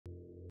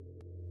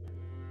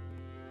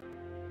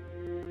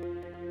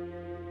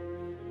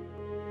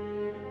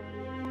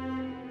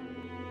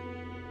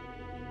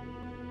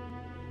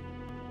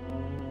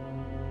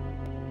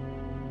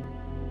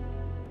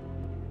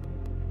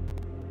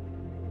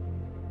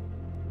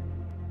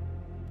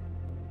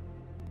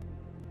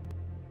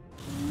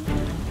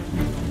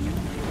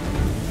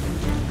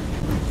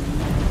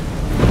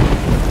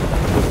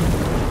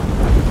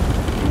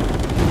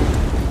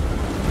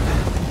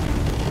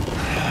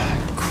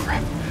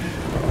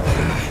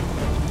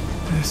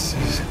This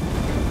is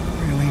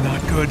really not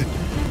good.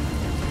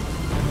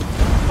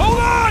 Hold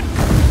on!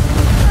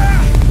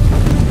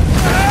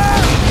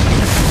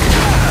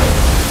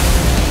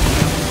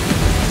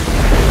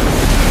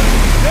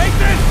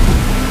 Nathan!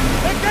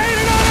 They're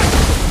gaining on us!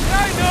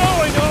 I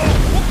know!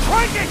 We'll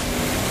crank it!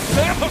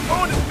 Sam, I'm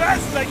going as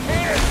fast as I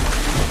can!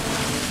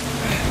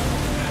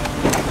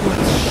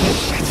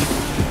 Shit!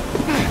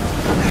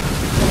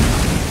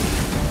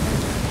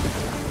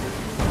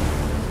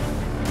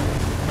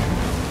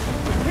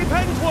 Keep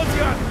heading towards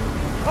the island.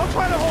 I'll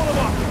try to hold them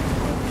off.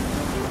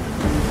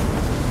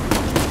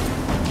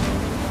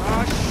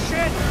 Oh,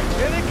 shit!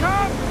 Here they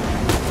come!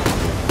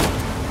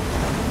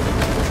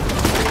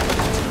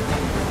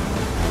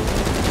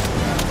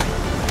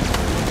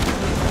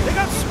 They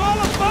got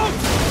smaller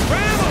boats!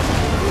 Ram them!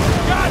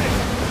 Got it!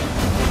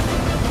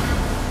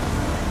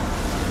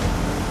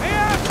 Hey,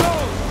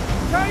 assholes!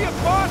 Tell your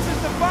bosses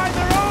to find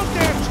their own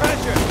damn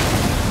treasure!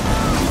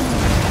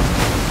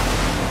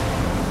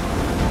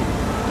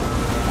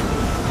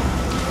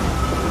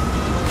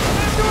 I'm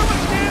not doing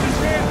much damage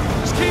here!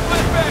 Just keep it at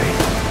bay!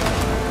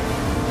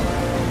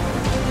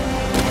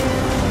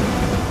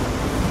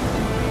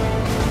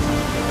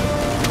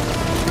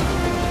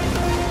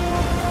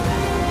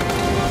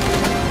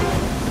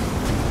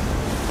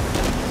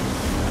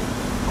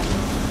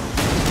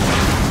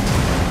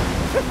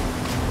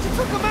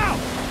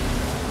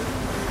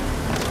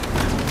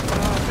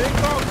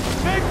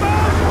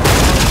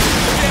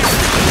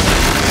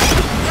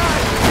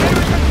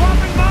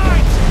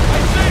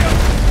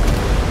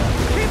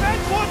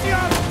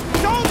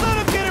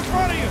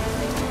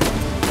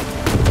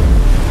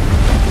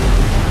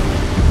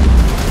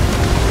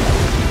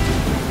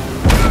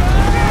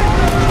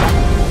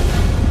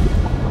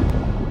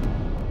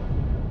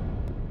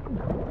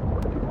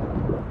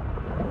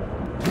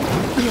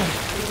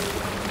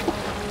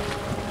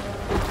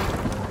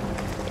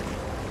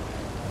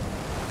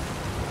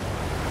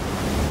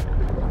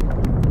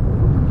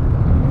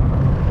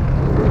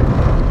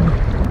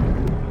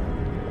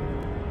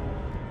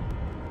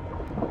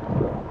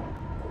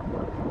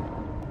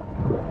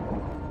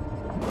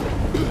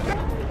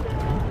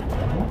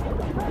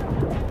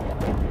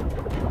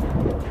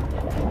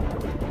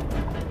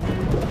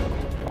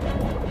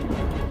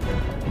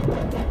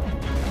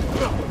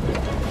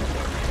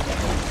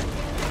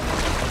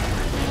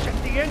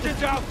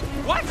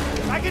 What?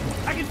 I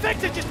can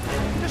fix it!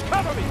 Just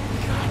cover me!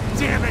 God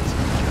damn it!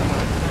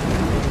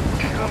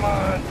 Come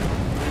on.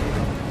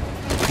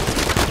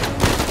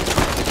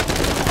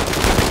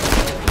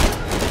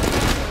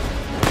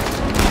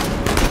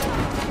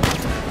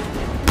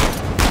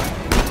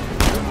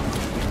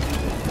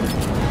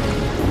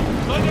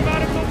 Let him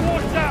out of the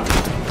water!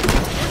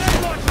 Grenade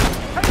launcher!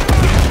 Take him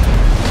out!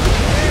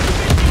 They're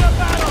fixing a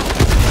battle!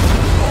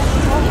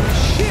 Oh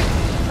shit!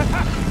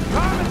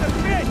 Calm as a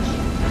bitch!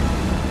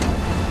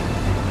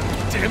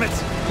 Damn it!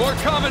 More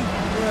coming!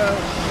 Oh,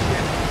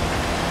 shit.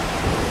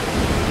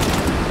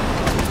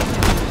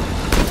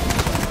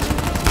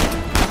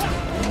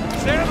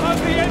 Sam, hug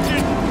the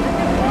engine!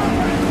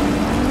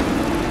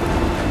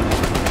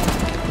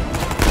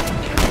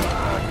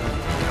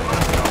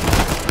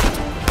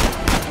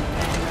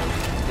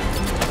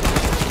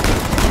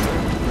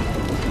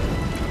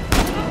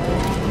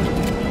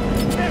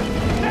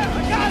 There,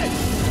 I got it!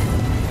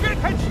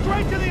 Head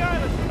straight to the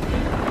island!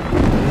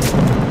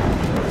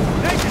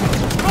 Nathan,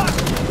 look!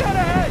 Dead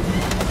ahead!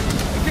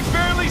 I can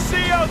barely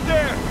see out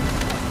there!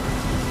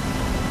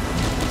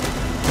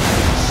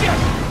 Shit!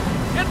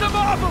 Get them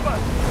off of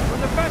us!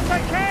 Doing the best I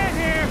can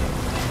here!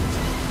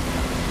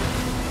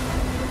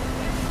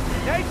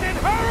 Nathan,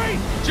 hurry!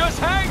 Just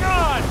hang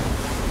on!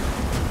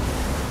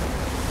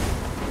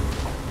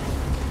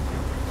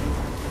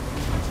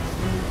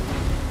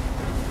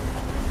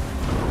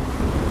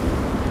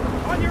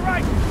 On your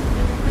right!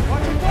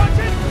 Watch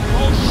it!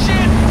 Oh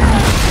shit!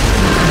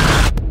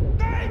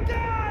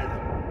 Nathan!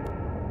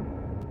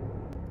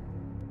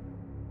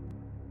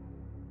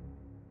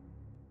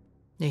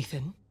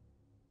 Nathan?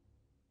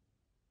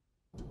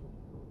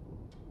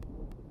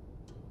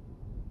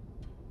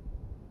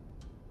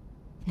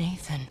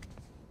 Nathan?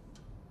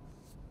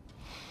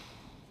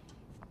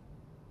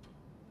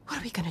 What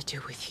are we gonna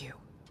do with you?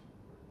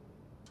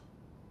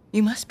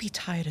 You must be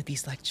tired of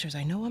these lectures.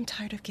 I know I'm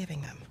tired of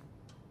giving them.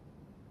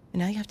 And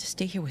now you have to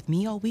stay here with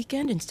me all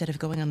weekend instead of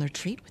going on the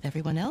retreat with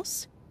everyone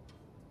else?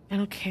 I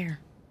don't care.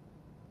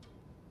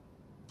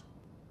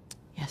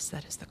 Yes,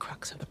 that is the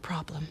crux of the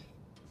problem.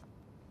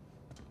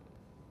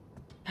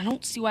 I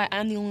don't see why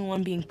I'm the only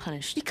one being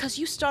punished. Because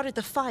you started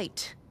the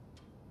fight.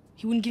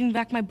 He wouldn't give me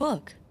back my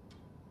book.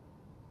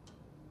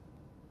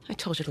 I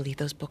told you to leave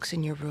those books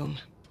in your room.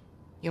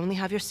 You only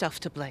have yourself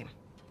to blame.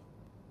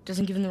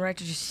 Doesn't give him the right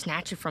to just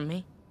snatch it from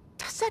me.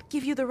 Does that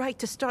give you the right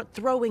to start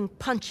throwing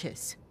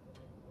punches?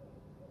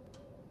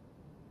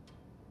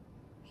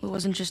 It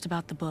wasn't just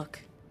about the book.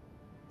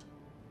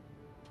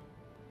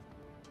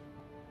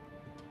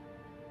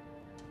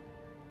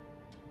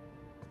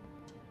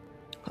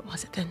 What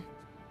was it then?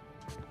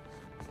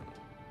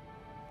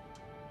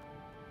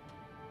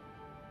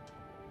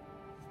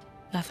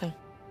 Nothing.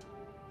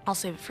 I'll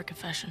save it for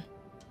confession.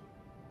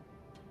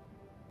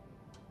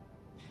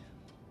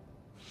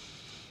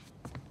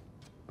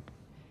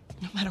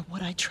 No matter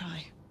what I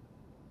try,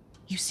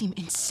 you seem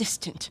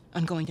insistent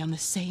on going down the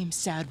same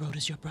sad road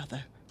as your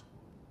brother.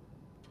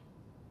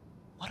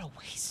 What a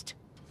waste.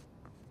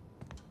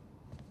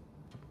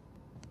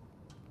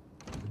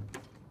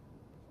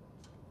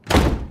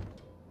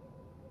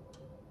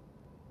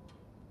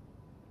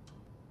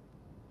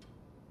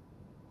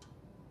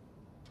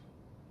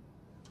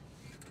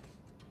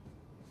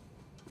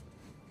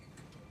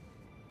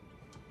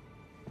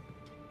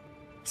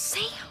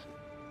 Sam!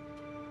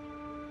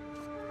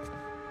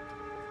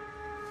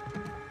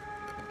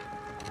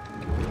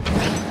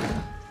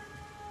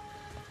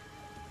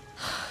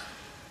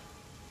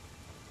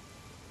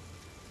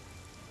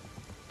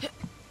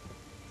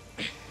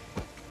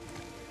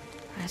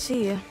 I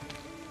see you.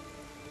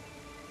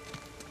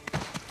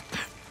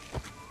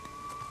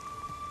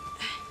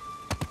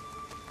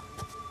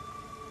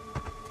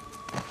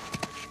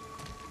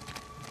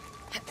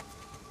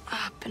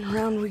 Up and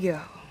around we go.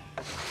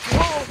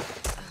 Whoa!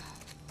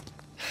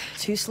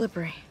 Too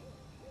slippery.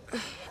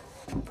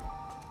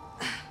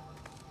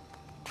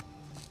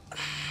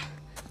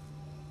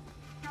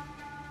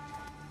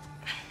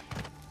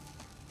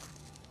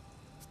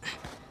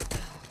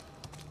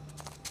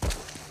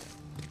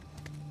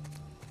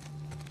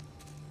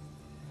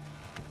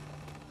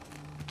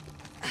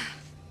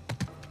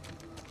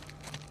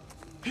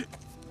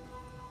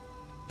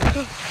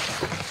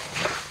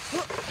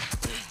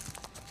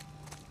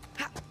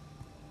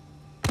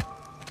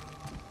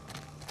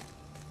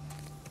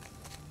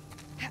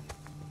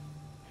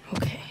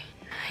 Okay,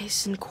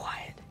 nice and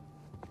quiet.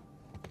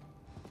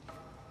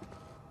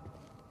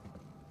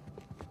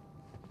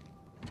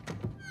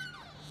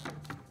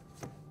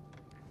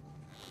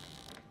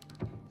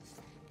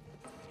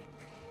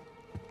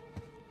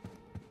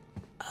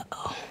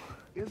 Uh-oh.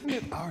 Isn't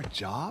it our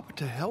job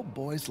to help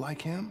boys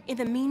like him? In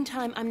the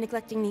meantime, I'm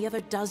neglecting the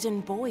other dozen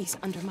boys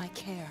under my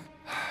care.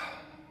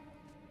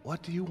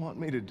 What do you want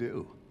me to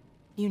do?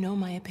 You know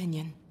my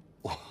opinion.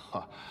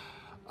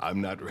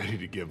 I'm not ready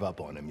to give up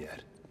on him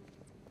yet.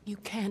 You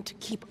can't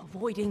keep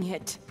avoiding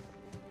it.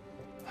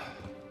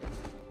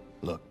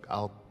 Look,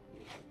 I'll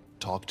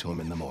talk to him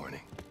in the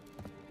morning.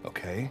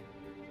 Okay?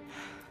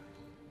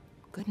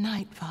 Good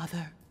night,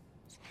 Father.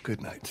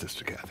 Good night,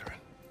 Sister Catherine.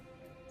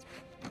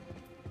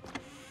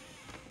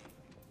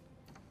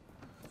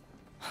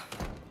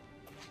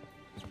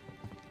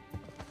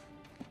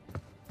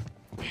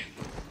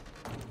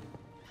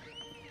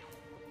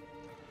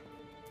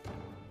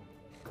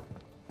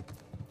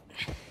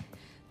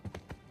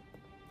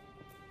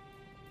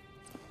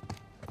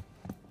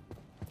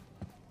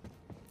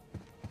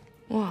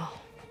 Whoa,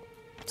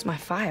 it's my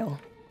file.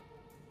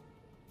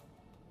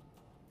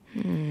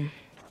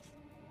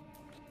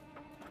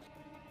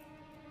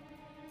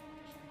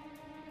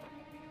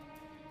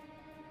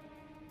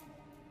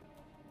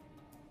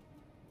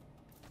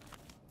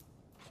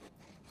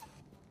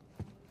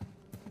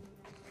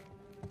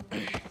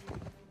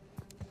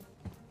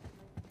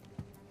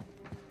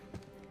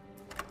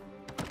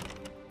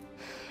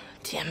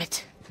 Damn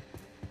it.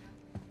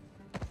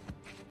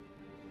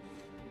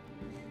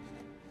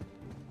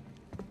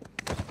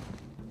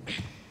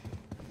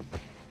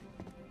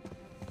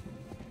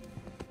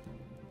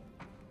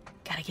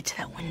 Gotta get to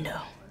that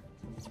window.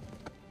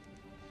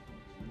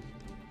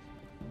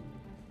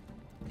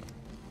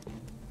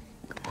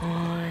 Come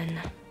on.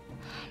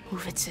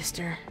 Move it,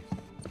 sister.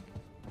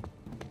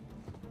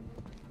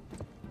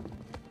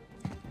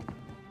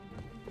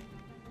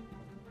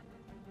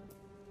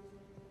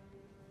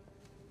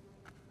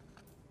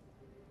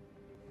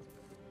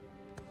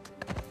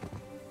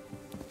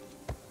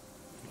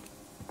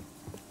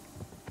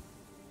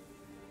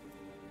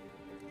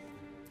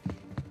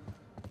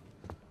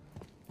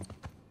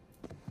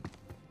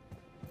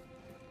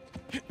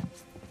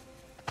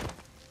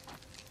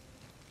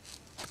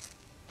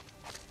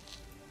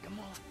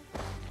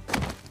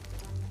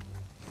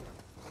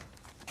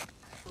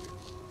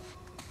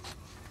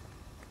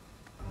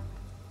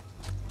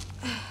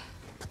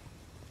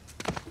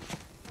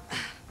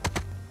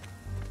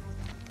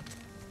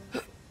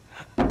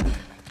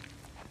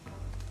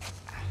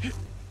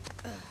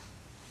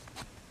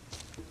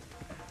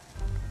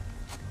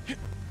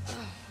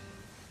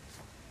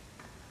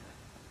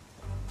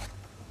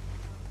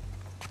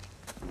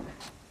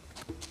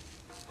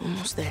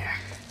 Almost there.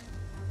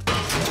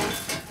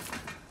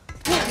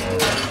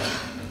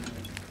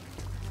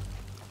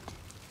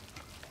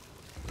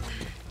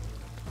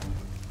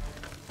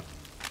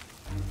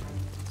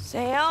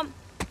 Sam?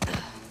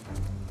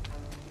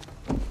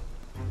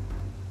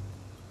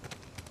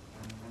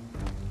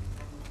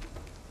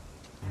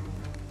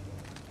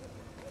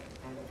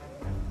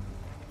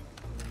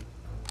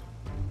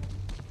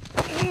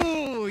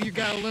 Ooh, you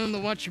gotta learn to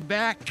watch your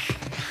back.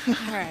 All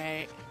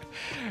right.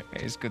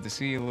 Hey, it's good to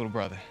see you, little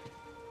brother.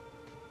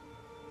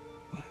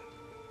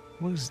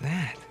 What was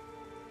that?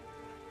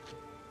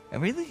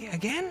 Really?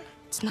 Again?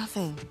 It's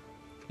nothing.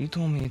 You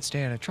told me you'd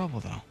stay out of trouble,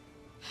 though.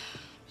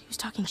 was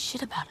talking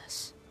shit about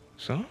us.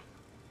 So?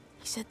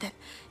 He said that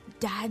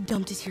Dad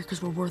dumped us here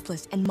because we're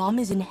worthless, and Mom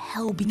is in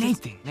hell because...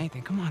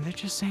 Nathan, come on. They're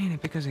just saying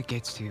it because it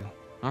gets to you,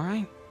 all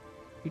right?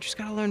 You just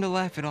gotta learn to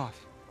laugh it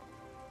off.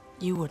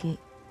 You wouldn't.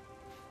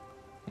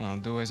 Well,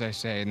 do as I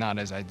say, not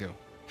as I do.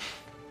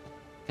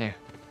 Here.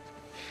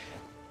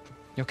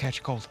 You'll catch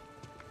a cold.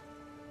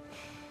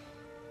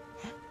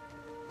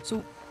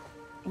 So,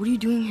 what are you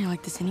doing here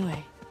like this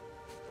anyway?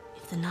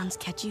 If the nuns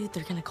catch you,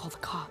 they're gonna call the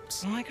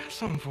cops. Well, I got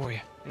something for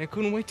you, and it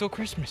couldn't wait till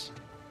Christmas.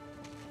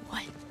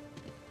 What?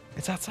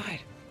 It's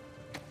outside.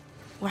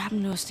 What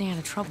happened to us staying out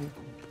of trouble?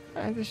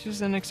 This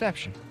is an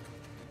exception.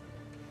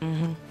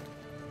 Mm-hmm.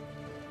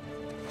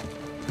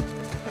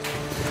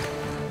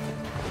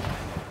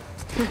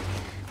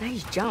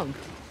 Nice jump.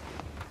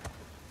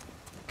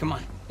 Come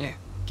on, yeah,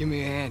 give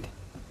me a hand.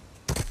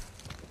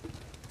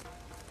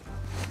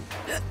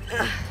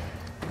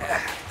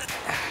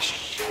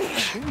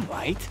 Sheesh, you're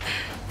right.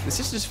 The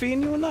sister's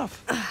feeding you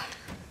enough. The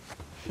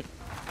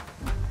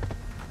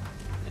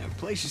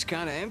place is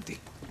kind of empty.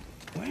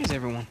 Where is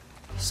everyone?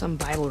 Some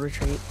Bible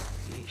retreat.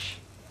 Sheesh,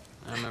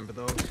 I remember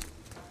those.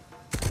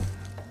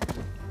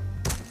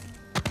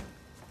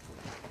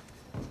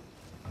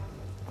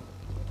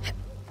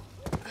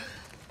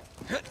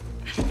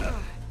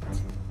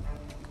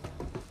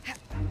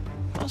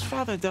 How's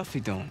Father Duffy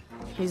doing?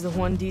 He's the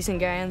one decent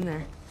guy in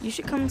there. You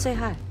should come and say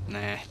hi. Nah,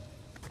 I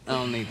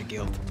don't need the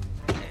guilt.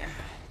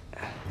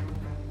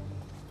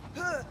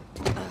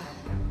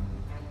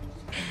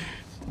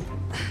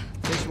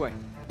 This way.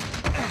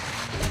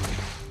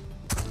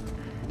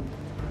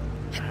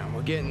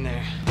 We're getting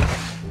there.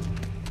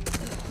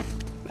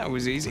 That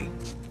was easy.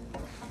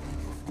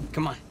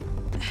 Come on.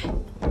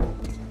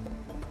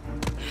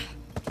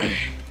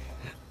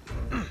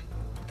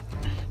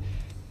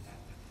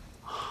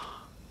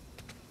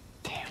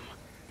 Damn.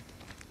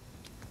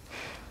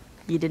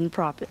 You didn't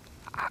prop it.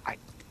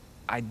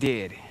 I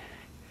did.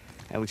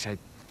 At least I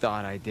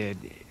thought I did.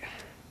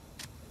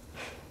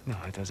 No,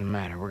 it doesn't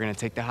matter. We're gonna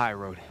take the high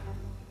road.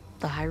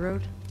 The high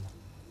road?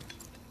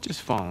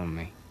 Just follow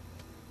me.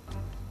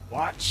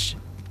 Watch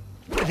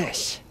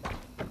this.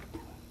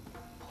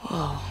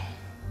 Whoa.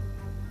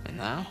 And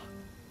now,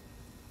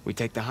 we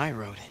take the high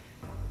road.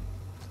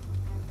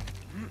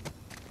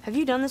 Have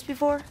you done this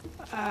before?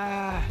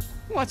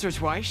 Once or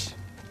twice.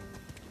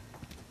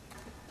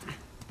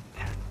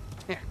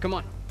 Here, come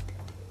on.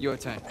 Your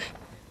turn.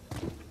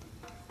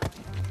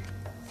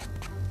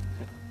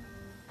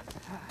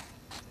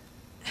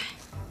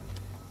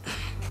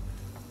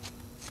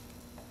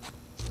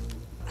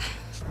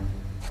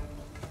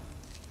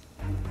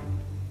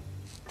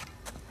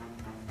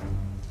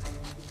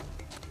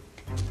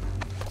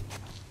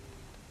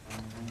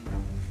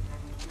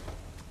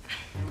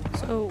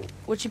 So,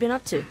 what you been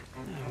up to?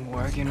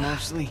 Working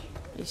mostly.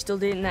 You still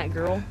dating that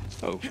girl?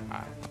 Oh,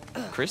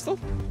 Crystal?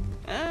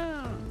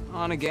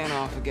 On again,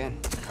 off again.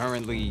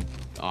 Currently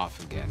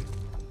off again.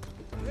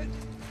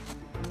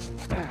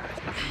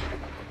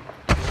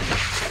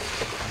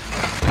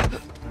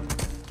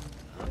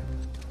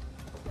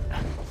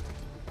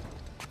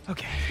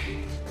 Okay.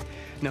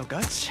 No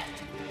guts.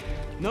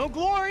 No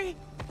glory.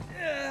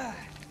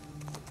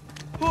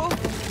 Whoa,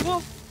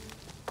 whoa.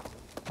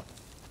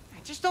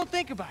 Just don't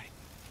think about it.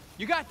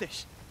 You got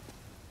this.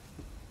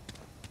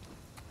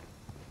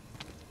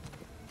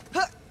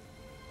 I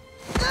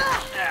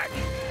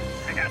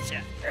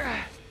gotcha.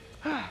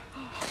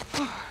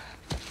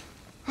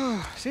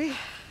 See?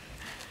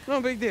 No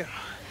big deal.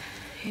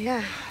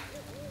 Yeah.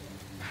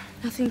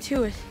 Nothing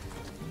to it.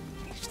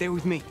 Stay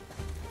with me.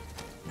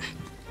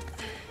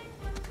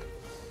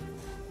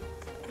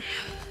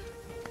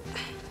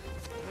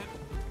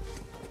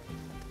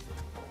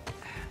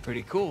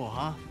 Pretty cool,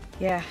 huh?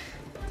 Yeah,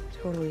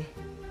 totally.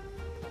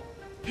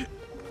 Hey,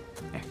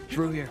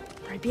 through here.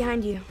 Right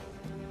behind you.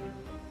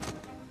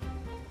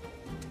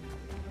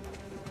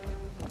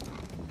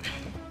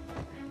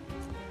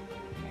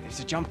 There's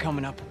a jump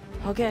coming up.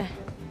 Okay.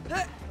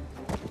 Okay.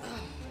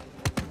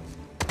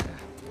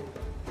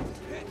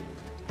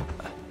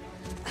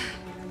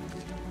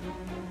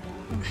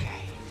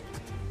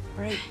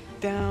 Right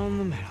down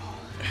the middle.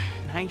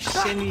 Nice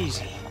and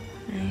easy.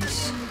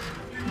 Nice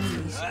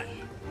and easy.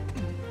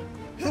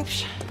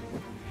 Oops.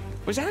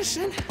 Was that a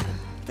sin? I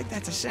think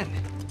that's a sin.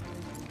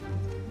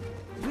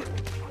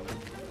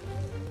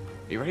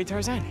 You ready,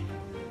 Tarzan?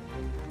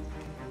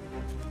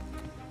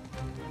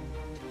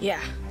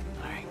 Yeah.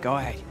 All right, go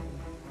ahead.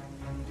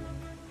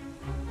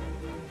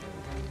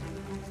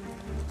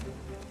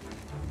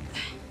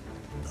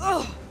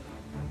 Oh!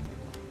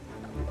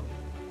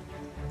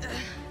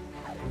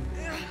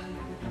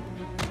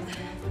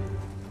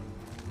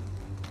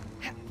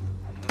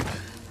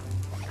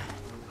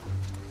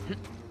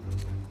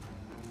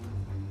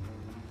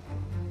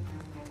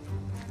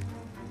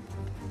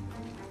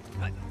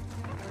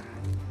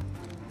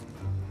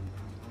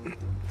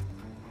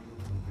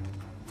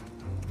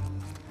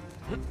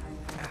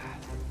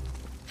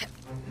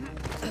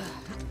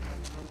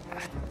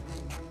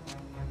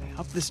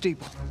 Up the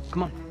steeple.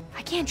 Come on.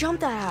 I can't jump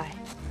that high. All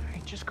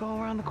right, just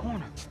go around the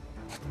corner.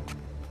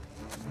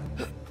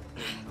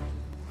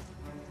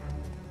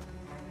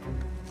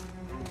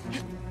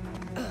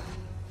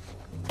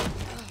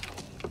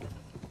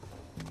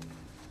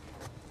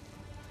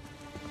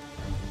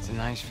 It's a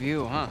nice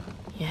view, huh?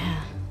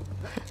 Yeah.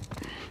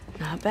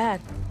 Not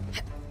bad.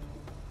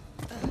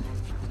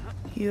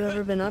 You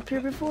ever been up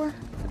here before?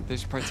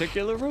 This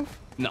particular roof?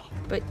 No.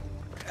 But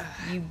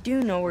you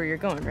do know where you're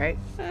going, right?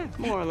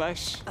 More or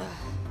less.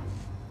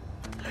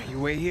 You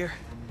wait here,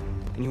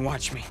 and you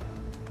watch me.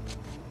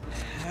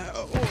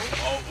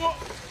 What?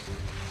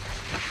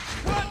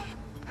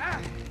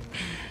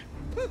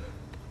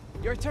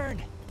 Your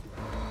turn.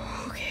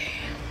 Okay.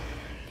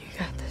 You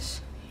got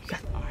this. You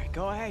got All right,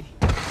 go ahead.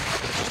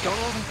 Just don't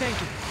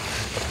overthink it.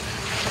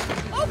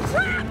 Oh,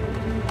 crap!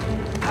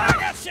 I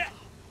got shit!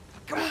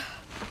 Come on.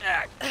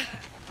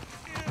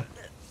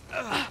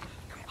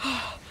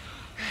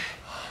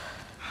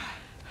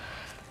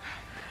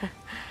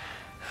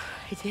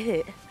 I did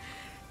it.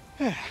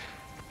 Of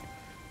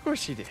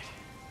course you did.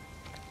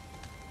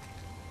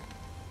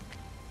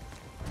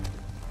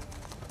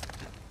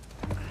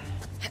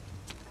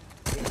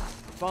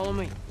 Follow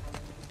me.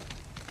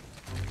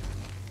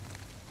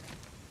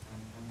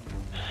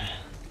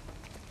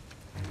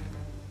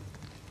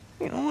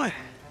 You know what?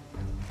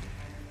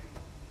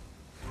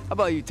 How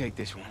about you take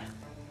this one?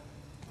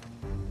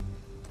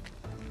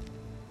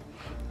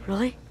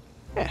 Really?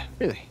 Yeah,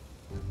 really.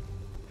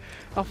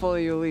 I'll follow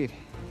your lead.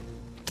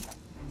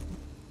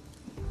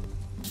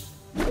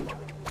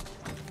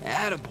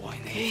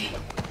 Attaboy, Nate.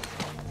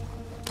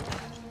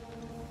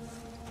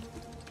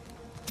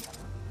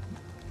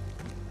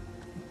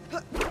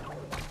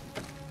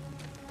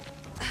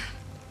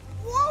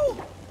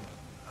 Whoa!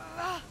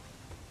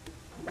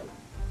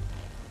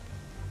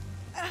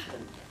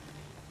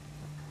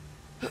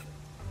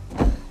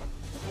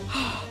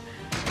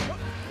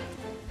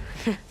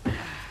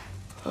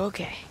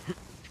 Okay.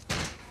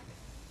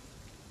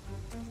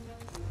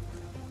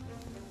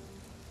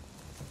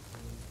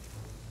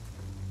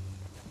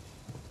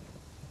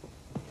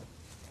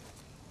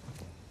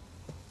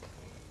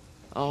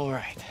 All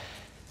right.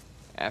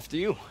 After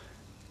you.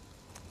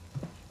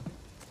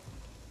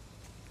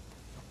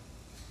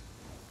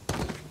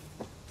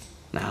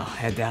 Now,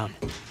 head down.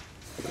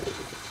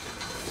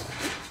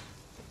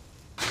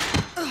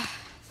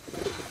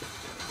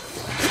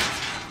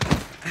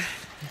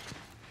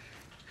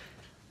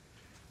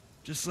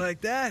 Just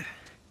like that,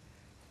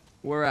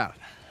 we're out.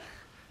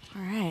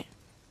 All right.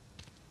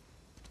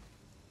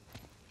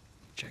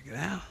 Check it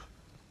out.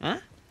 Huh?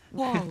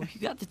 Whoa, you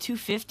got the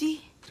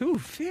 250?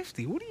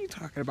 250? What are you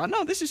talking about?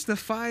 No, this is the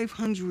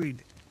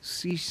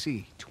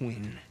 500cc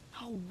twin.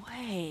 No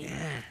way.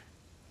 Yeah.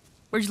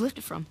 Where'd you lift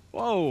it from?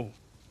 Whoa.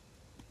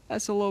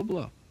 That's a low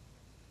blow.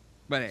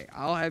 But hey,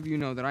 I'll have you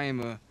know that I am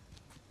a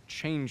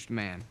changed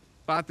man.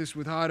 Bought this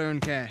with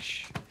hard-earned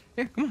cash.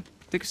 Here, come on,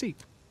 take a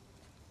seat.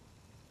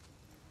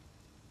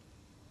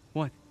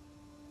 What?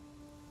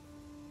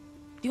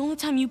 The only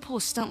time you pull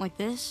a stunt like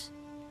this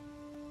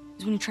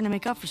is when you're trying to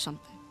make up for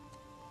something.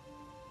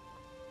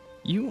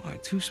 You are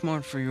too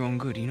smart for your own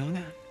good, you know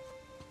that?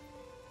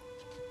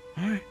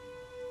 All right.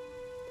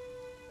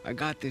 I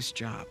got this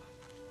job.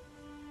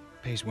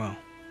 Pays well.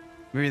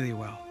 Really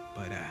well.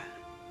 But, I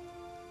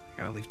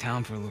gotta leave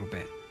town for a little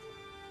bit.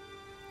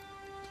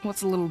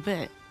 What's a little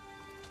bit?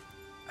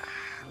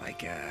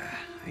 Like, a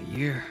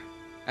year.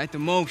 At the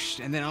most,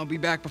 and then I'll be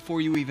back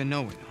before you even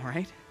know it, all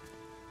right?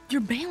 You're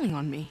bailing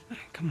on me.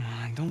 Come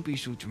on, don't be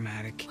so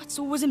dramatic. What,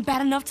 so it wasn't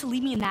bad enough to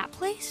leave me in that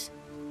place?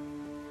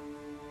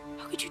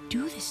 How could you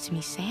do this to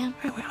me, Sam?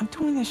 Wait, I'm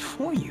doing this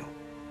for you.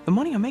 The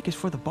money I make is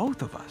for the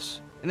both of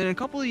us. And then in a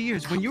couple of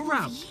years, when you're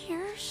out...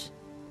 Years?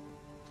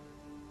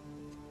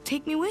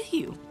 Take me with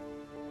you.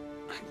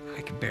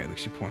 I can barely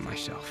support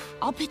myself.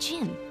 I'll pitch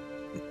in.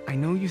 I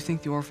know you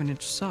think the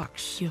orphanage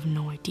sucks. You have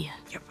no idea.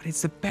 Yeah, but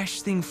it's the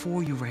best thing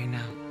for you right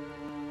now.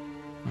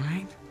 All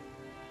right?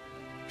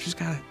 Just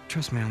gotta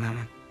trust me on that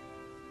one.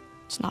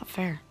 It's not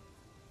fair.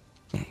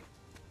 Hey,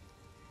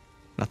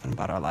 nothing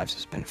about our lives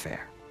has been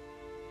fair.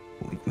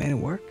 But we've made it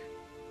work,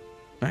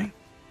 right?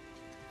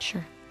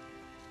 Sure.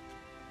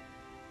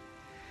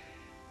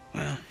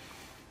 Well,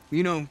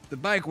 you know, the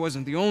bike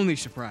wasn't the only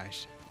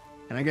surprise.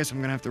 And I guess I'm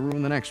gonna have to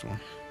ruin the next one.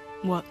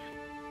 What?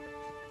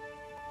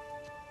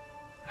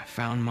 I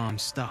found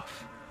Mom's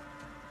stuff.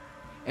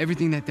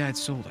 Everything that Dad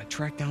sold, I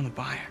tracked down the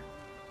buyer.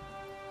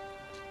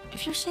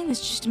 If you're saying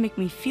this just to make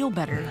me feel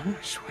better... No,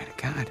 I swear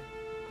to God.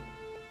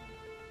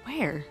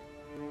 Where?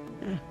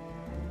 Yeah.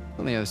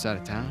 On the other side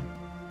of town.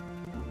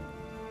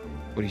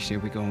 What do you say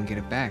we go and get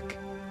it back?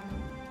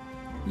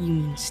 You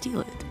mean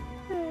steal it?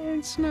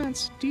 It's not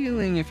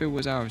stealing if it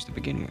was ours to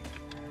begin with.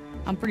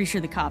 I'm pretty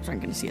sure the cops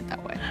aren't gonna see it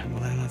that way.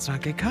 Well, then let's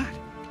not get caught.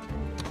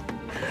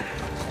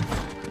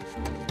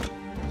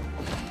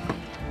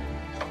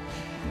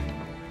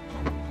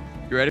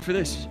 You ready for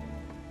this?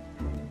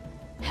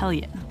 Hell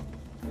yeah.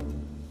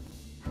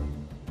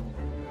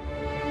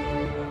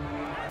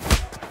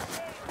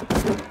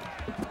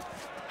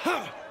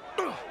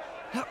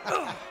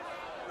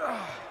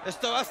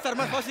 Esto va a estar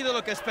más fácil de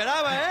lo que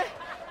esperaba, ¿eh?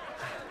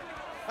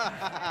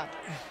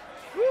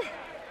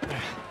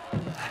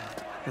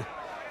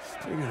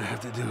 You're gonna have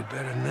to do it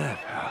better than that,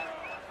 pal.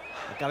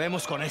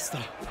 Acabemos con esto.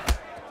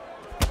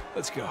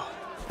 Let's go.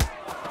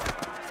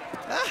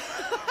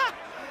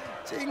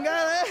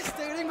 Chingada,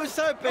 este gringo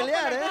sabe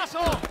pelear, ¿eh?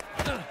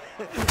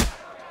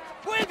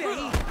 ¡Vuelve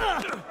ahí! A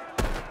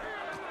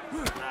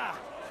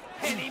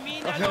ver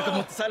 ¡Elimínalo!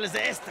 cómo te sales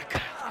de esta,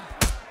 cara.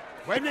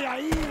 ¡Vuelve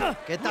ahí!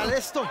 ¿Qué tal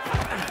esto?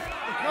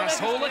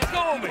 ¡Asshole, let's go,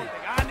 hombre!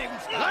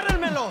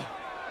 ¡Agárrenmelo!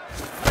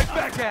 Right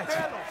back at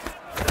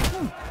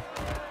you!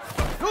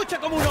 ¡Lucha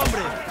como un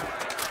hombre!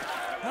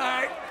 All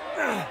right.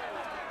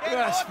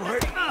 Yeah,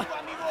 sport.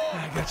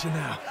 I got you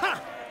now.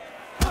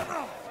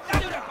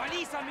 ¡Dale una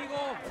paliza,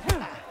 amigo!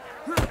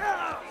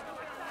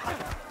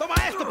 ¡Toma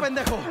esto,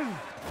 pendejo!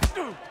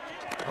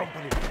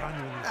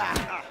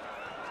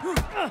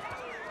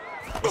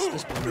 Esto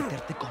es por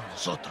meterte con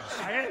nosotros.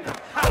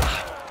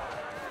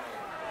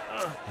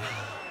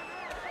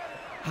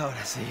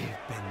 Ahora sí,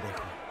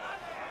 pendejo.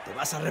 Te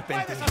vas a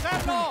arrepentir. ¡Puedes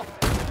hacerlo!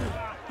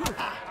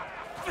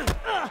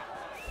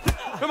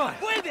 Come on.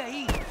 ¡Vuelve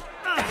ahí!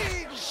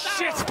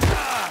 Shit.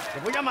 ¡Te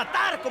voy a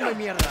matar, come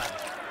mierda!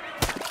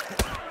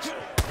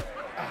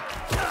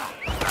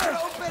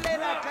 ¡Rómpele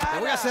la cara! Te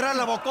voy a cerrar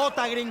la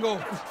bocota, gringo.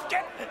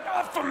 Get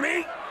off of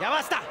me. ¡Ya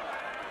basta!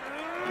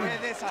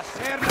 ¡Puedes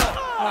hacerlo!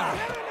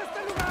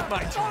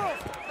 My turn.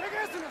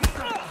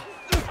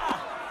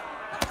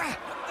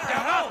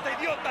 ¡Llamaste,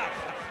 idiota!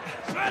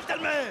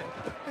 ¡Suéltame!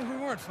 Hey, we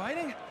weren't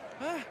fighting,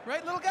 huh?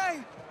 Right, little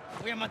guy?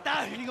 Te voy a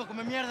matar, gringo,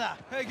 come mierda.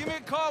 Hey, give me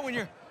a call when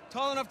you're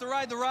tall enough to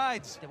ride the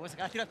rides. Te voy a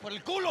sacar a tirar por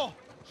el culo.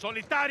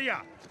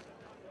 ¡Solitaria!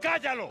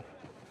 ¡Cállalo!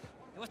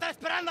 Te voy a estar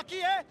esperando aquí,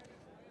 ¿eh?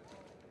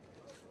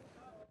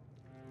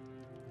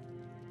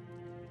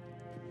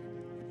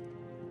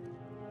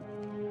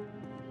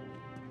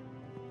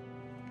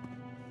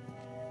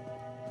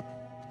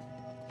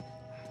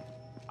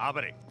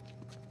 ¡Abre!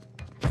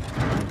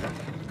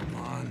 Come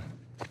on.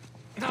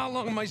 How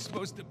long am I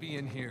supposed to be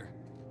in here?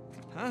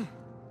 Huh?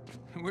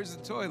 Where's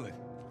the toilet?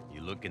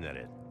 You looking at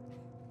it?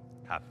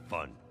 Have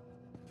fun.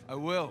 I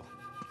will.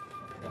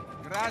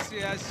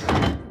 Gracias.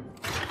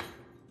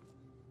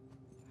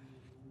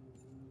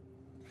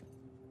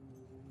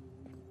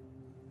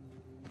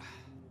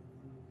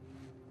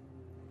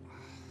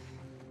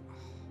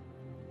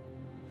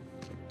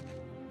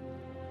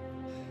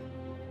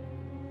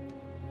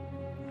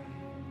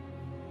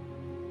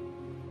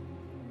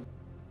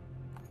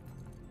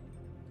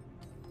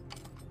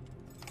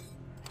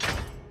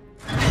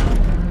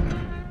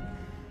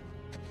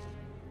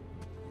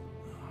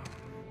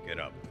 Get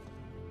up.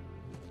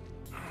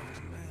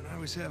 Man, I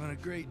was having a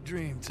great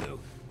dream, too.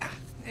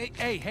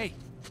 Hey.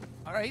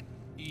 All right,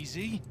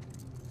 easy.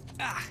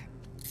 Ah.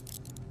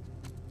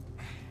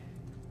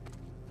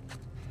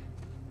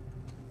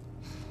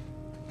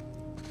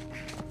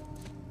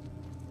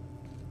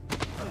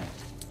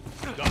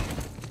 Go.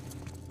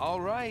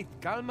 All right,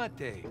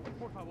 cálmate.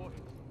 Por favor.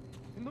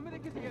 No me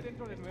dejes seguir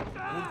dentro de nuevo.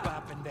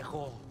 Culpa,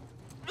 pendejo.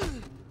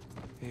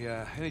 Hey,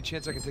 any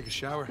chance I can take a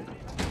shower?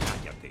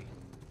 Cállate.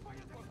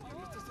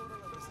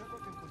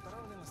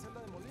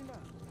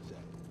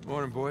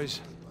 Morning,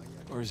 boys.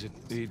 Or is it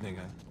evening?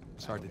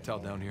 It's hard to tell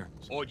down here.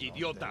 Oye,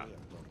 idiota.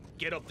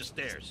 Get up the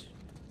stairs.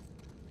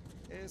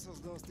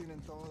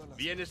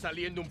 Viene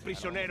saliendo un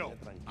prisionero.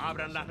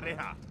 Abran la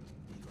reja.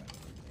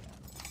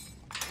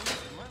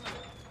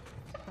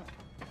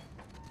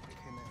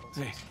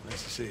 Hey,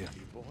 nice to see you.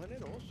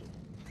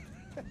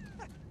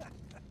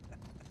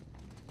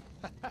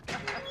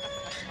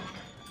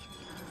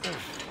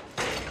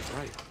 That's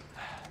right.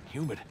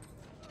 Humid.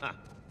 Ah.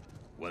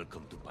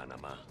 Welcome to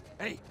Panama.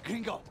 ¡Hey,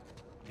 gringo!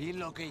 Vi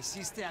lo que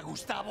hiciste a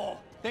Gustavo.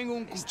 Tengo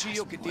un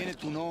cuchillo que tiene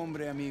tu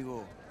nombre,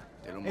 amigo.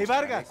 Te lo mostraré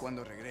Vargas.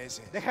 cuando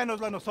regrese.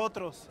 Déjanoslo a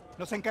nosotros.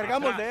 Nos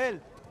encargamos Atrás. de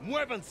él.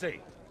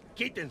 ¡Muévanse!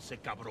 ¡Quítense,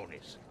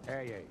 cabrones!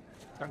 Hey,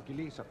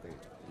 tranquilízate.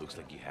 Looks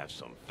like you have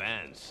some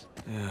fans.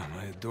 Yeah,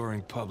 my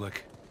adoring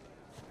public.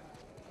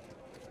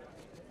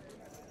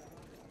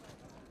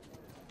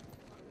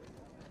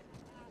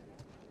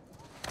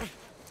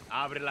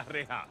 Abre la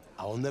reja.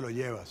 ¿A dónde lo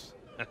llevas?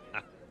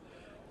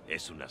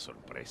 Es una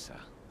sorpresa.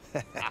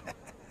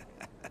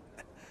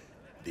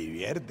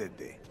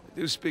 Diviértete.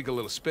 Do speak a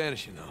little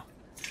Spanish, you know.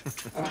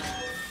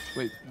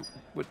 Wait,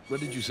 what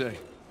did you say?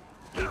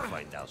 You'll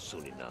find out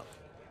soon enough.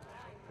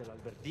 Te lo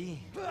advertí,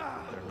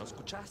 pero no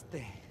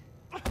escuchaste.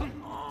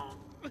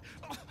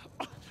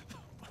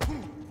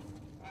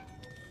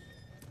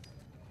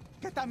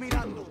 ¿Qué está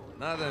mirando?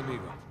 Nada,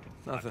 amigo.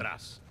 Nothing.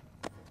 Atrás.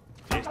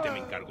 Este me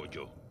encargo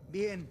yo.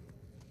 Bien.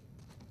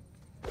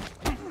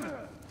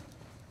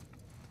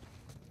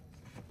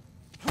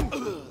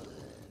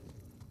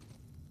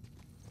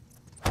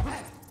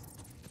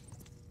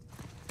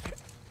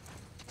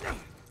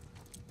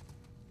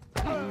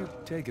 Where are you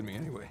taking me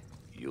anyway?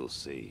 You'll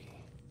see.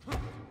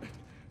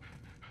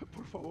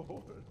 Por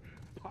favor,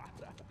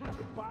 para.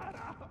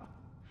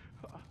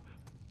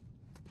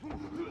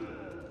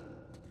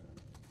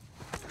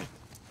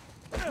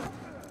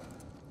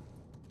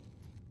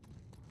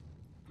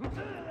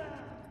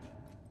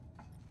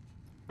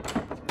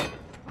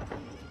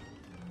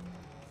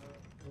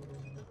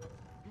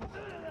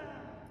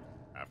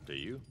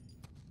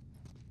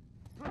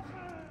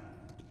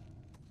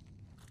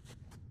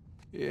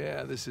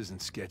 Yeah, this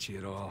isn't sketchy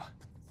at all.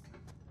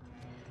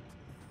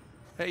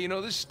 Hey, you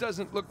know, this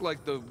doesn't look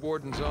like the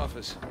warden's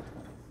office.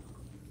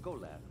 Go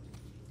left.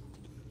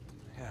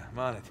 Yeah, I'm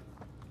on it.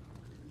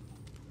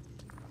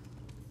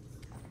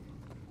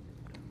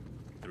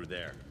 Through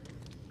there.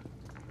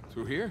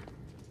 Through here?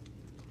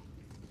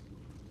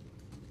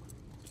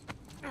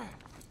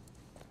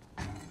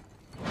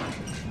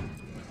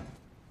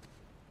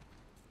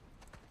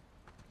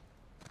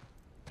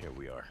 Here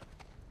we are.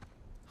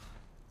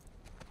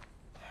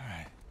 All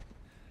right.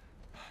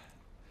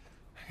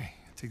 Hey,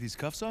 take these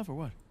cuffs off or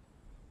what?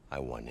 I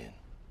want in.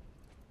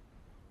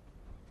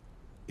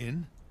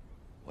 In?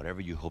 Whatever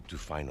you hope to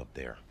find up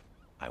there,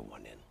 I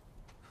want in.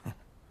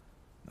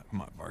 Now,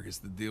 come on, Vargas.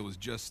 The deal was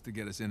just to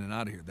get us in and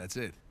out of here. That's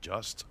it.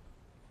 Just?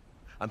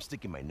 I'm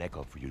sticking my neck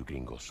out for you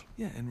gringos.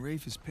 Yeah, and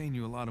Rafe is paying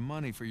you a lot of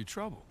money for your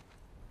trouble.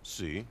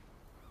 See?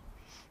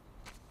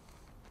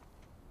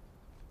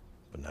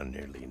 But not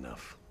nearly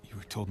enough. You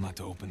were told not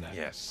to open that.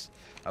 Yes.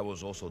 I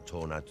was also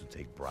told not to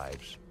take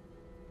bribes,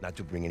 not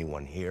to bring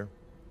anyone here,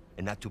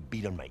 and not to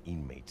beat on my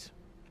inmates.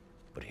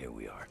 But here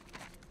we are.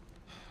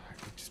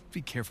 Just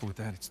be careful with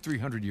that. It's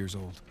 300 years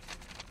old.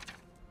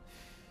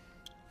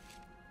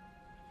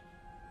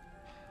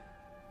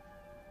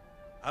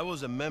 I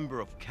was a member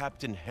of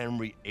Captain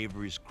Henry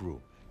Avery's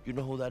crew. You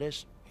know who that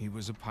is? He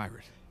was a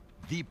pirate.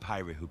 The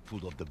pirate who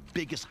pulled off the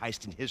biggest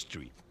heist in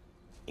history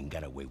and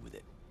got away with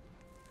it.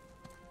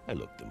 I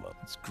looked him up.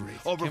 That's great.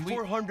 Over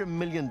 $400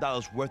 million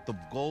worth of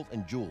gold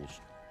and jewels,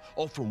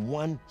 all from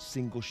one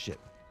single ship.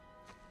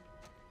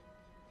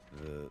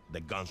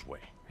 The Gunsway.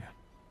 Yeah.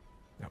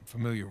 I'm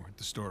familiar with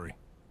the story.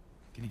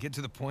 Can you get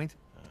to the point?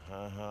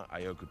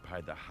 I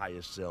occupied the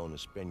highest cell in the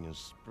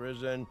Spaniards'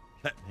 prison.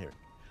 Here.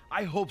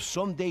 I hope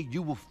someday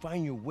you will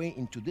find your way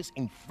into this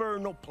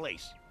infernal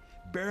place,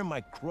 bear my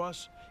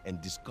cross,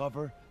 and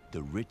discover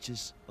the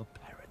riches of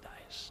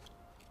paradise.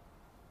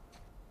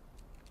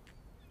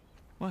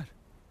 What?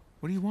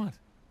 What do you want?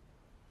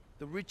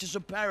 The riches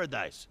of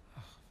paradise.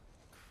 Oh,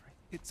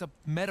 it's a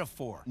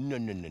metaphor. No.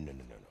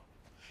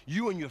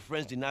 You and your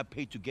friends did not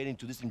pay to get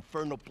into this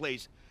infernal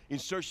place in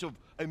search of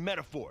a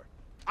metaphor.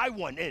 I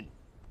want in.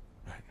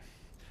 Right.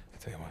 I'll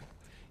tell you what.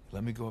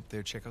 Let me go up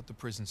there, check out the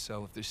prison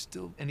cell. If there's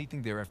still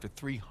anything there after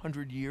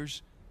 300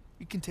 years,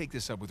 you can take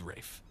this up with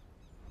Rafe.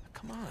 Now,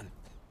 come on.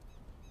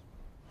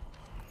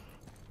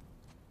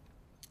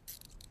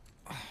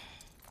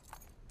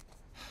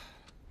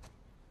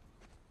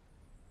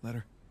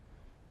 Letter.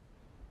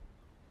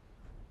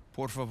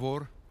 Por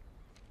favor.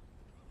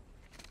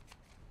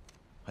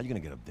 How you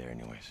gonna get up there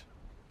anyways?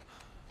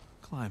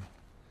 Climb.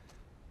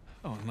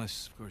 Oh,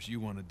 unless, of course, you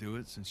want to do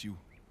it, since you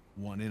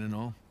want in and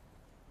all.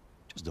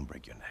 Just don't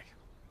break your neck.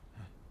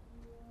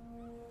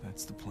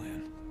 That's the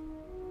plan.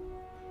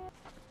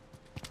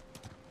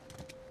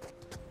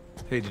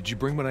 Hey, did you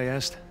bring what I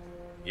asked?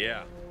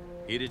 Yeah.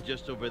 Hid it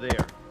just over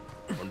there,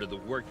 under the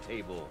work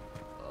table,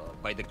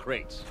 by the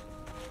crates.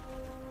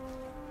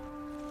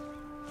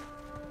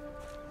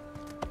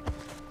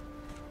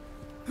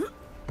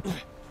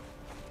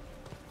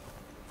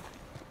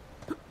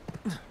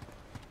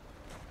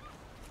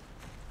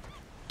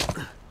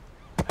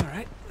 All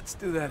right, let's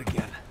do that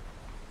again.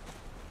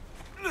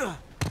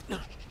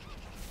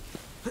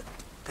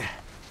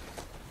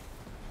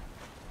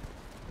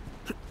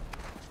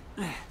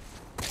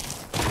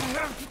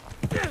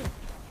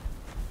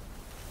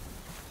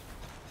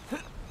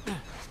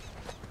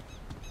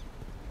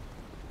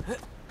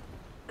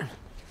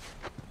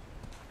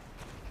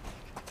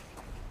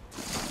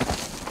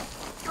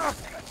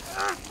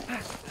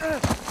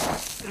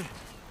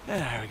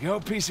 There we go,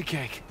 piece of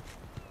cake.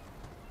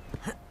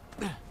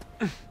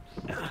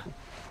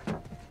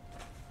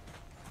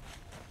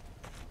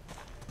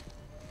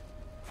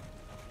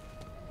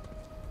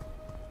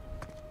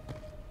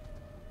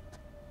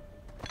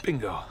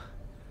 Bingo.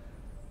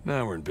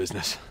 Now we're in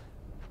business.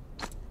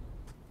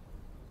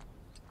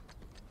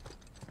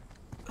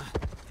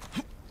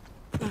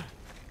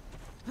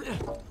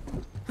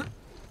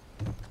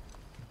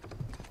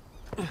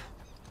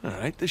 All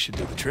right, this should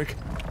do the trick.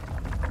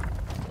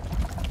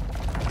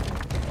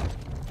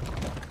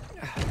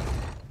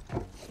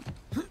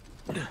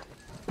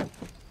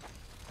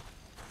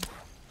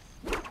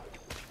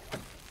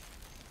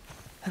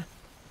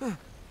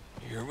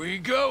 Here we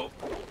go.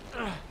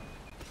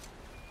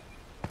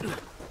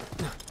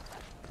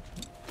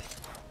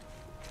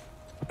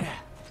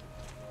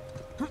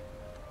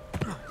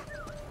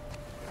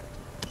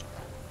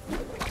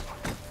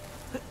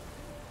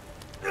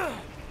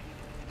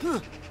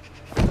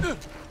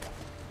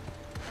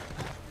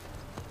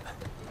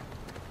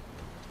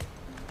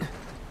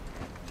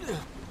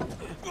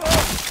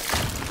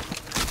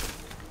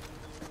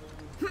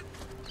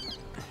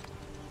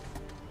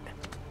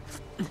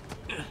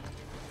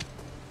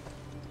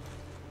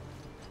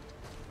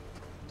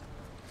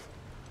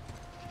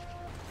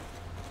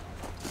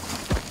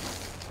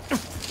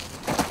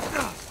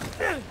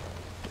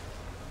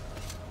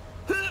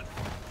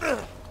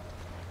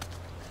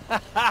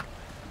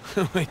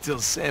 Wait till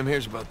Sam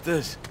hears about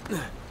this.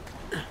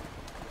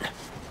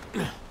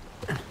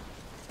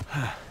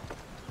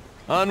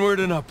 Onward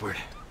and upward.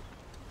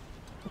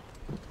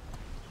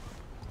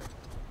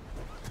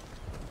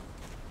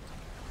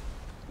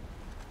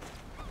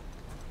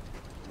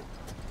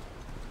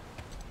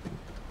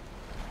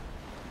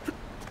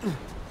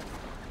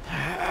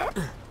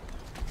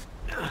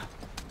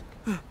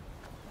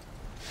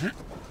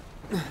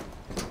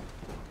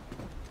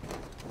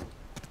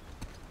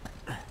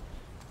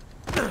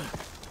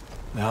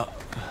 Now,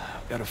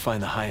 gotta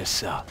find the highest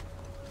cell.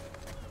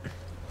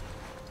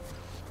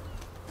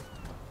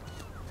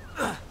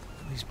 At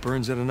least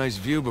Burns had a nice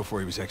view before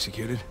he was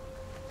executed.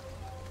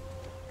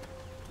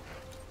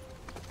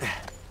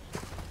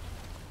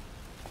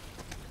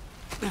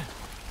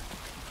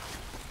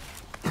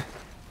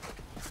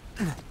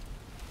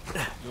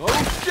 Oh,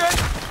 shit!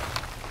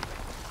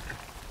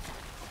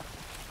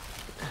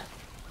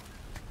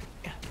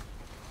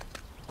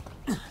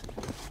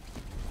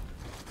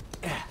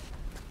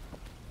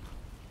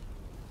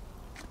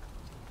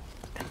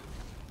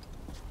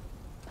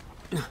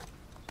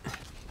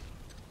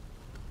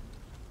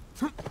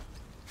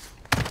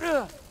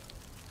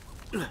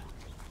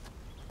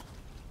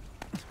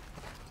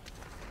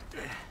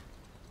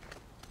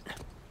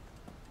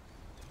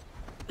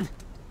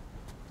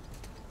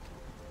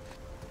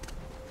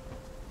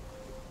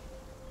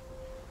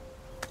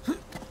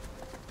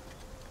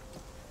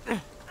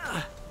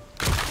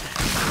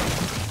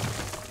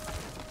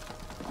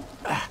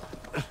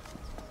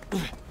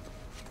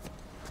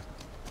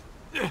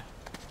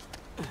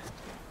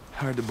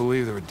 Hard to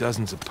believe there were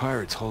dozens of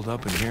pirates holed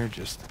up in here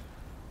just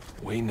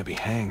waiting to be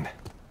hanged.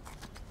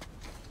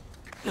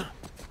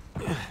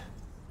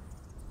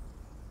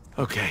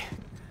 Okay,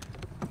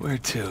 where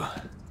to?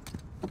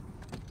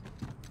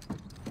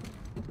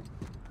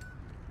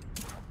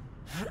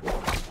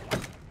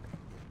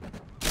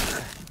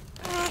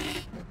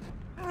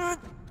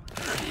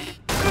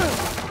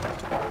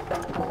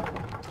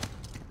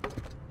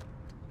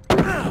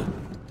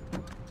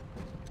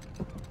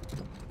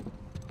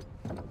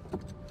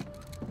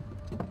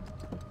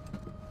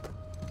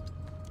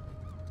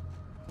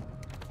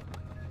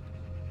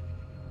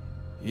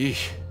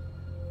 Yeesh.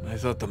 I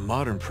thought the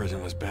modern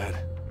prison was bad.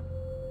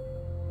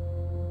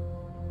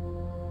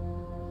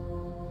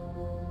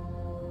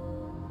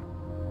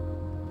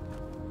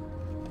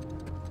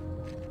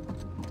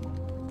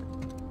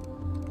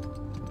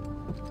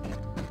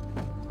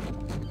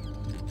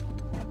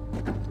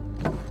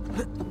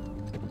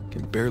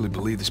 Can barely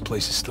believe this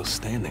place is still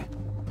standing.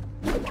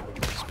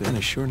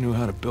 Spanish sure knew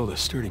how to build a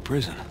sturdy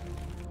prison.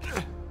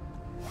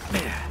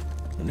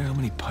 Wonder how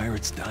many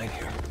pirates died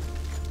here.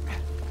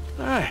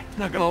 Alright,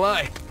 not gonna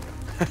lie.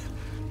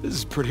 This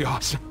is pretty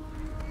awesome.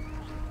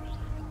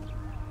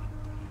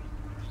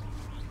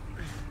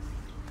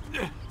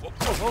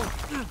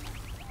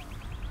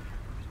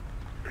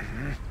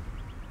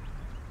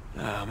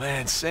 Oh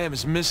man, Sam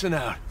is missing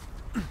out.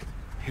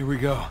 Here we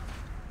go.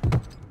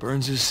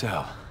 Burns'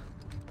 cell.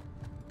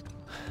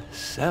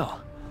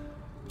 Cell?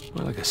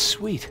 More like a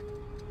suite.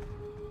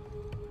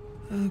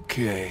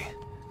 Okay.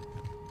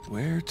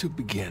 Where to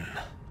begin?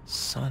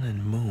 Sun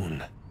and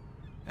moon.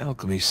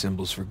 Alchemy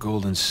symbols for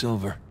gold and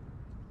silver.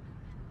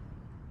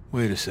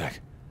 Wait a sec.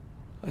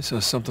 I saw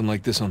something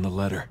like this on the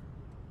letter.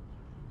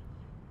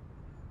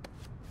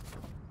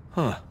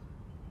 Huh.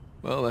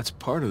 Well, that's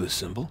part of the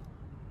symbol.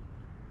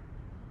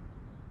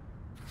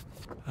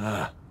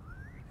 Ah.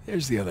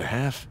 Here's the other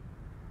half.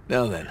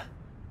 Now then.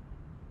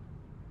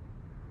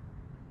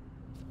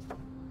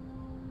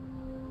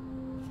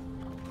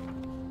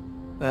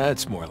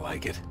 That's more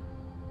like it.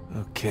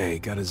 Okay,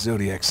 got a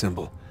zodiac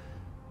symbol.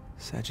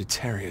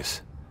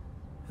 Sagittarius.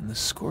 And the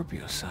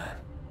Scorpio sign.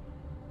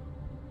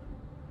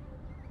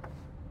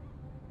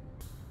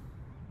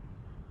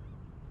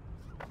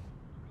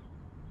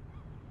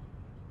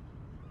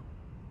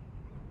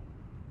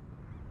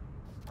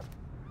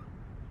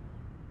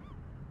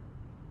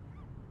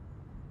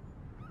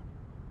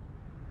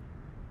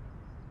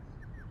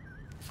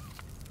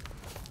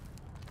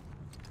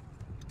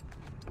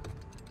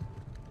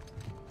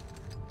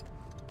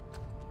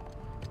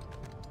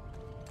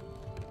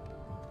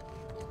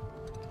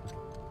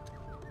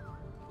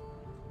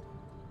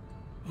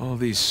 All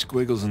these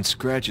squiggles and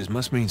scratches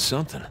must mean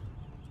something.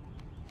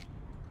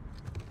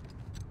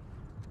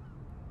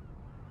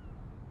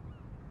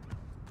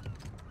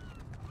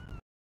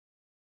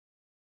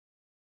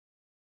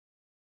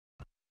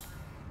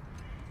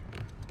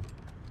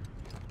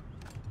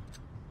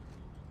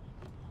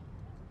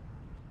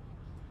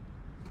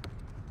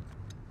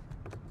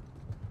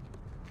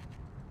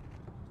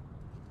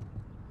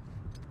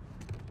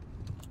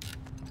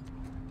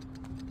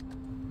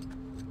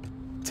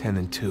 Ten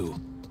and 2.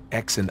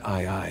 X and II.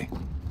 Would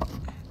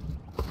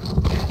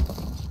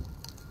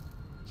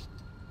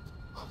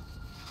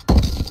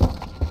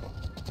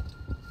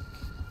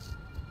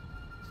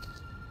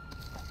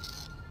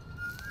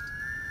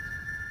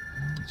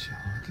you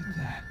look at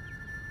that?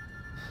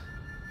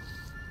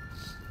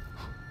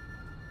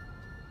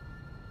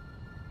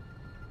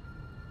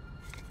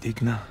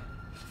 Digna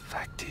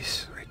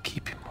factis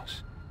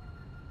recipimus.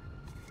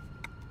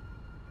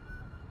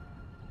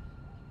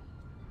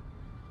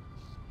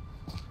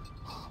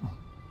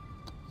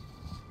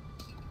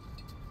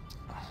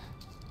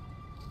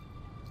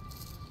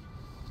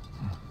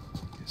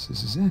 Guess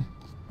this is it. Alright.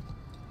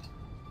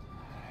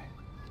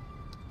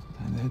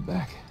 Time to head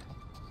back.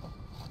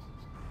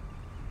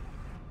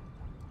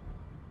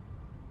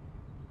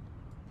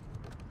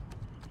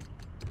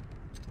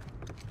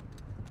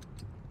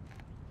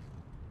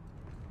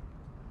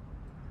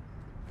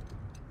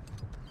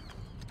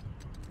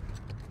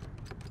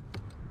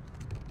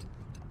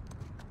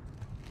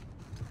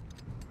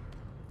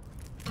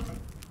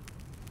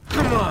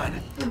 Come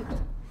on!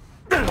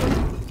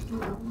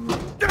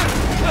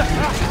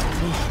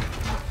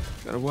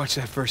 Gotta watch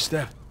that first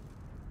step.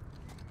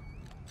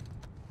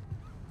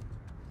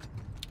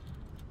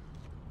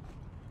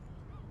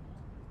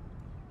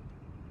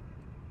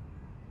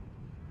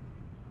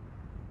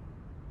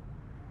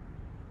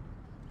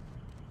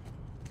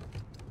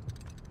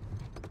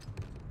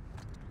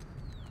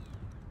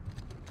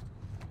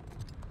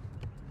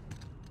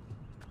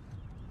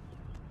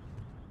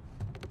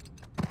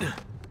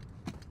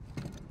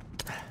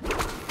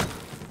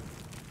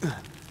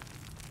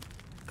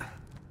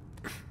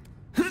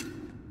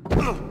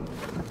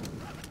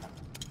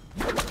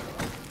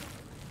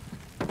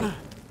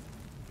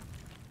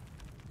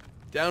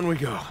 Down we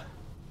go.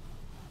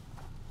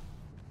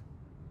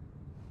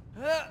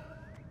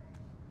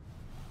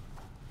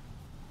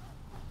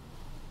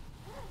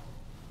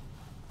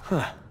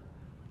 Huh.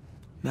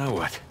 Now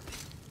what?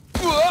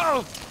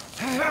 Whoa!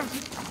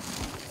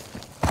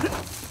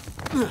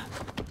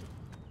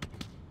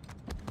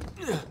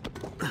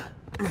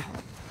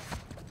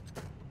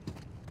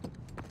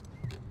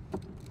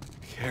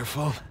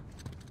 Careful.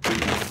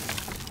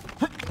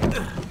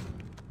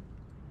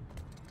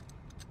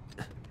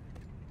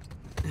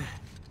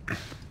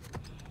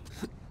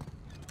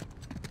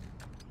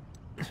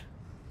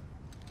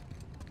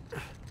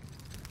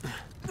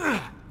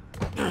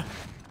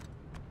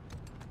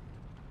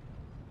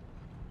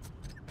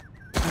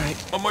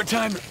 One more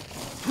time.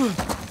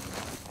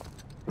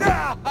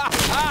 Yeah,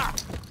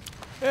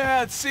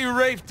 let's see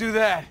Rafe do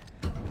that.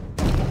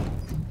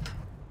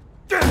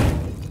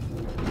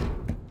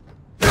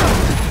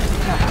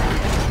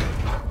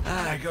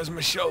 There goes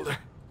my shoulder.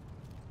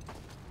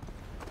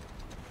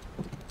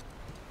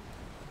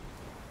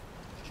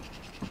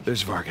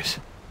 There's Vargas.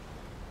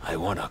 I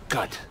want a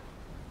cut.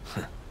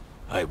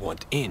 I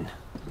want in.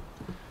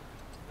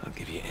 I'll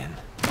give you in.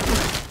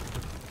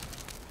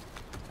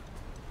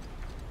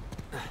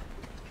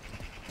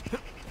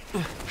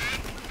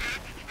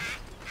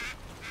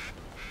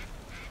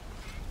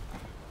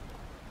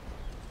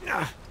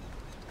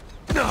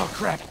 No,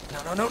 crap.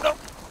 No.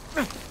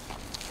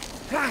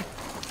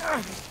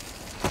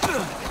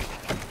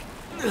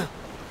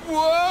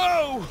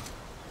 Whoa!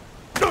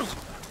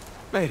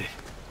 Made it.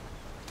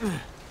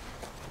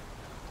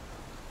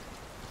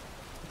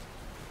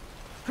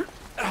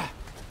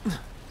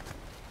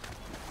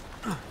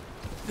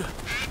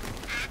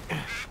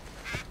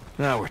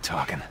 Now we're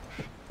talking.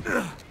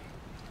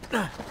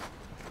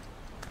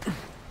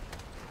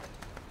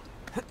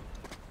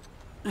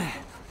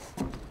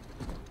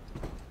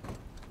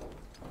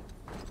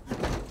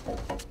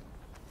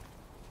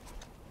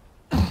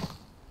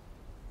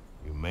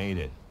 You made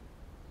it.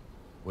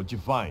 What'd you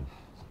find?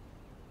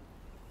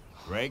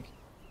 Greg?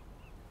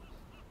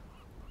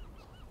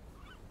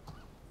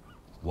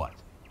 What?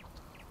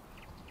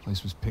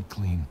 Place was picked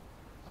clean.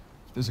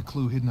 If there's a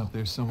clue hidden up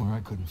there somewhere,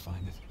 I couldn't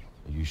find it.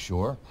 Are you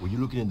sure? Were you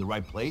looking in the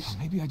right place?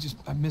 Maybe I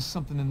missed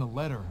something in the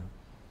letter.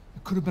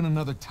 It could have been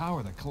another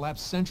tower that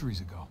collapsed centuries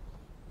ago.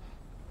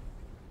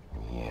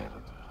 Yeah.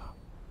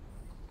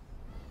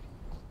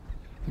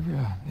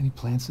 Ever, any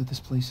plans to this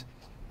place?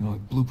 You know,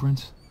 like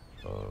blueprints?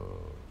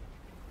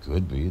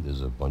 Could be.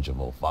 There's a bunch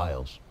of old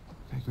files.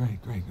 Okay,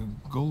 great.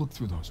 Go look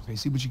through those, okay?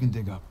 See what you can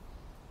dig up.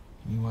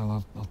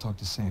 Meanwhile, I'll talk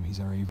to Sam. He's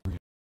our Avery.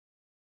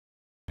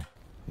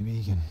 Maybe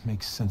he can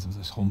make sense of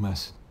this whole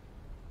mess.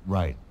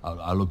 Right.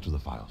 I'll look through the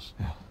files.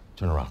 Yeah.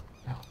 Turn around.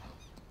 Yeah.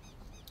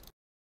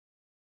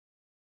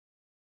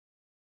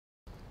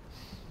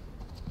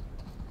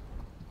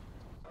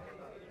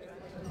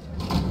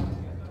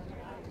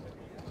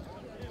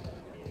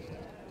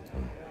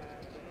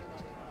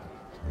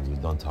 When you're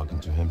done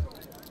talking to him,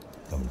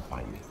 come and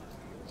find me.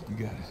 You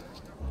got it.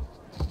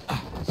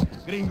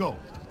 Gringo,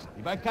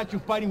 if I catch you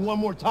fighting one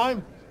more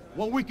time,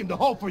 1 week in the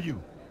hole for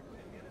you.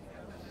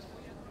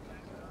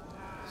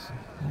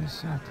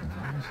 Nice acting,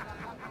 Vargas.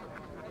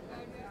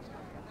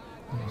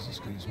 Almost as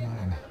good as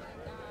mine.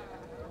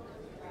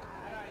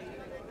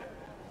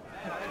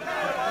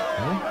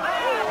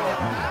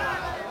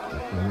 Te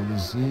puedo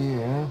decir,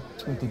 ¿eh?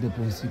 Suerte de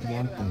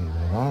principiante,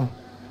 ¿verdad?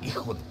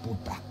 Hijo de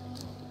puta.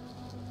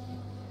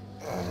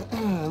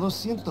 Lo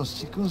siento,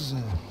 chicos.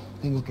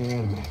 Tengo que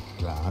irme.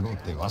 Claro,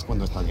 te vas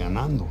cuando estás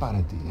ganando.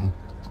 Para ti, ¿eh?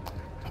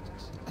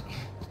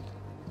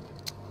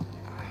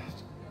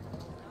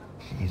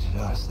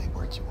 Jesus, they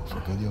worked you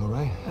over good. You all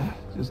right?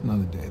 Just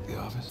another day at the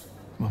office.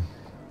 Come on.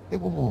 Hey,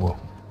 whoa.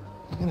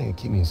 You're gonna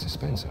keep me in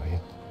suspense, are you?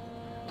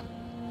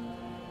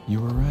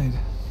 You were right.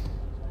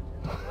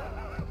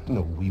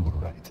 No, we were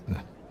right. We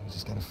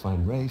just gotta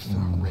find Rafe. No,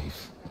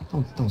 Rafe.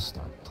 Don't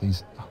start,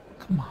 please. Oh,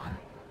 come on.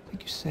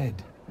 Like you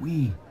said,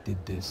 we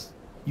did this.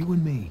 You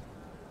and me.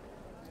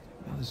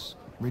 Now this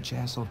rich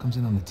asshole comes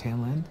in on the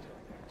tail end.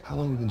 How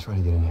long have we been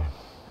trying to get in here?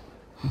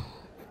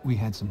 We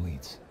had some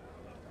leads.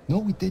 No,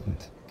 we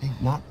didn't. Okay,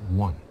 not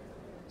one.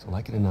 So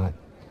like it or not,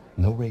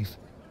 no Rafe,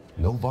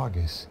 no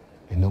Vargas,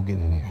 and no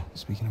getting in here.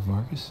 Speaking of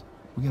Vargas,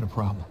 we got a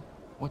problem.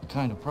 What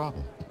kind of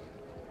problem?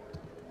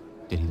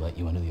 Did he let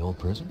you into the old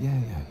prison? Yeah,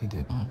 he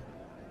did.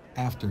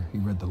 After he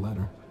read the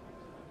letter.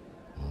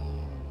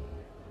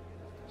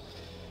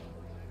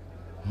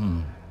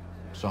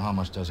 So how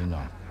much does he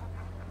know?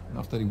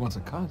 Enough that he wants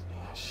a cut.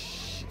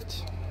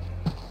 Shit.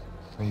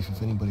 Rafe,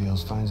 if anybody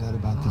else finds out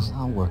about this...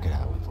 I'll work it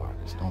out with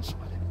Vargas. Don't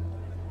sweat it.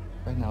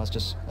 Right now,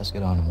 let's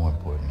get on to more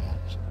important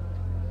matters.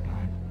 All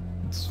right.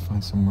 Let's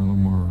find somewhere a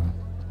little more,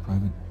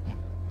 private.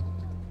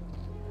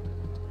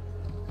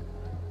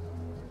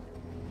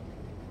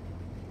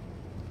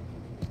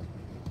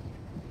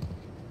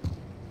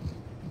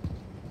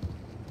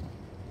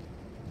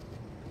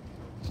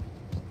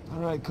 All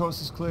right,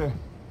 coast is clear.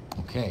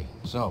 Okay,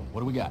 so,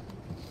 what do we got?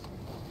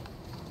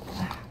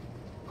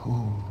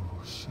 Oh,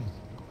 shit.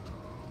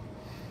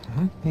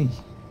 Huh? Hey.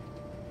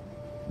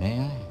 May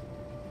I?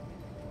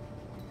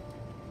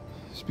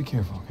 Just be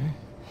careful, okay?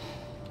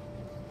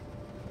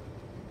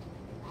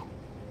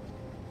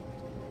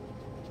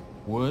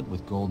 Wood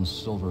with gold and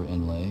silver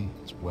inlay.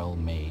 It's well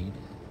made.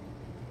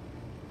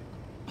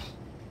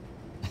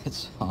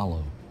 It's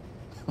hollow.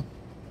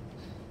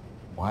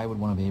 Why would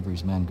one of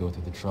Avery's men go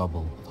through the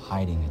trouble of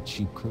hiding a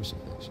cheap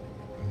crucifix?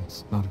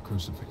 It's not a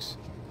crucifix.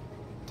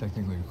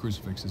 Technically, a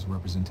crucifix is a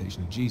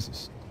representation of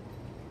Jesus.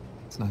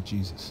 It's not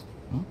Jesus.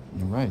 Well,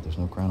 you're right. There's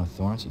no crown of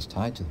thorns. He's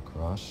tied to the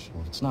cross.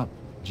 Well, if it's not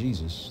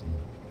Jesus, then...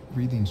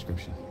 Read the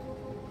inscription.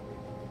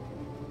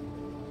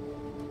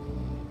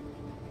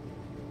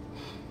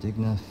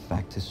 Digna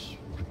factis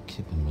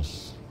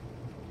recipimus.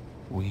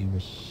 We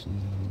receive...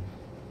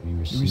 We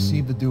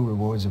receive the due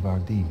rewards of our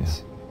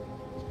deeds.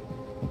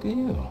 Yeah. Look at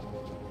you.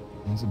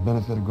 That's the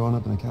benefit of growing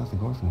up in a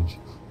Catholic orphanage.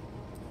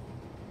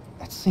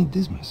 That's St.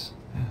 Dismas.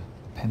 Yeah,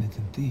 the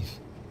penitent thief.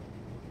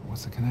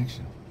 What's the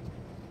connection?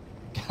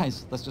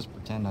 Guys, let's just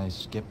pretend I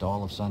skipped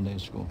all of Sunday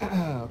school.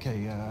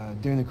 Okay,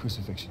 during the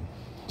crucifixion,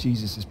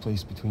 Jesus is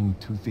placed between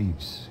two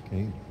thieves,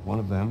 okay? One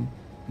of them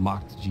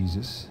mocked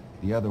Jesus.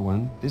 The other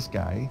one, this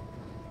guy,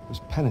 was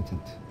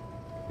penitent.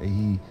 Okay?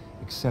 He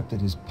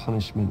accepted his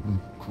punishment with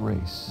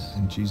grace.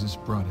 And Jesus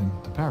brought him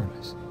to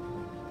paradise.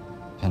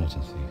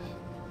 Penitent thief.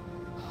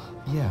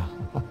 Yeah.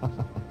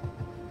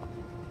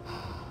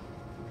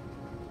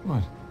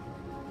 What?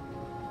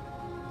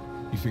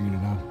 You figured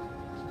it out?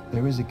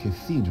 There is a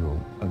cathedral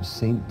of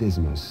St.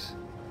 Dismas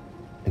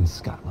in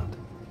Scotland.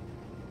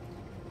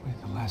 Wait,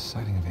 the last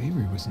sighting of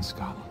Avery was in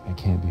Scotland. It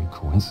can't be a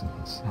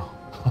coincidence. No.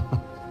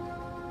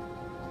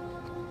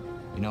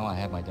 You know, I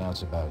have my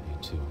doubts about you,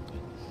 too.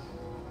 But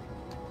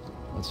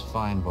let's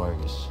find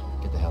Vargas.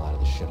 Get the hell out of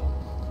this shithole.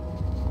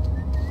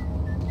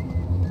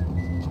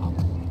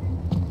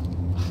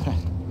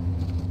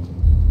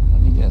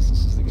 Let me guess,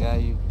 this is the guy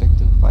you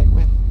picked a fight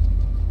with?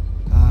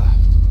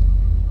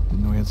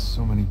 Didn't know he had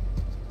so many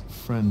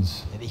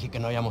friends. Te dije que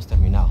no habíamos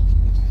terminado.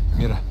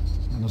 Mira,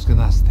 nos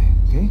ganaste,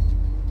 ¿ok?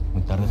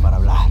 Muy tarde para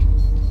hablar.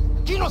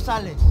 Aquí no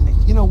sales.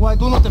 You know what?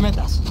 Tú no te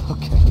metas.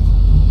 Okay.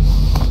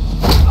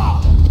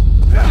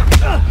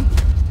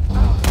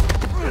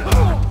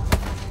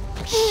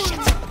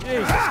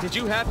 Jesus, did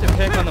you have to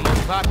pick on the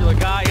most popular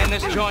guy in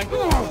this joint?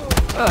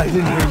 I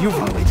didn't hear you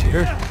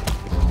volunteer.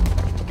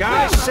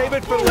 Guys, save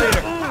it for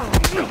later.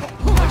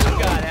 What you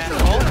got,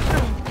 asshole?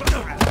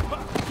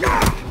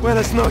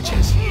 Buenas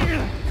noches.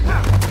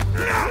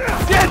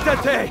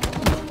 Siéntate!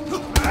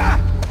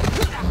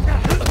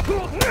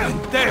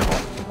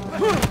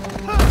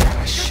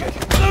 Ah, shit.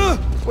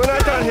 We're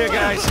not done here,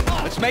 guys.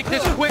 Let's make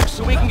this quick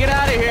so we can get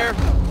out of here.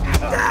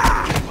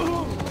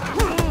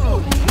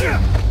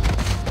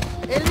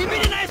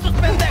 ¡Eliminen a esos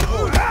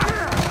pendejos!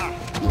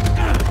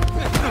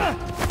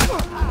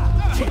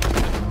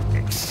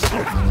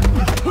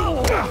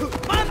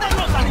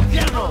 ¡Mándenlos al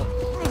infierno!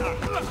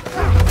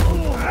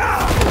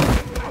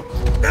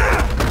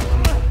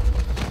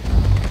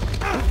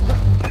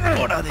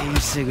 Hora de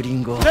irse,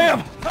 gringo.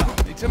 Damn!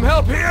 Need some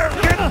help here!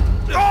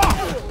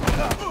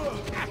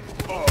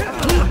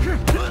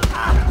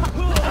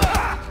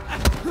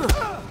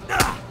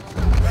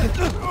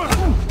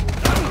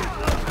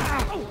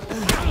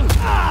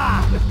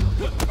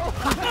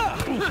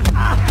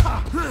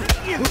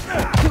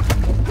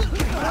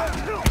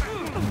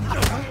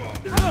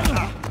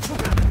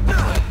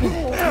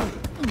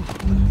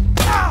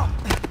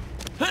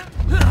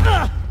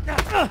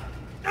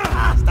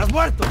 ¡Estás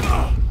muerto!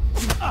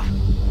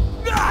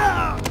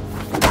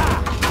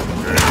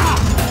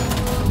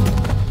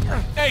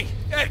 Hey,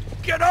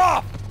 get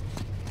off!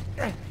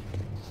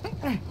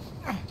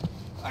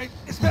 Ay,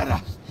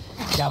 espera.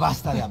 Ya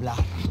basta de hablar.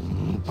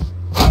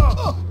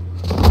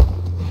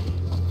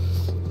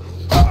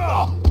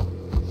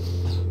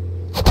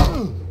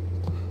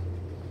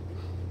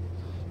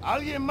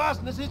 Alguien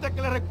más necesita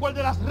que le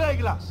recuerde las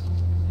reglas.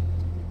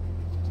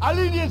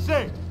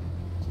 ¡Alíñense!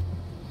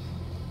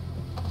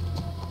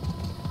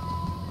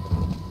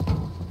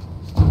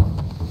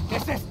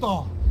 es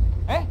esto?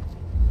 ¿Eh?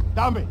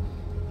 Dame.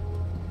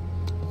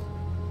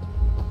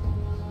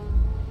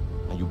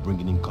 Are you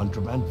bringing in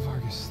contraband?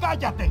 Vargas.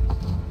 ¡Cállate!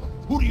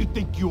 Who do you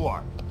think you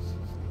are?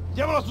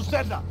 Llévalo a su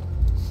celda.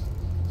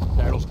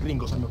 Trae a los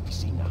gringos a mi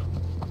oficina.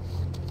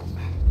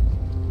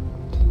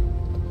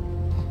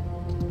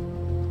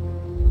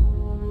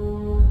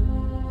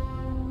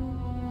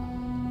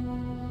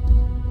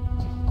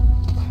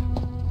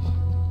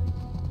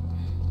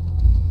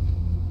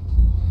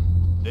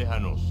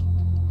 Déjanos.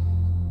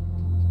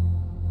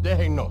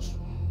 Déjennos.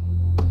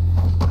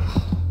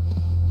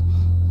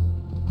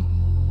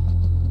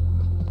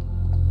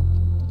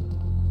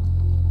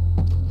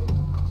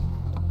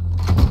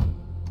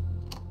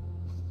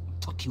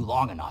 Took you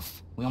long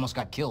enough. We almost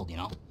got killed, you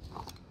know?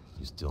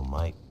 You still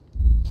might.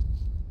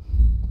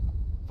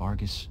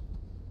 Vargas?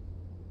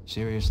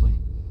 Seriously?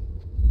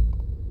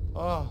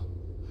 Oh,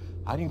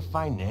 I didn't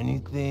find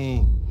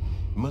anything.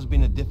 It must be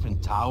in a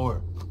different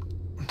tower.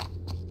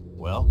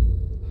 Well?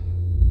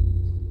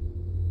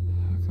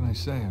 What can I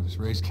say? I was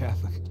raised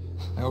Catholic.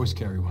 I always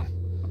carry one.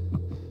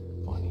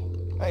 Funny.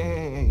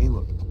 Hey,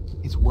 look.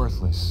 It's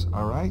worthless,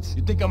 all right?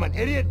 You think I'm an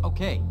idiot?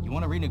 Okay, you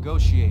want to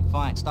renegotiate,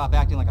 fine. Stop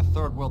acting like a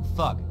third world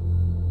thug.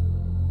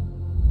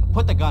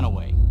 Put the gun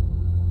away.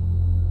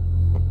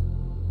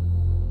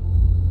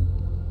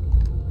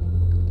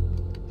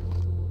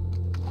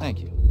 Thank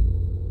you.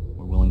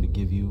 We're willing to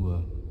give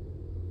you,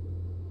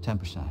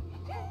 10%.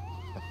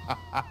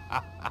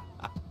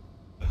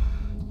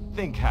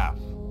 Think half.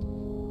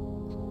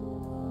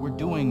 We're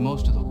doing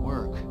most of the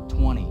work,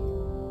 20.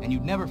 And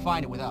you'd never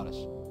find it without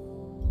us.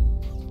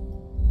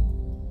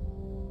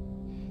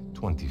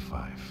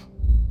 25.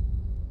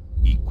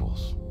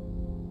 Equals.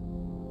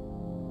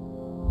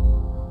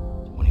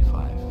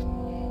 25.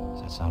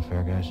 Does that sound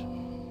fair, guys?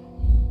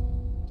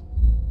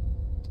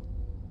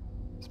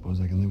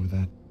 Suppose I can live with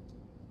that.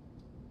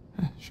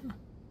 Sure.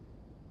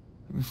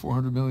 I mean,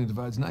 400 million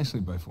divides nicely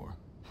by 4.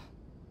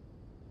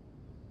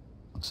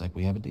 Looks like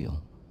we have a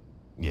deal.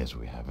 Yes,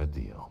 we have a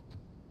deal.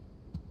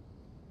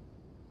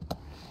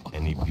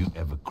 And if you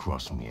ever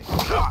cross me again...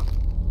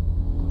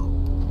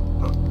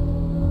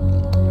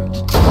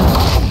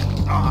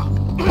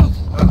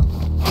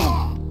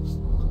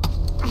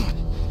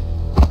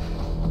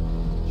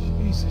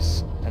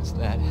 Jesus. That's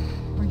that.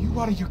 Are you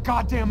out of your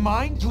goddamn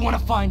mind? You want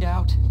to find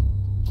out?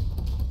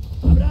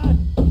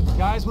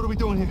 Guys, what are we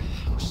doing here?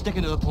 We're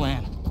sticking to the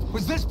plan.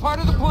 Was this part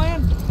of the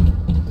plan?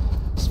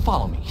 Just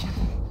follow me.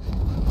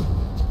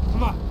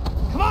 Come on.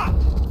 Come on!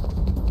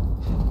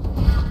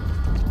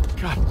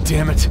 God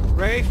damn it.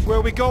 Rafe, where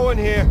are we going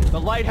here? The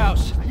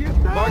lighthouse.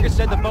 Vargas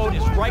said the boat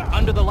is right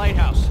under the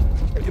lighthouse.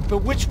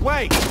 But which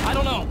way? I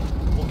don't know.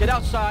 We'll get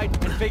outside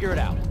and figure it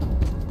out.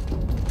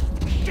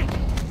 Shit!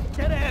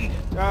 Dead end!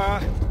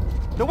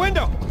 The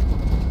window!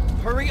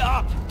 Hurry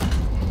up!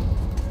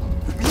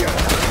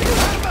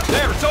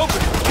 There, it's open!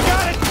 You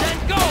got it! Then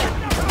go!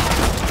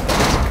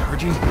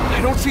 Sergeant,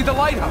 I don't see the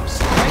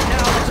lighthouse. Right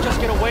now, let's just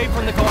get away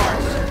from the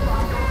guards.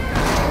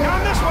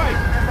 Down this way!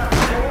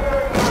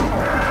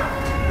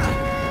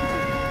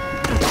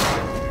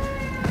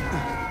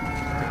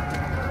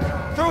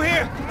 Through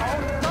here!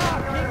 Stop!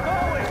 Keep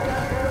going!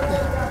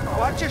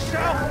 Watch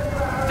yourself!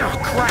 Oh,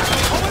 crap!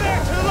 Over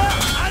there, to the left!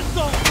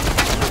 Asshole!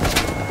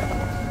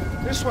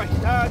 This way.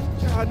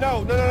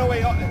 No,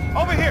 wait.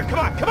 Over here, come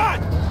on, come on!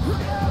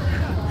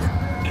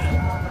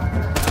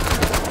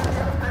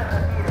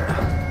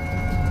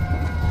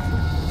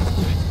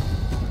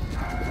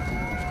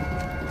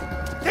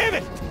 Damn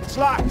it! It's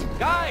locked!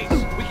 Guys,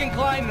 we can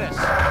climb this!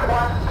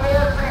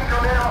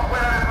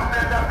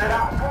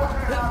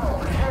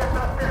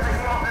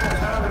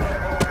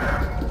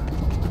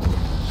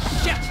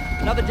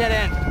 Shit! Another dead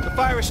end. The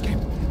fire escape.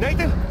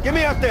 Nathan, get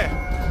me out there.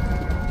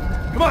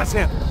 Come on,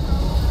 Sam.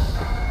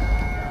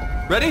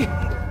 Ready?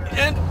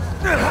 And...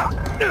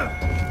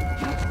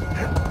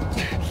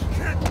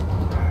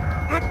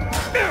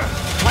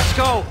 Let's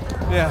go!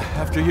 Yeah,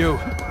 after you.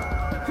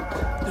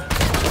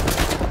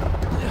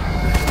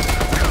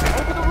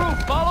 Over the roof,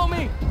 follow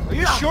me! Are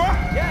you sure?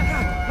 Yes!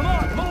 Come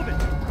on, move it!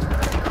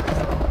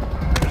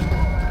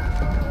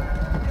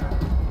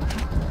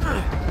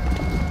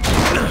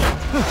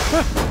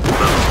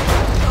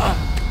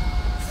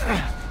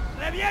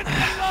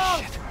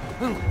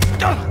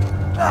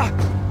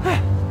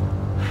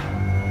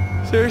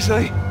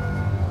 Seriously?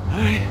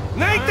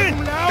 Nathan!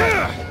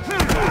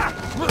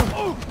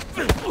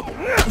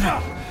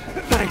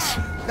 Thanks.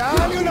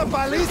 ¡Dale una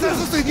paliza a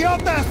esos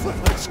idiotas!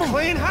 Let's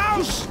clean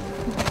house!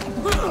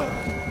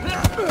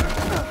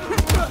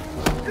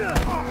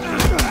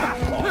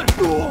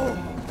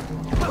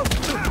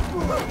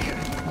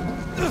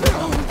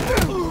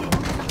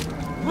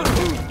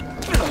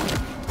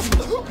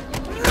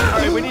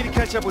 Alright, we need to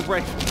catch up with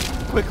Rafe.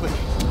 Quickly.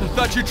 I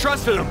thought you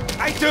trusted him.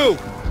 I do!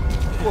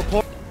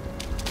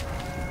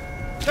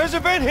 There's a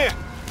vent here!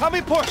 Help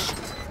me push!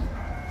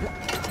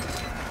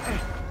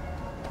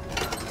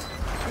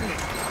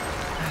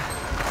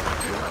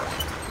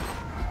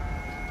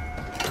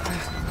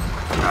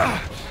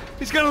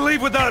 He's gonna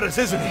leave without us,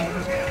 isn't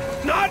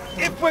he? Not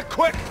If we're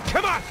quick,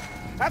 come on!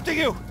 After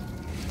you!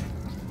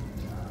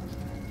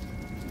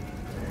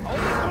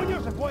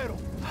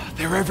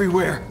 They're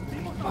everywhere.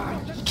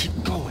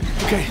 Keep going.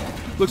 Okay,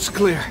 looks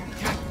clear.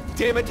 God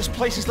damn it, this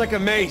place is like a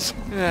maze.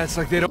 Yeah, it's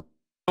like they don't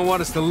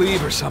want us to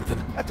leave or something.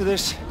 After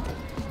this,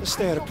 let's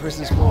stay out of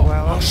prisons for a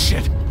while. Oh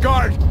shit!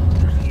 Guard!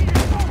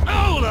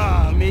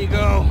 Hola,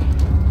 amigo!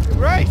 You're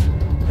right!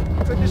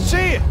 Good to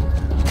see you!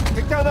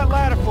 Take down that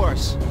ladder for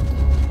us.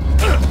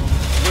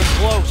 We're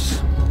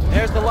close.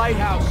 There's the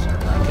lighthouse.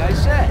 Like I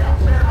said,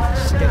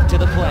 stick to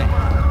the plan.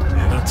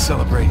 Yeah, don't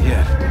celebrate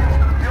yet.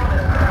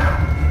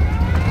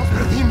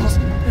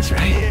 That's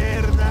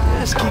right.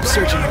 Let's keep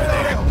searching over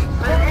there.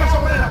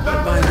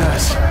 Don't mind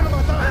us.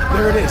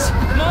 There it is.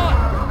 Come on!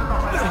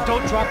 And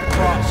don't drop the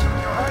cross.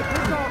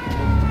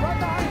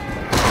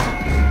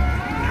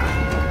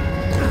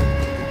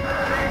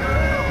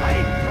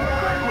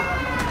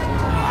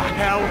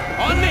 Hell!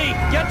 On me!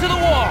 Get to the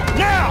wall!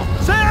 Now!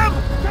 Sam!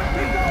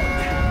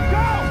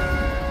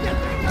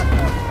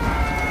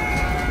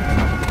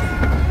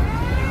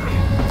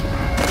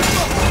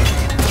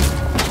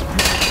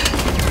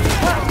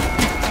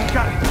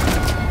 Got it!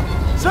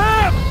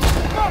 Sam!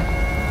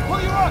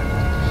 Pull you up!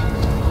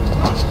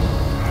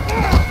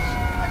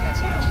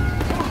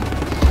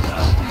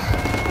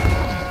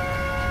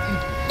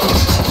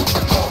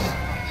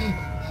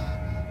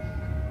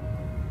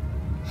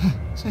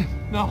 Sam,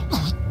 No.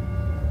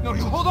 No,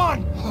 you hold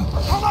on!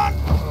 Hold on!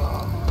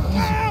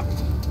 Sam!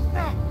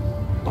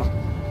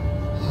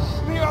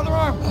 Give me your other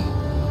arm!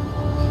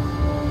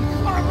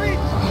 Come on, reach!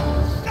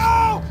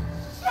 No!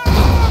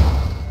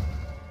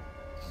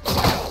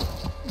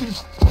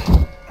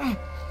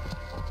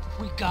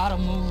 We gotta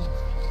move.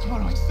 Oh,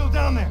 no, he's still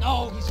down there.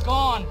 No, he's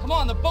gone. Come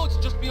on, the boat's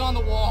just beyond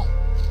the wall.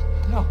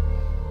 No,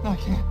 I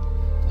can't.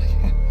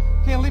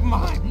 Can't leave him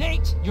behind.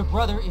 Nate, your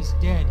brother is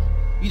dead.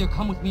 Either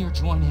come with me or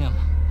join him.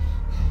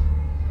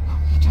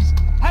 Just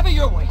have it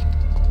your way.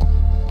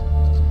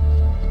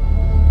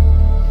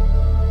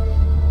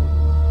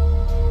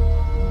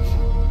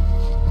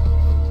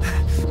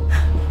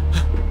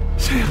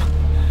 Sam!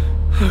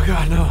 Oh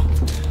God, no.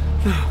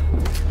 No.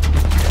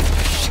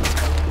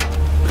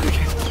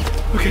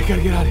 Okay,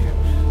 gotta get out of here.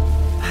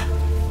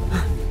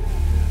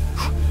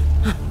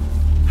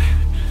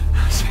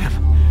 Sam.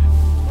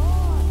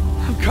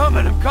 I'm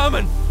coming. I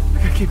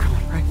gotta keep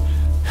going, right?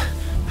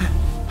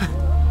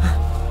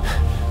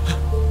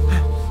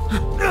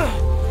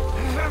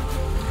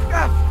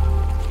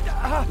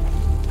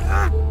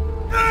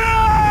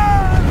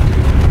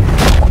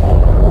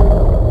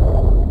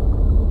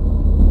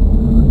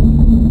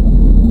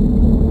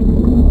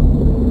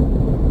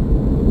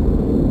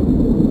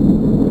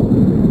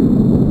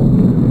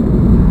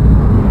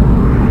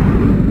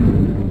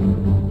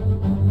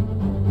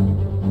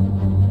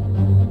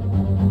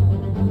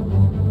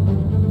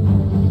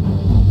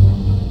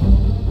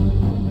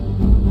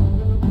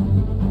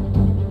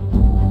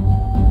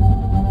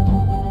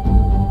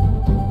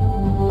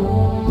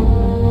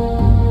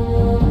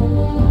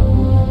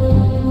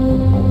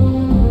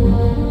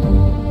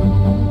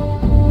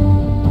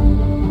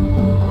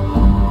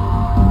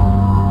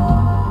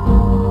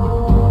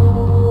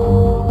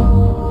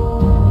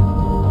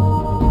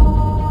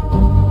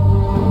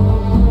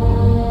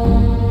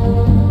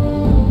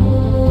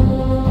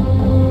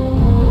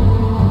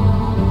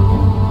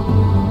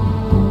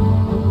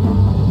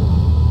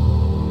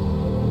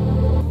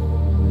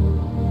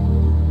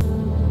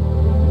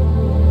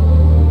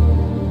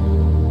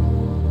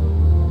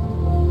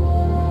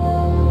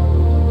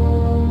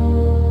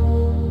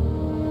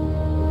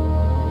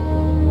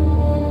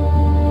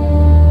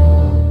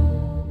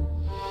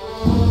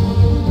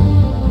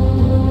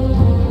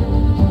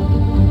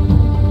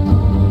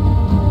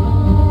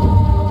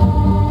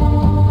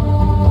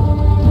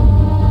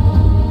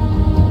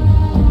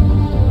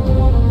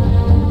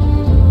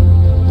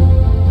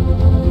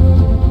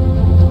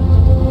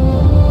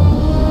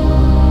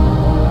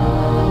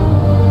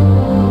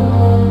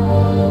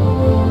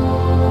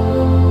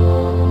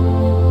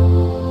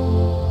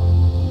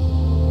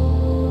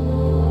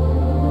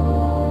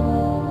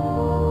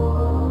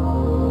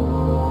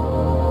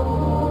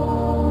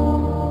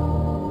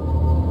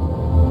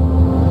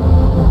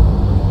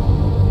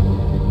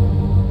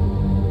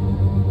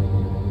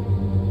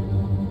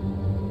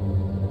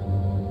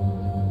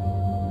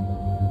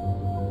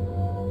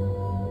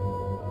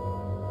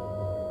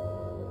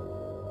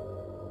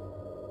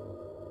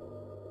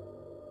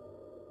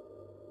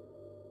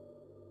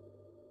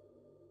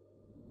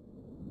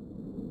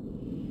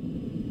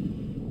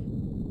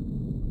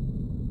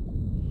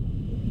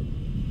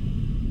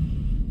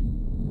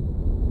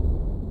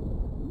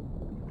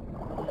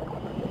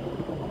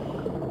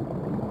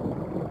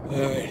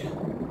 Alright.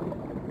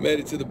 Made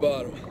it to the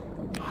bottom.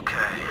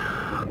 Okay.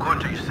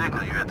 According to your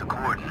signal, you're at the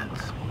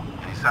coordinates.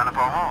 Any sign of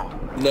our haul?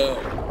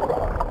 No.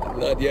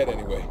 Not yet,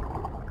 anyway.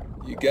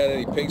 You got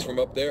any pings from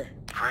up there?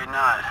 Afraid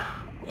not.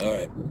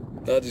 Alright.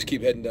 I'll just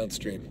keep heading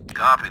downstream.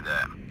 Copy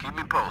that. Keep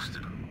me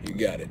posted. You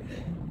got it.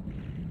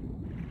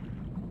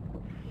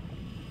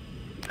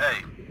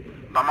 Hey,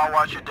 By my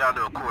watch, you're down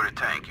to a quarter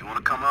tank. You want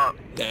to come up?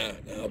 Nah,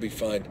 I'll be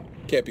fine.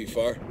 Can't be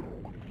far.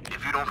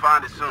 If you don't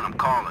find it soon, I'm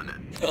calling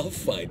it. I'll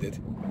find it.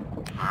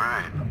 All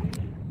right.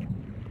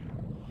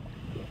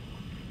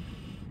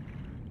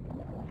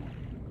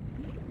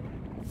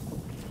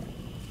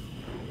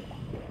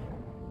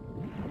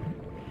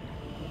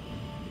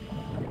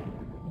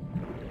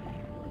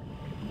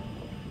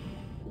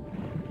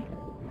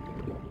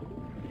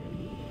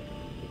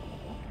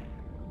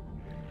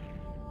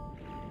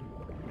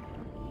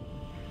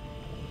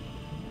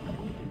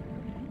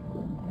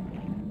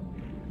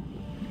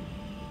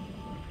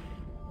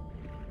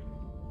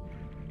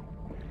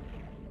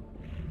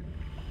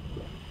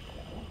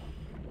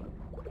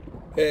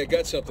 Hey, I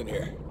got something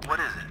here. What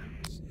is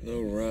it?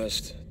 No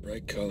rust,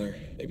 bright color.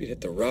 Maybe it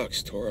hit the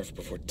rocks, tore off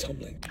before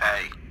tumbling.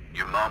 Hey,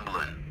 you're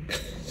mumbling.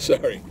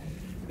 Sorry.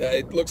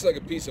 It looks like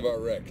a piece of our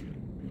wreck.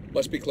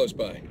 Must be close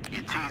by.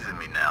 You're teasing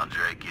me now,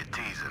 Drake. You're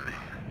teasing me.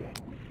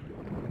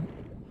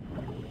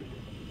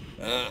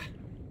 Ah,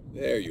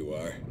 there you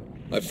are.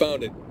 I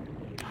found it.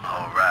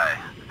 All right.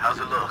 How's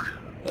it look?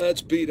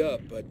 It's beat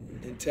up, but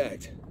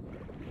intact.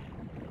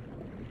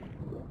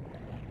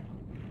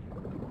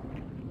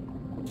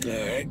 All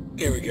right,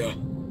 here we go.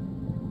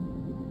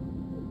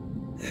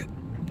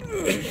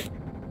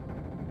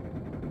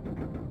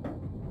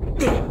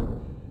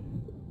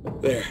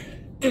 There.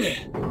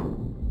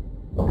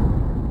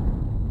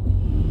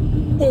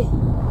 Whoa!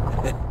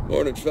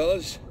 Morning,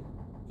 fellas.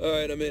 All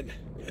right, I'm in.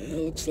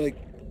 Looks like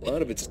a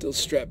lot of it's still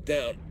strapped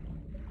down.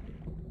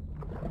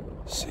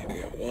 Let's see, we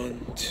got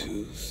 1,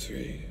 2,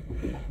 3,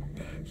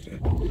 5, 6.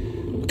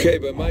 Okay,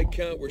 by my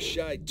count, we're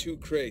shy 2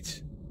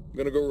 crates. I'm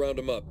gonna go round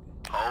them up.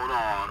 Hold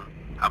on.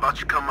 How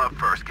about you come up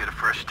first, get a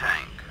fresh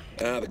tank?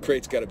 Ah, the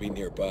crate's gotta be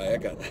nearby.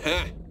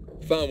 Ha!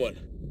 Found one.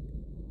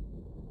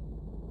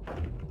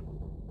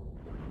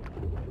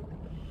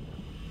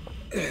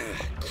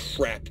 Ah,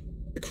 crap.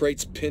 The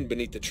crate's pinned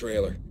beneath the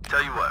trailer.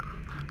 Tell you what,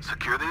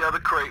 secure the other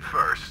crate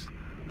first,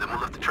 then we'll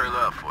lift the trailer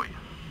up for you.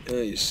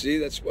 You see,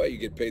 that's why you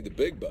get paid the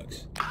big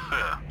bucks.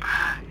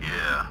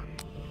 Yeah.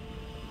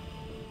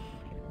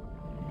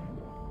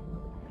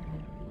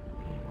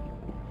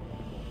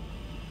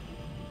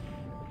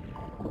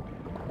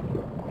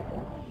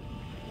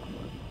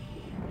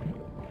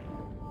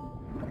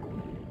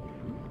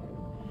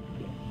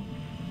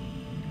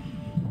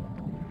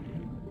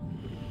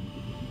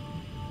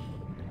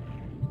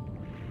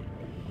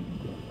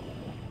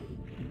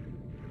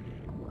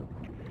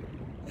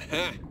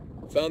 Ha!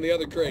 Found the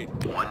other crate.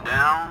 One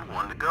down,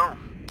 one to go.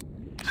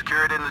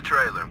 Secure it in the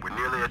trailer. We're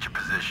nearly at your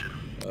position.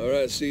 All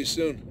right, see you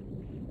soon.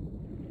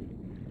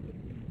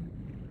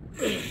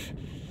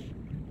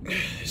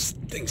 This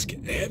thing's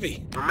getting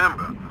heavy.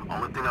 Remember,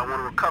 only thing I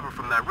want to recover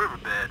from that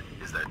riverbed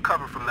is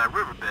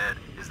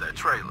that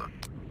trailer.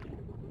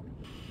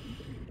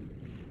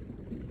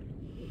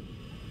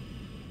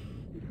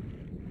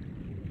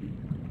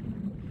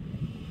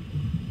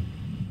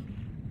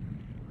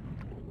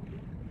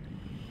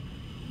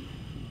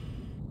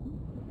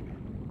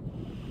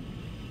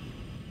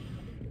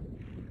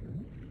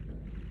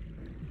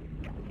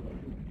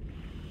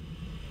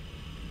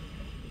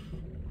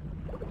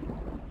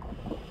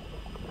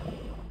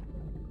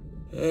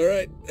 All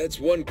right, that's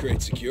one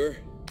crate secure.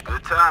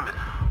 Good timing.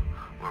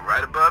 We're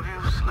right above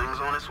you. Sling's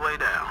on its way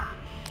down.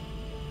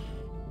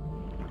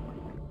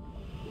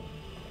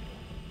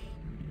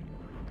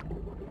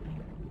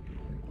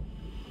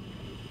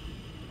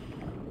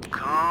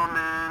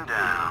 Coming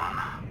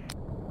down.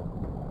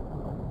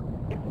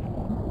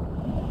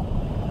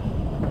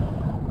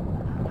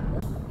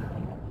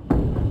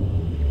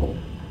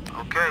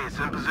 Okay, it's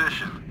in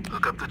position.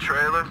 Look up the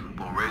trailer.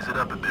 We'll raise it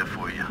up a bit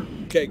for you.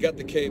 Okay, got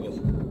the cable.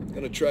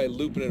 Gonna try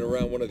looping it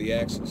around one of the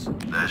axles.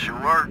 That should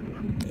work.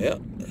 Yeah.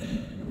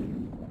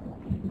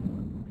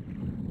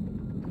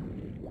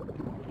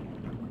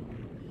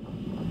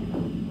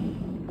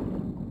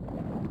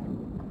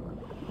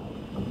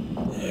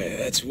 Alright,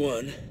 that's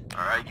one.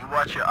 Alright, you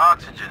watch your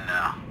oxygen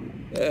now.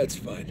 That's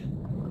fine.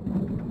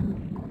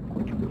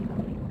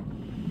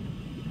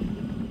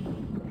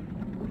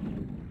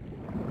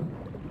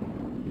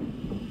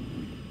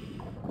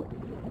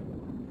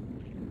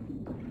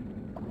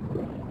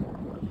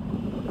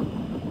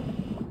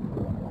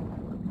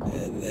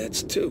 And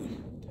that's two.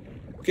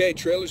 Okay,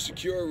 trailer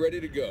secure, ready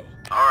to go.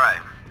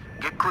 Alright,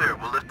 get clear,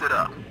 we'll lift it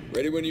up.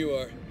 Ready when you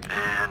are.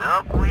 And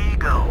up we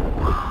go.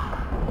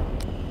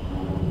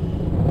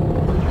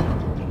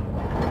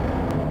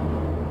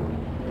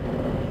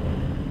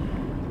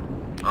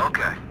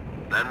 Okay,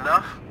 that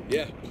enough?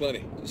 Yeah,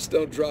 plenty. Just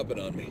don't drop it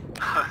on me.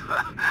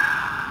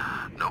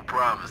 No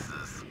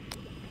promises.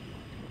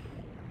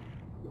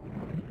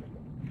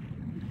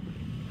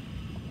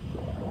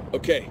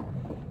 Okay,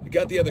 I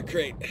got the other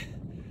crate.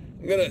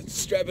 I'm gonna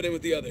strap it in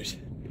with the others.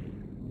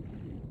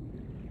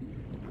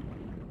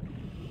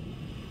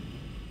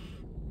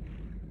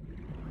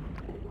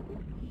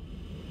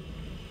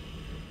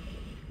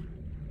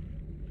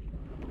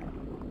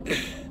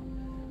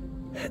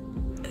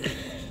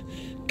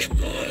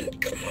 Come on,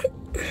 come on.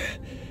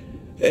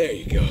 There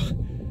you go.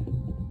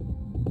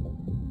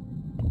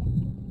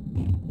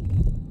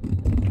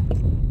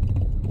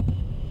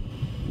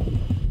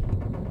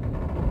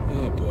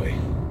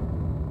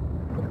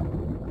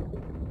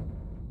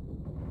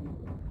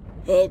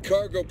 All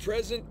cargo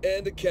present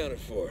and accounted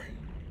for.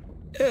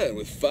 And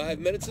with 5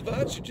 minutes of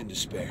oxygen to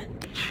spare.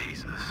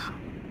 Jesus.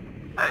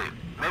 Hey,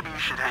 maybe you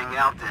should hang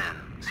out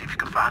then. See if you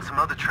can find some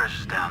other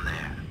treasures down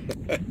there.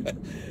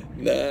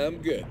 Nah, I'm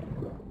good.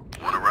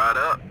 Wanna ride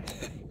up?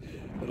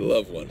 I'd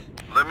love one.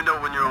 Let me know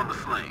when you're on the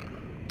sling.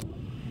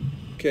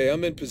 Okay,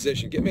 I'm in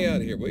position. Get me out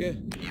of here, will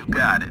you? You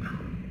got it.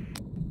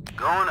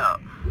 Going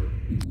up.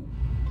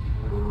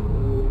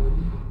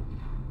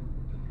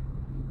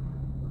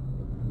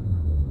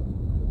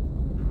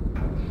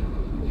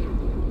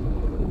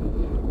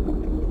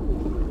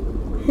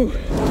 Look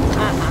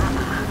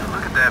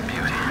at that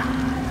beauty.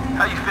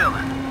 How you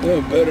feeling?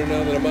 Oh, better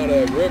now that I'm out of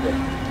that river.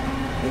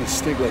 I'm gonna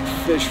stink like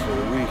fish for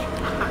a week.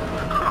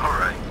 All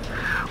right.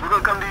 We're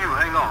gonna come to you.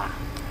 Hang on.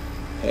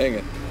 Hang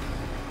it.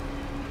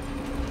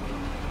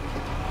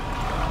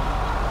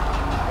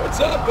 What's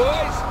up,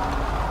 boys?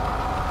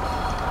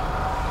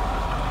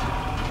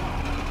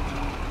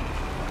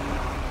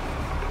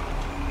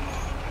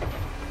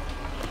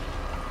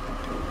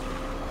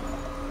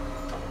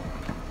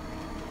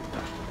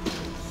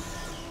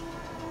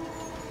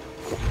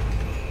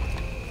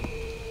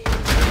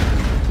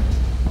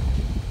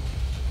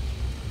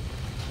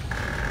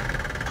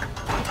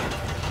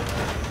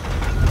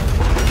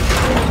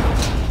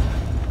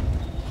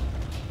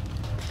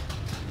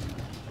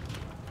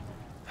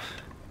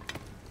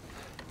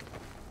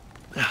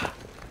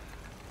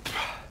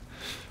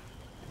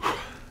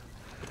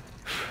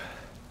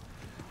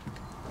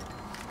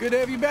 Good to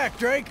have you back,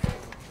 Drake.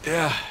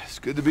 Yeah, it's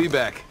good to be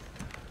back.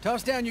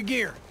 Toss down your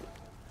gear.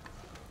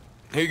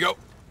 Here you go.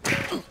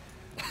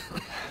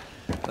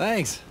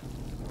 Thanks.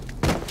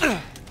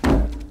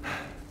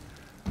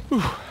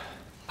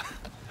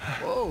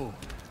 Whoa,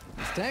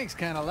 this tank's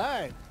kind of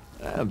light.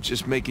 I'm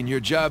just making your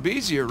job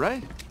easier,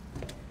 right?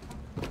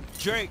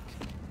 Drake,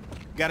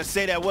 gotta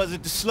say that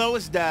wasn't the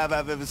slowest dive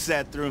I've ever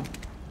sat through.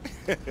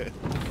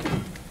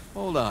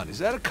 Hold on, is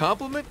that a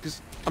compliment?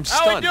 Because I'm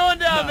How stunned. we doing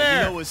down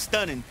there? You know what's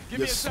stunning? Give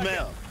Your me a second.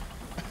 smell.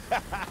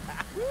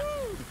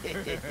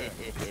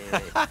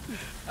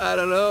 I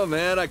don't know,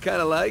 man. I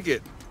kind of like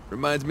it.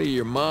 Reminds me of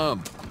your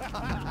mom.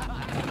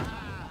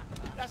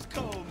 That's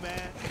cold,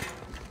 man.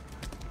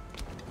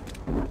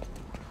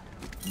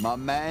 My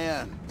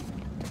man.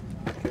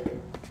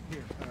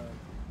 Here,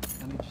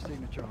 I need your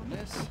signature on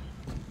this.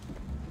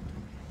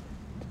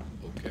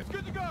 Okay.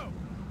 Good to go.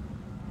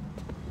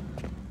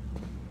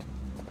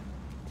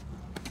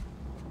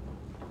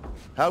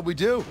 How'd we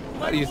do?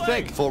 How do you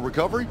think? Full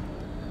recovery?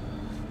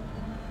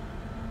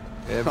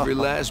 Every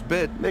last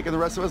bit. Making the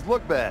rest of us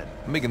look bad.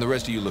 Making the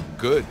rest of you look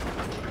good.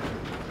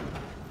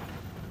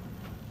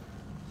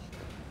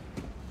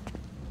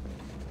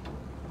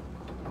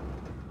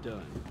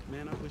 Done.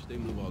 Man, I wish they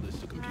move all this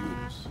to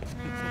computers.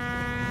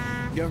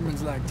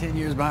 Government's like 10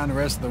 years behind the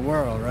rest of the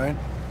world, right?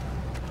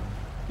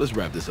 Let's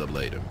wrap this up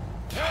later.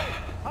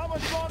 How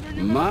much longer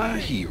you My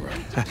hero.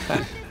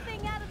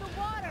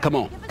 Come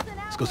on.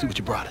 Let's go see what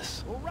you brought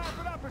us. We'll wrap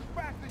it up as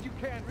fast as you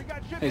can. We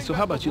got Hey, so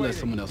how about you let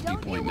someone else be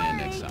point man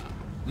next time?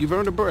 You've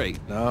earned a break.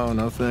 No,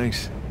 no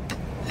thanks.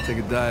 Take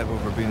a dive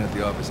over being at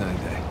the office any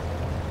day.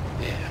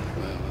 Yeah,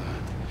 well,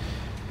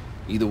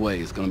 either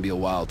way, it's gonna be a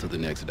while till the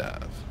next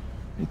dive. What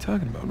are you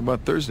talking about? What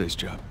about Thursday's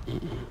job?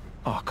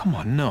 Oh, come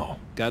on, no.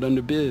 Got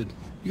underbid.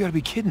 You gotta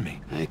be kidding me.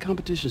 Hey,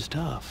 competition's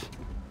tough.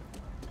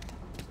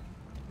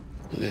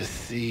 Let's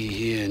see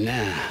here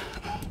now.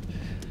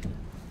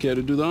 Care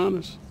to do the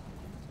honors?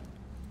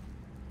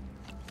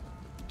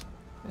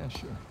 Yeah,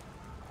 sure.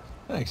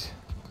 Thanks.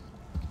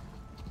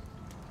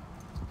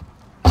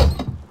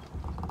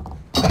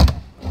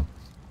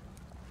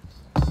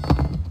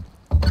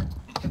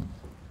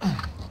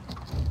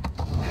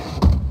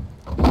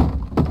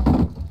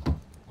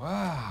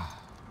 Wow.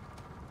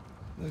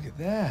 Look at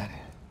that.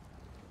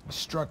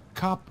 Struck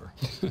copper.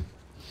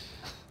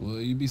 Well,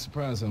 you'd be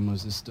surprised how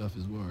much this stuff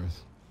is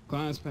worth.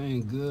 Client's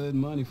paying good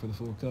money for the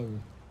full cover.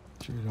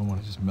 Sure you don't want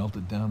to just melt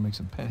it down and make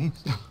some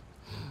pennies?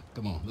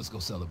 Come on, let's go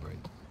celebrate.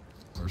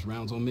 First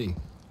round's on me.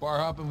 Bar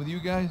hopping with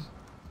you guys?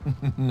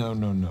 No,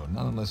 no, no.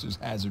 Not unless there's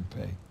hazard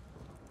pay.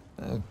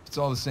 It's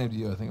all the same to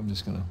you. I think I'm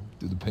just gonna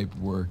do the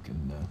paperwork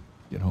and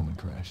get home and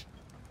crash.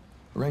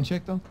 A rain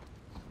check, though?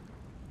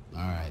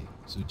 All right,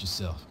 suit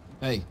yourself.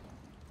 Hey,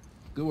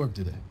 good work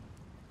today.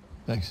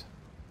 Thanks.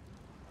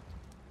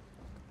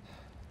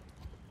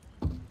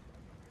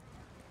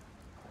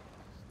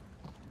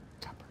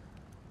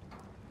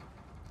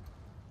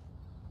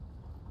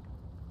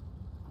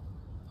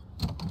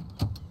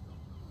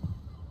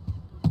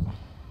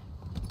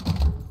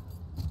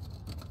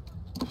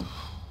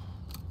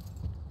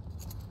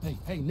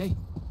 Hey, Nate.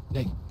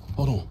 Nate,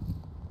 hold on.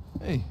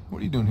 Hey, what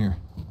are you doing here?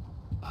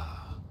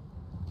 I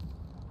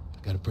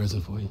got a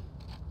present for you.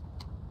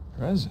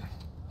 Present?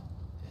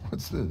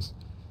 What's this?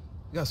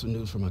 Got some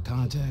news from my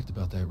contact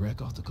about that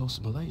wreck off the coast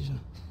of Malaysia.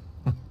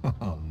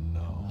 Oh,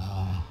 no.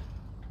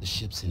 The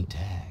ship's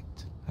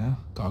intact. Yeah?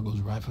 Cargo's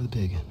right for the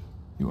picking.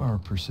 You are a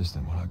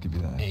persistent one, I'll give you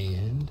that.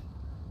 And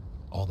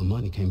all the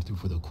money came through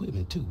for the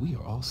equipment, too. We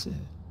are all set.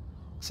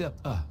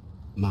 Except,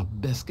 my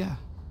best guy.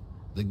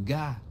 The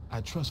guy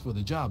I trust for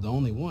the job, the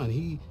only one.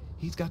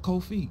 He's got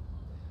cold feet.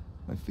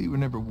 My feet were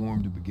never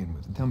warm to begin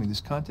with. And tell me,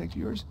 this contact of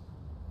yours,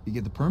 you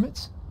get the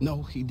permits?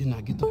 No, he did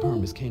not get the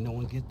permits. Can't no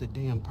one get the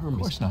damn permits.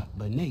 Of course not.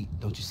 But Nate,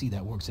 don't you see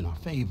that works in our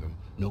favor?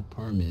 No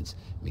permits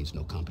means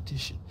no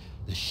competition.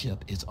 The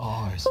ship is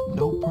ours.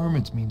 No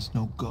permits means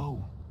no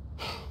go.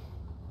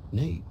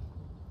 Nate,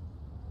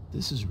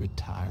 this is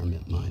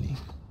retirement money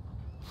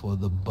for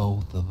the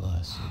both of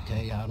us,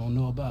 okay? I don't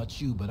know about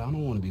you, but I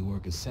don't want to be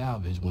working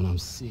salvage when I'm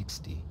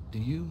 60. Do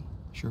you?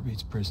 Sure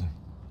beats prison.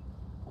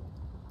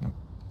 No.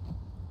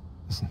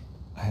 Listen,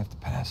 I have to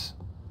pass.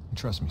 And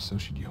trust me, so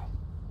should you.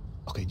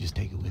 Okay, just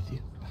take it with you.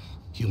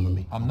 Humor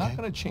me. I'm not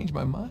gonna change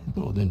my mind.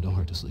 Well, then don't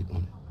hurt to sleep on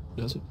it.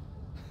 Does it?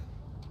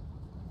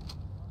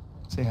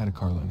 Say hi to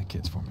Carla and the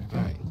kids for me, okay?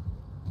 All right.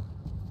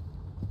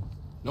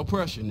 No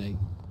pressure, Nate.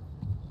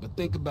 But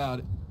think about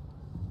it.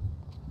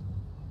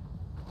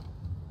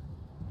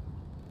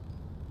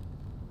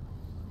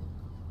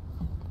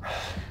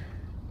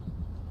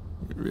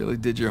 You really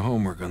did your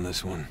homework on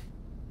this one.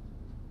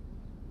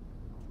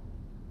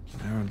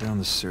 Narrowed down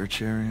the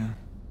search area.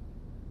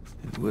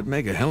 It would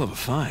make a hell of a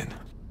find.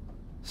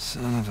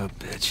 Son of a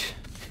bitch.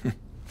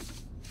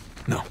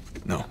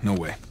 No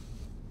way.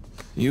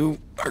 You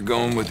are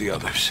going with the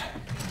others.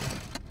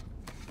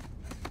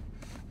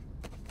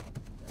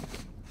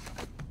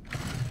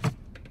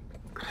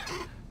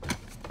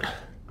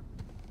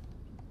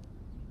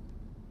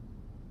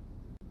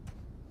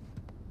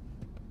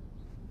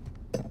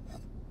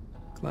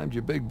 Climbed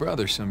your big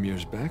brother some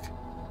years back.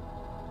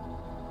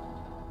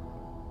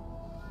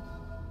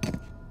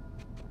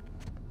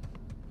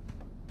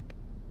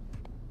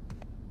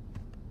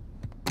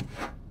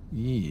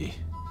 Yee.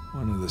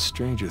 One of the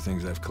stranger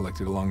things I've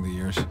collected along the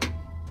years.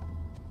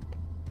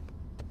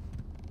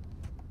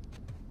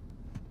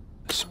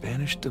 A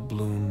Spanish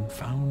doubloon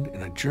found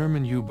in a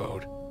German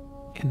U-boat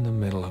in the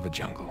middle of a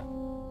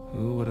jungle.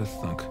 Who would have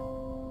thunk?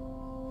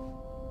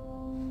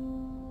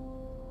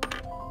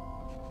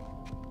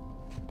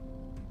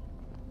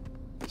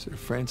 Sir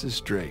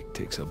Francis Drake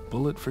takes a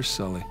bullet for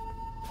Sully.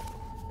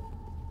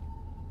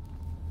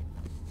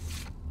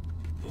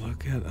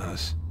 Look at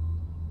us.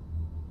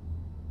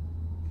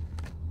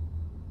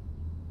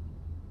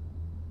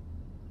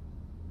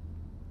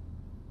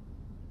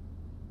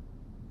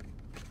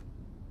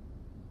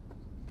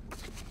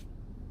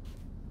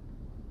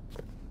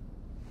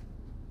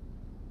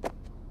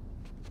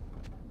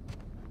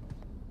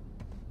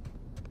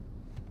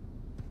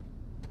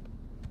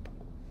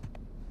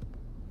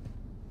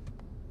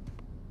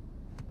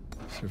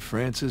 Sir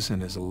Francis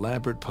and his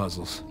elaborate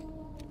puzzles.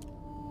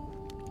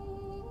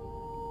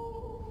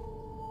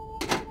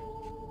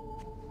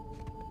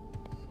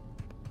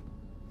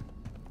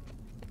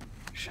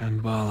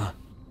 Shambhala.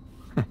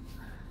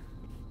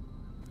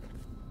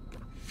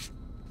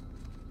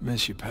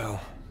 Miss you,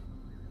 pal.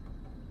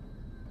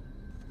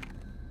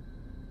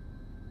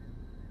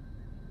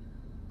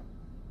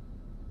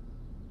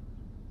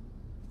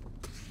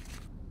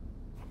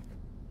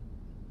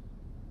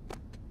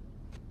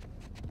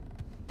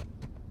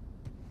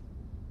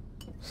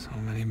 So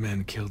many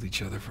men killed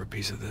each other for a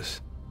piece of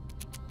this.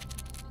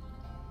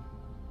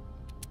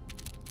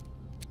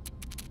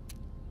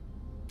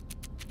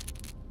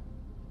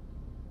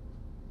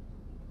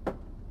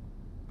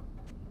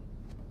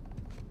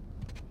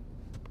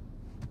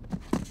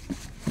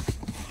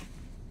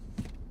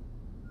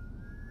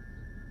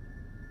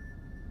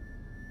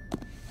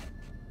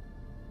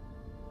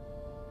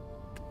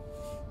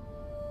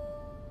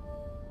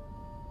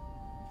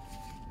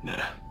 Nah.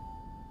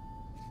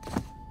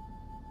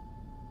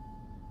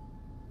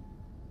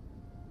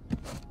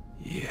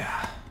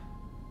 Yeah.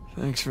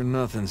 Thanks for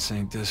nothing,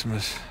 St.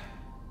 Dismas.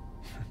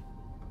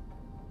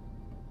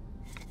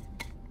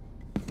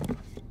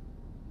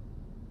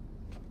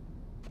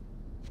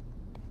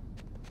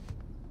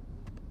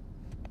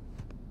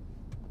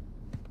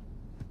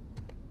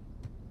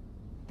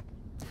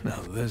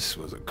 Now this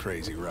was a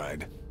crazy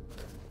ride.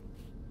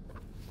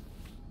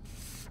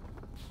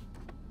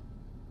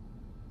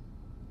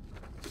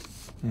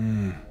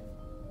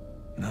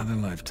 Another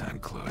lifetime,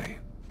 Chloe.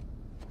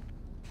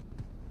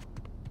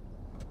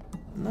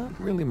 Not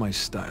really my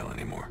style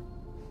anymore.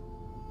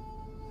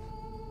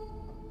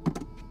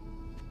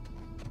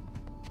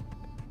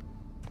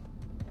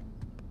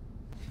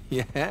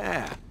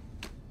 Yeah!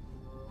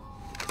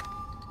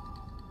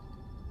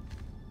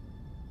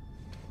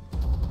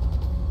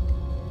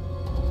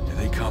 Here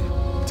they come.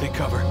 Take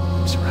cover.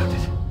 I'm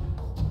surrounded.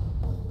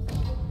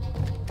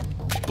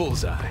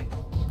 Bullseye.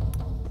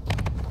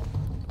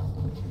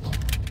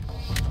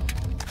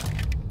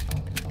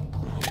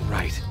 All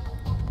right.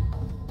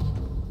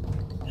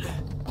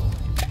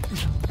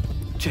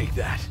 Take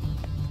that.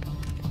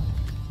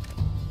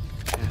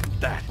 And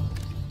that.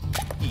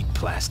 Eat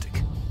plastic.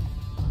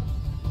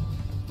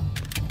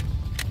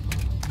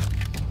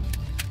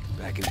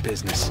 Back in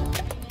business.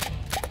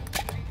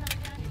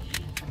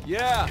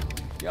 Yeah,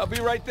 I'll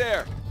be right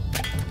there.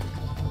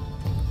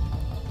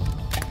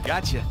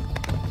 Gotcha.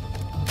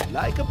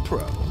 Like a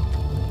pro.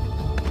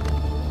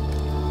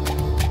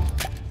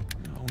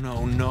 Oh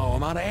no, no,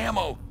 I'm out of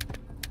ammo.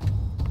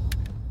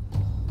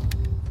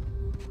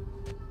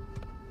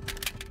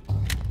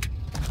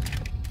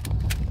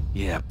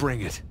 Yeah,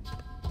 bring it.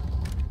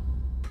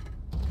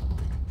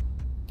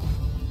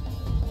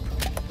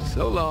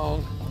 So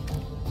long.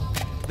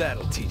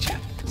 That'll teach you.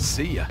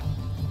 See ya.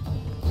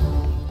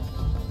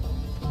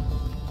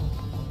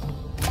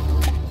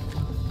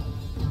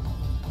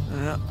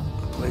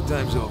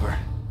 Playtime's over.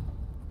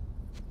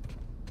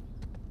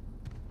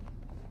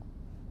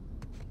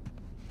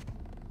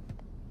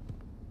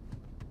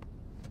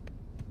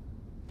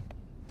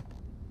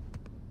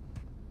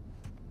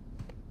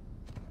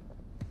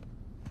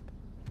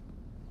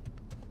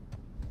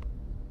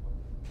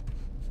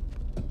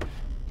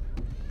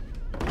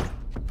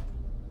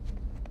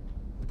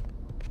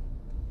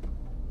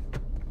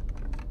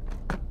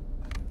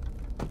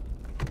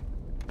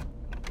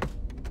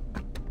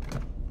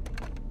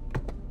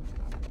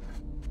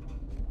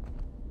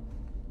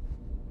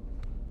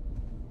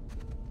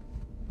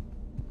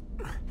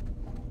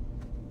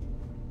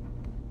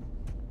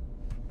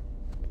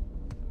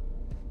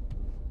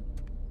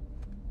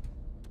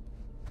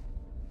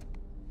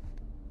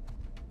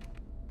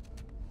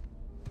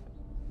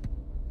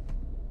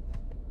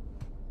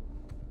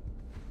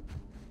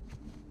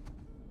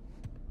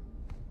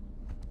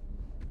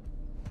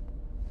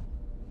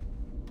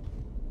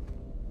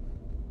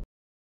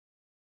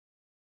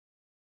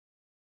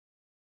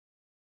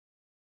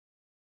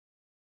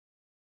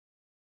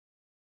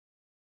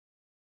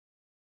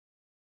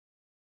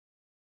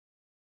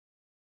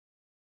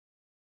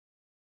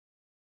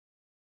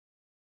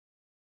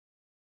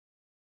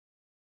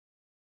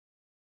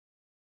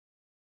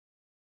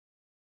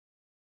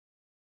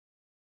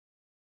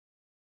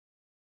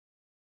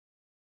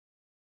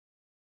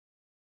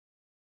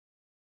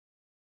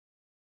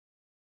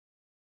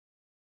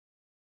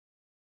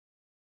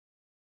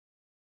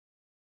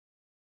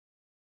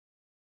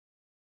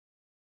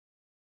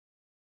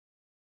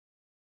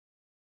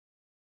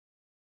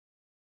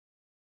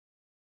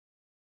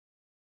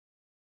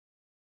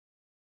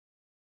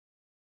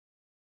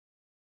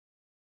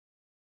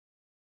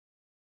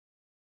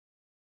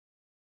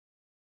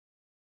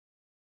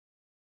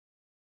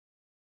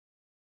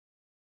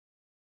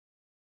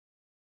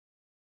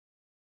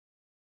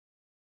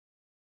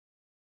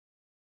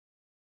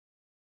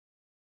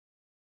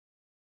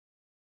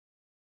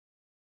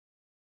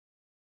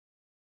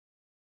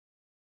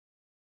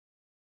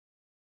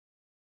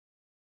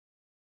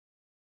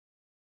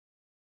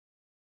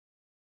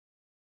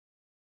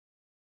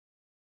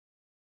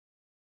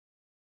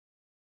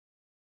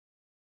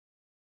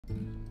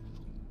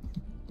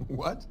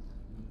 What?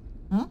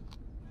 Hmm?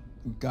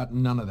 Got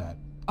none of that.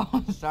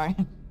 Oh, sorry.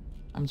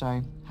 I'm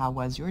sorry. How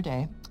was your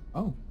day?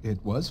 Oh,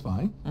 it was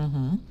fine.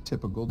 Mm-hmm.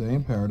 Typical day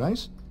in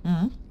paradise.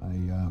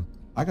 Mm-hmm.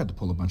 I got to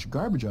pull a bunch of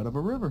garbage out of a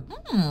river.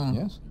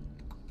 Yes.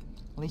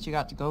 At least you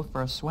got to go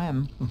for a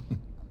swim.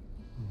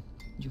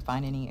 Did you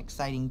find any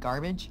exciting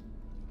garbage?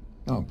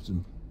 Oh, it was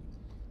some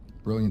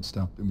brilliant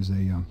stuff. It was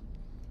a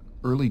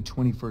early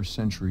 21st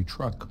century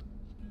truck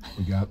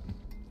we got.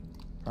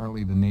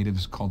 Apparently the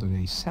natives called it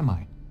a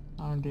semi.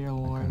 Oh, dear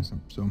Lord. Kind of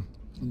so,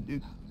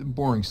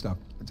 boring stuff.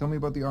 Tell me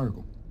about the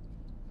article.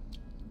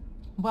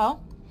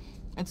 Well,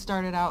 it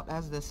started out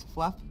as this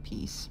fluff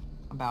piece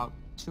about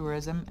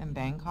tourism in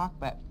Bangkok,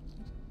 but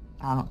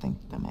I don't think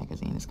the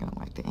magazine is going to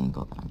like the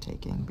angle that I'm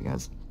taking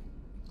because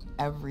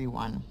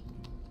everyone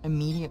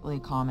immediately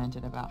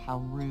commented about how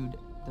rude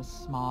the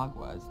smog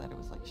was, that it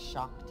was like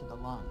shock to the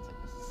lungs,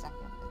 like the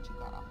second that you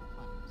got off the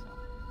plane. So it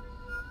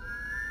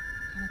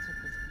kind of took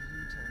this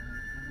U-turn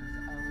and this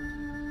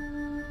elegy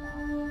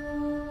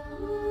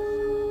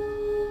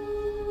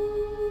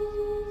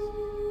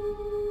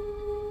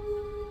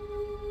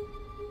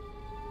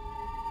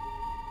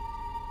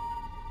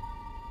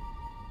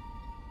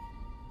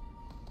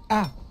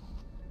Ah!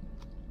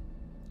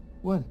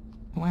 What?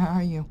 Where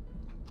are you?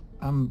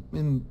 I'm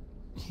in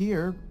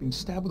here, being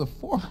stabbed with a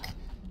fork.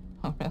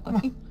 Oh,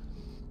 really?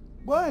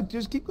 What?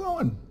 Just keep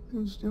going.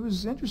 It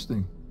was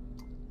interesting.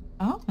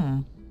 Oh.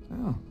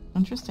 Yeah.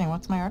 Interesting.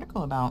 What's my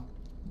article about?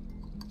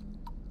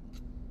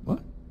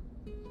 What?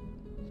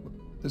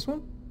 This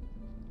one?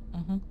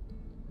 Mm-hmm.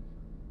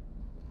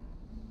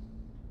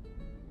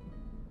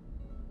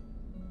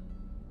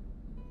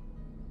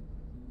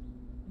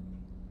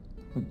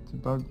 It's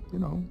about, you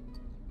know,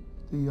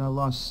 the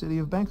lost city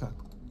of Bangkok.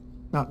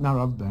 Not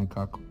of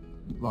Bangkok.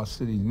 Lost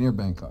city near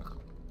Bangkok.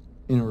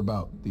 In or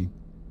about the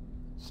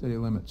city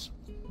limits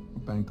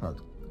of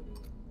Bangkok.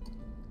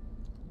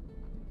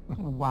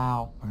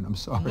 Wow. All right, I'm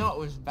sorry. No, it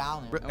was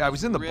valiant. I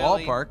was in the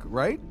ballpark,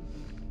 right?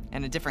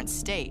 In a different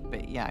state,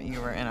 but yeah, you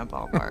were in a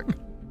ballpark.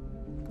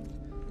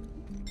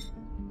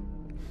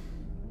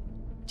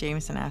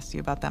 Jameson asked you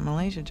about that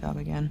Malaysia job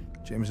again.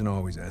 Jameson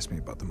always asks me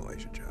about the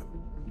Malaysia job.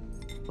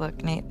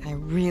 Look, Nate, I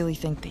really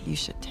think that you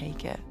should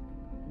take it.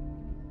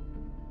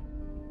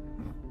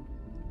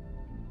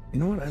 You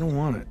know what? I don't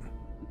want it.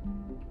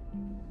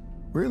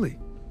 Really.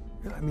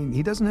 I mean,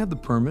 he doesn't have the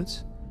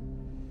permits.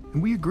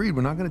 And we agreed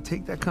we're not going to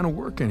take that kind of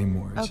work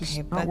anymore. It's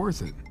just not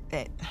worth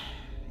it.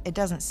 It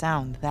doesn't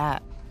sound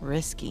that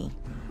risky.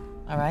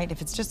 All right,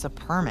 if it's just a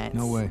permit.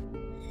 No way.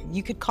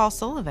 You could call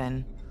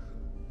Sullivan.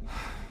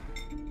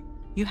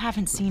 You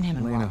haven't seen him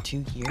in Elena, what,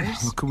 2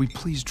 years? Well, could we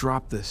please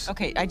drop this?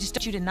 Okay, I just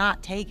want you to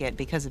not take it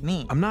because of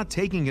me. I'm not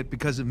taking it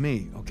because of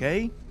me,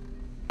 okay?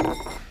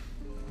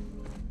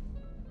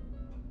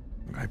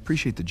 I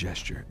appreciate the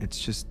gesture. It's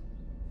just...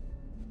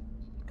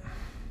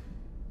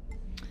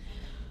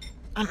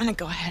 I'm gonna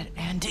go ahead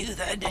and do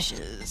the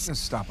dishes.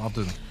 Stop, I'll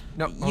do them.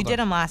 No, You did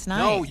them last night.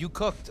 No, you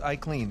cooked. I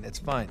cleaned. It's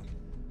fine.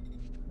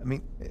 I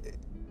mean,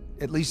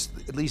 at least,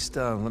 let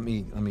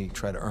me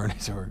try to earn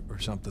it or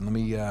something. Let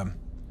me,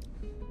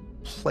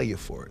 play you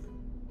for it.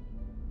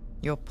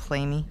 You'll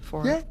play me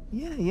for it?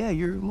 Yeah,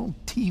 your little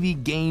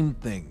TV game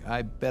thing.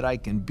 I bet I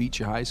can beat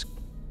your high score.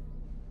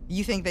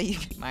 You think that you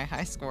get my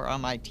high score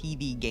on my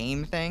TV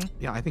game thing?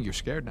 Yeah, I think you're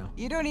scared now.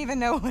 You don't even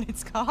know what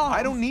it's called.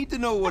 I don't need to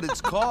know what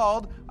it's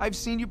called. I've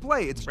seen you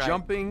play. It's Right.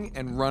 jumping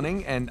and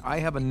running, and I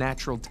have a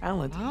natural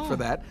talent for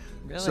that.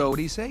 really? So what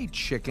do you say,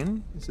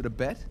 chicken? Is it a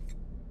bet?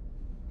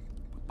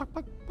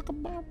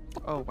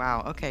 Oh,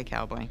 wow. Okay,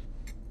 cowboy.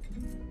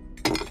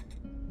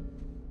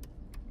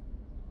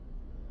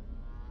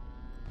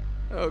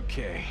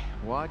 Okay,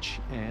 watch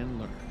and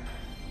learn.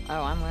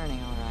 Oh, I'm learning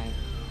all right.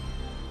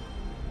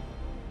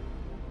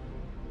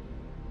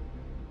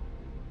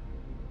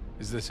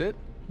 Is this it?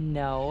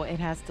 No, it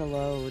has to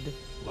load.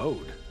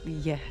 Load?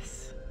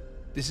 Yes.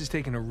 This is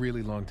taking a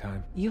really long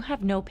time. You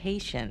have no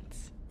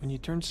patience. When you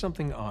turn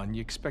something on,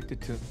 you expect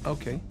it to...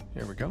 Okay,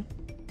 here we go.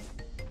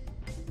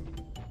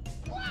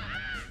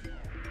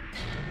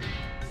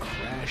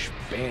 Crash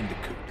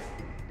Bandicoot.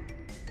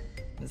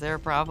 Is there a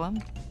problem?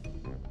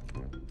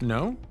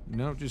 No,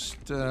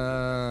 just,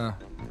 how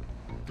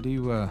do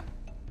you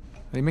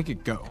make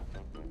it go?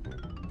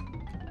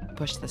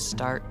 Push the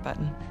start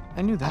button.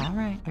 I knew that. All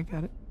right. I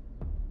got it.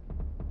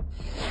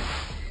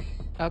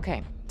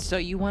 Okay, so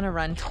you want to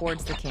run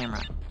towards the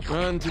camera.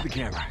 Run to the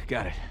camera.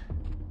 Got it.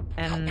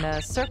 And the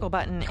circle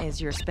button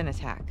is your spin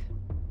attack.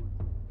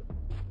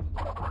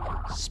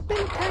 Spin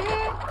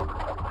attack!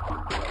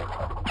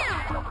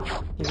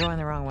 You're going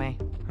the wrong way.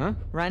 Huh?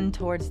 Run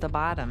towards the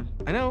bottom.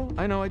 I know.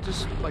 I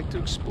just like to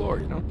explore,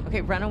 you know?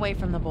 Okay, run away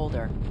from the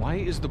boulder. Why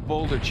is the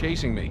boulder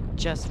chasing me?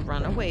 Just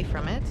run away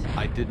from it.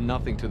 I did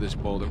nothing to this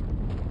boulder.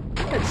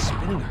 That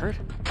spinning hurt.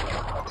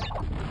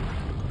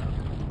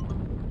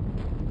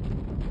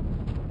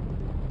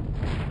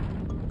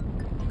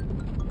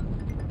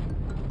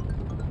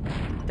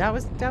 That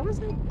wasn't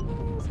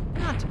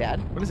not too bad.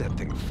 What is that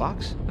thing, a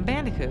fox? A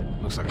bandicoot.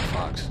 Looks like a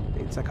fox.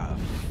 It's like a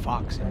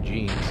fox in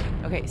jeans.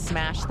 Okay,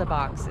 smash the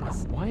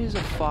boxes. Why is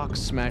a fox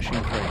smashing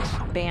crates?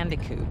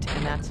 Bandicoot,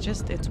 and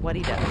it's what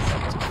he does.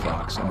 It's a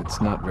fox, and it's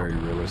not very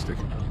realistic.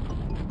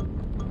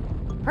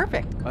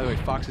 Perfect. By the way,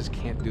 foxes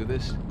can't do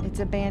this. It's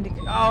a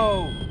bandicoot.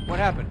 Oh, what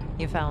happened?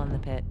 You fell in the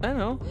pit. I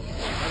know.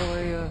 How do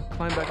I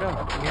climb back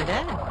out? You're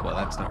dead. Well,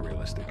 that's not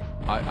realistic.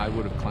 I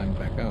would have climbed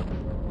back out.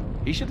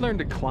 He should learn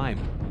to climb.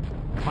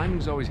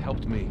 Climbing's always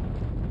helped me.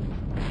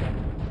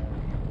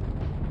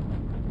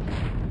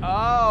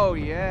 Oh,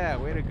 yeah.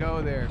 Way to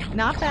go there.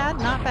 Not bad,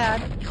 not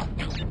bad.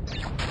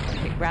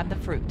 Okay, grab the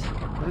fruit.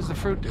 What does the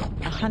fruit do?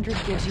 100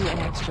 gives you an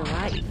extra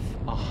life.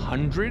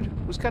 100?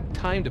 Who's got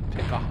time to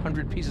pick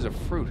 100 pieces of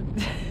fruit?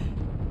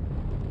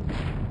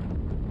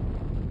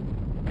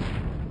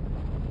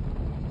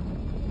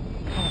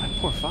 Oh, that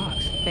poor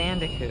fox.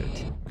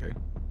 Bandicoot. Okay.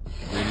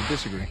 Agree to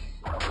disagree.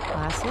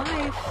 Last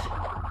life.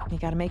 You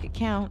gotta make it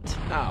count.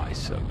 Oh, I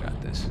so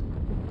got this.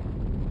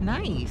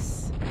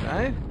 Nice.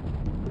 Right?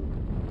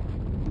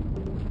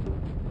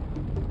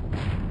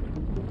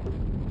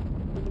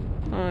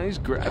 Oh, these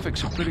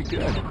graphics are pretty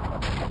good,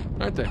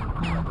 aren't they?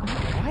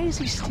 Why is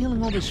he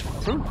stealing all this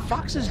fruit?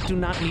 Foxes do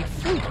not need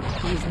fruit.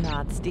 He's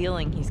not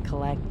stealing, he's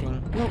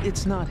collecting. Well,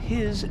 it's not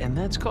his, and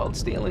that's called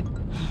stealing.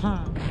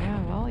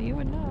 Yeah, well, you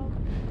would know.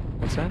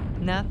 What's that?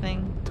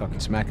 Nothing. Talking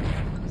smack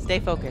again. Stay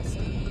focused.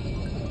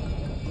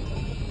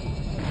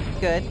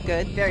 Good.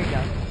 There you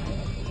go.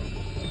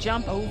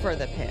 Jump over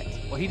the pit.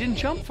 Well, he didn't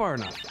jump far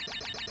enough.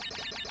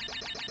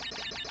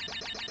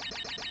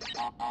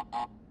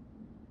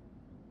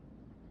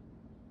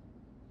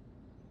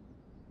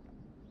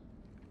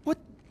 What?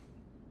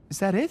 Is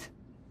that it?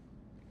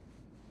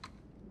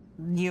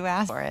 You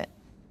asked for it.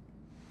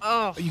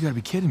 Oh. You gotta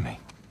be kidding me.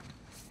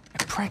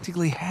 I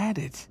practically had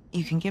it.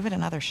 You can give it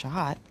another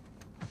shot.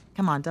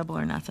 Come on, double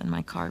or nothing.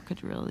 My car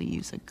could really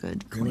use a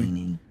good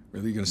cleaning.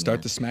 Really? You gonna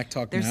start the smack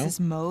talk There's now? this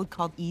mode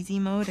called easy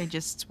mode. I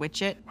just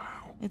switch it. Wow.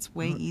 It's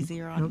way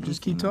easier on No,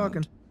 just easy keep talking.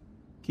 mode.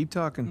 Keep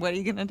talking. What are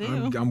you gonna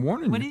do? I'm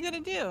warning you. What are you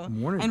gonna do?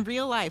 I'm warning you. In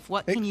real life,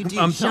 what Hey, can you do?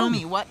 I'm Show telling me.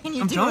 you. What can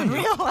you I'm do telling in you.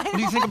 real life? What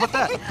do you think about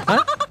that?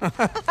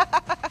 Huh?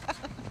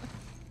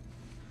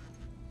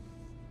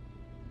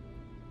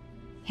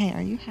 Hey,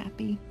 are you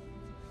happy?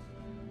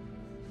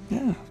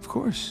 Yeah, of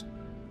course.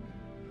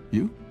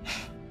 You?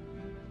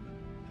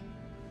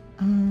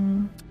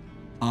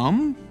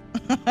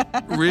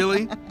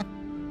 Really?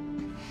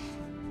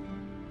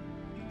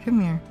 Come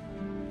here.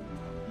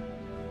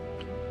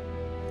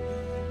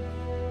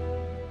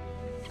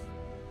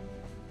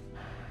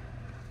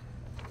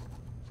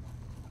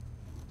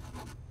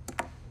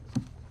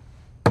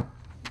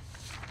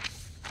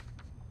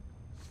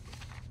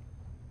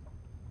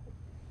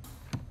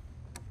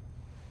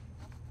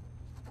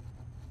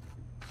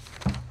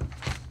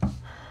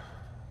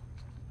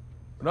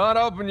 We're not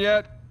open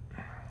yet.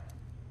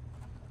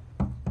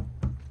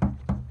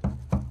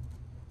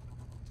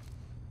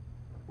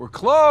 We're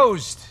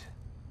closed.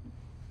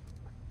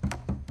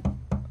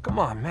 Come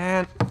on,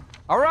 man.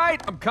 All right,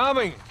 I'm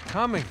coming.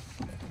 Coming.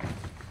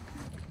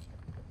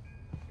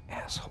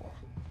 Asshole.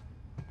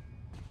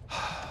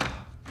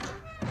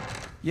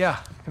 Yeah,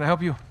 can I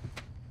help you?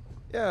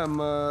 Yeah, I'm,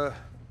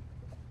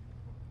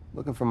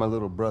 looking for my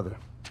little brother.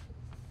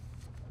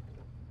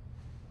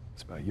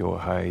 It's about your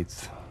height,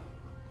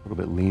 a little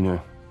bit leaner.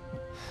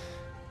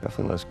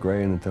 Definitely less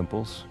gray in the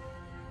temples.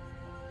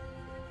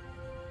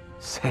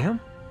 Sam?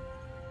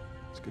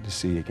 It's good to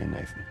see you again,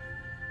 Nathan.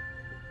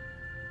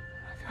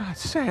 God,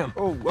 Sam.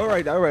 Oh, all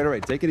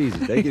right. Take it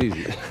easy, take it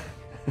easy.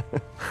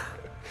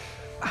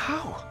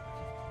 How?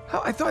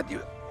 How? I thought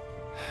you...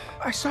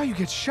 I saw you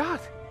get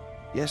shot.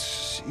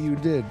 Yes, you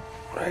did.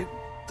 Right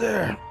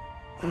there.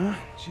 Huh?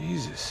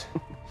 Jesus.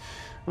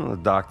 Well, the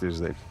doctors,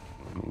 they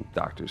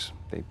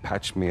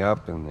patched me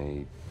up and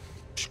they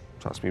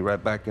tossed me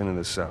right back into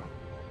the cell.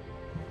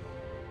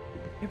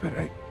 Yeah, but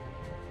I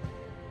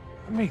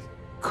made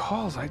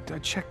calls. I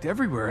checked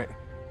everywhere.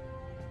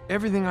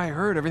 Everything I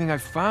heard, everything I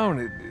found,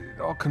 it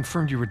all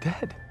confirmed you were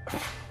dead.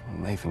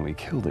 Nathan, we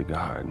killed a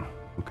guard.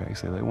 Okay,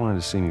 so they wanted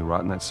to see me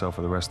rot in that cell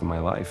for the rest of my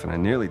life, and I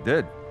nearly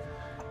did.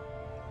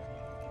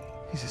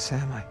 Jesus,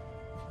 Sam,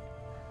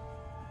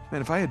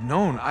 man, if I had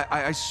known,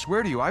 I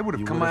swear to you, I would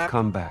have come You would out. have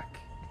come back.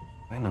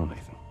 I know,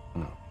 Nathan. I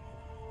know.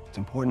 What's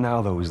important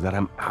now, though, is that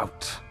I'm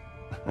out.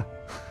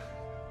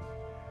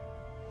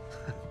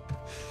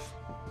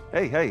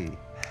 Hey,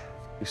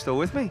 you still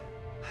with me?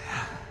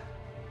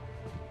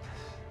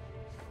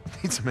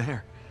 Need some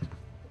air.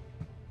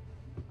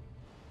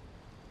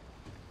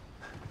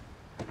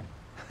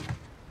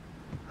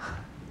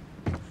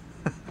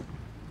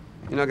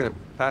 You're not gonna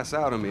pass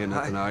out on me or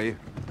nothing, are you?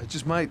 I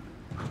just might.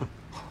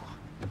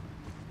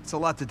 It's a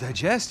lot to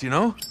digest, you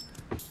know?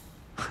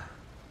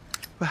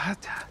 But how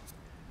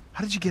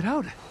did you get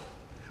out?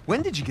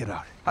 When did you get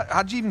out?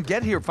 How'd you even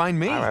get here? Find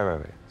me? All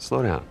right.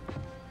 Slow down.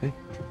 Okay?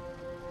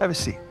 Have a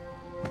seat.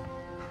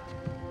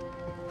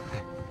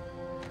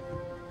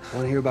 I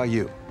want to hear about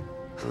you.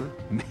 Huh?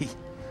 Me?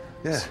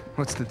 Yeah.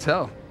 What's to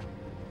tell?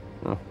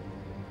 Well,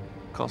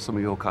 call some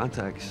of your old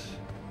contacts.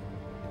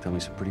 Tell me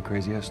some pretty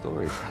crazy-ass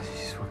stories.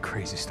 Jeez, what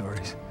crazy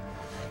stories?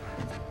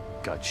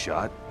 Got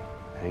shot,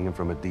 hanging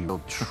from a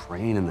derailed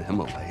train in the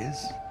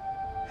Himalayas.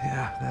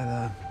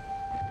 Yeah,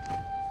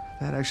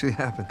 that actually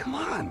happened. Come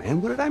on,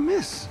 man. What did I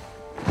miss?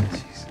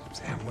 Jeez,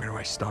 Sam, where do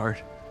I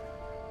start?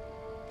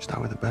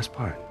 Start with the best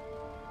part.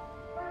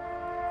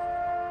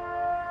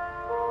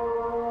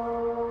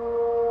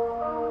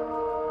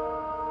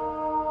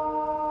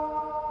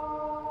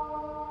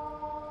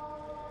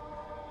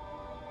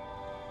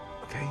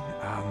 Okay,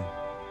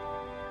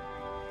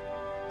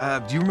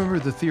 do you remember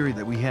the theory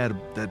that we had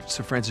that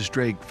Sir Francis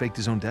Drake faked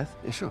his own death?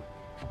 Yeah, sure.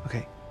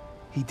 Okay,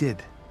 he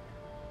did.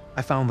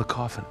 I found the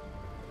coffin.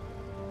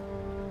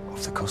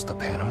 Off the coast of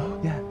Panama?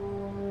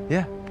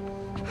 Yeah.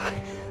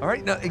 All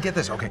right, now get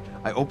this. Okay,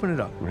 I open it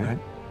up, right?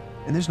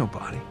 And there's no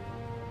body.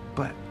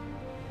 But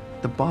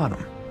the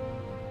bottom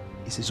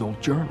is his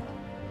old journal.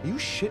 Are you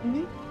shitting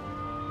me?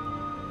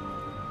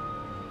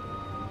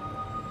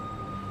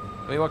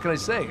 I mean, what can I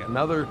say?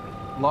 Another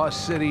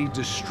lost city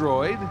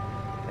destroyed,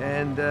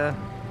 and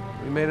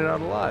we made it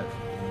out alive.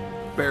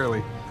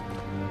 Barely.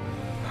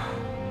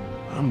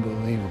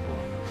 Unbelievable.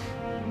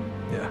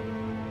 Yeah,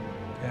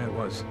 it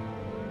was.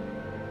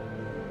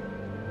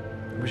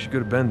 I wish you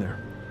could have been there.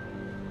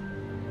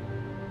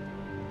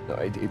 No,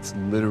 it's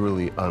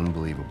literally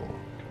unbelievable.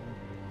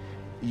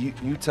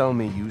 You tell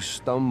me you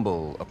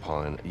stumble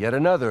upon yet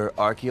another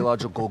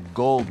archaeological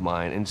gold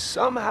mine, and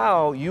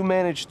somehow you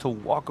manage to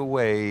walk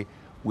away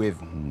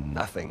with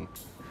nothing.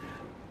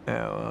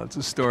 Yeah, well, it's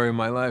a story of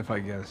my life, I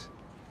guess.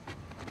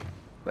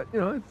 But,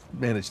 you know, I've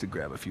managed to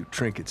grab a few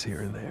trinkets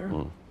here and there.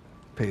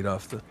 Paid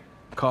off the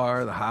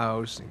car, the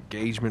house,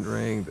 engagement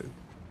ring,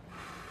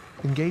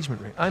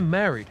 I'm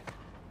married.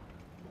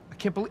 I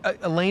can't believe...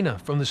 Elena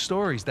from the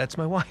stories, that's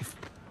my wife.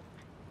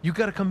 You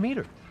gotta come meet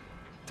her.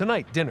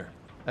 Tonight, dinner,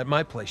 at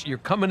my place. You're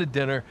coming to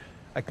dinner.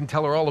 I can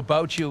tell her all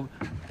about you.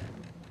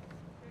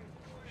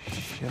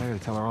 Shit, I gotta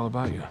tell her all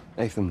about you.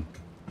 Nathan,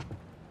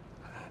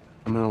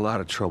 I'm in a lot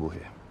of trouble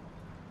here.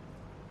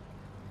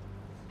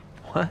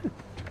 What? What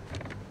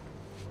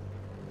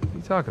are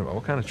you talking about?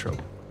 What kind of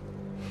trouble?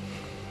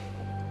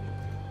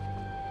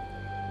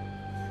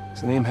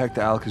 Does the name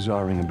Hector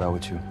Alcazar ring a bell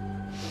with you?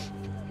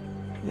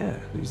 Yeah,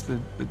 he's the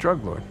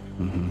drug lord.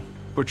 Mm-hmm.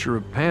 Butcher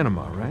of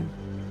Panama, right?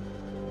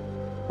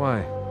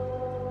 Why?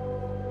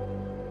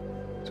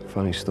 It's a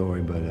funny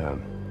story, but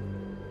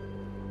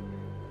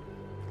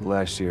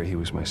last year he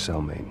was my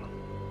cellmate.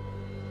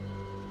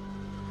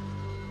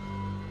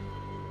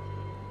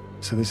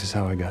 So this is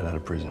how I got out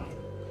of prison.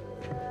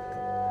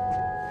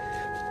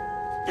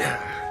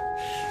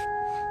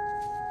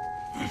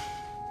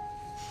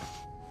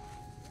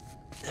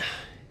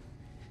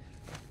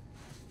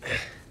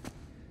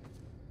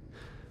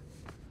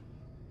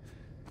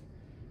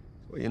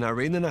 Well, you're not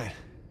reading tonight?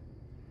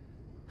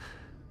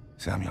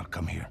 Samuel,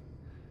 come here.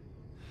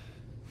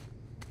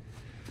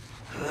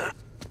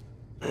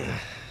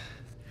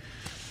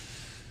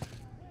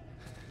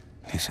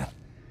 Listen.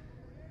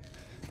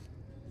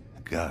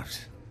 The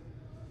guards.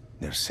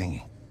 They're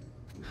singing.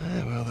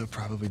 Well, they're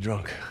probably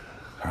drunk.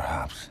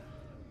 Perhaps.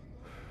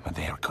 But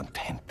they are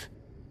content.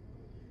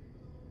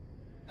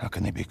 How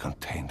can they be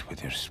content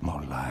with their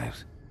small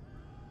lives?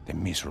 Their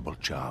miserable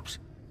jobs?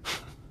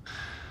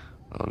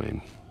 I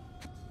mean,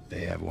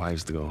 they have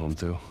wives to go home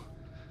to.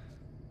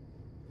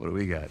 What do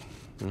we got?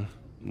 Huh?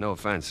 No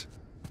offense.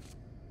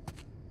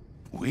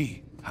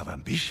 We have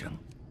ambition.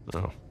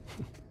 Oh.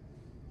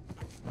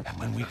 And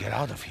when we get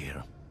out of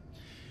here,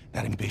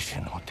 that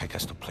ambition will take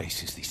us to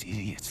places these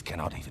idiots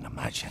cannot even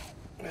imagine.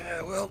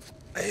 Yeah, well,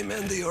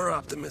 amen to your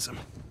optimism.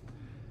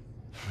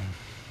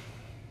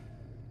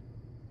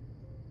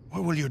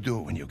 What will you do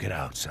when you get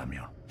out,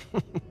 Samuel?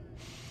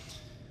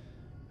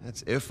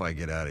 That's if I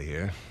get out of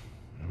here.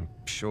 I'm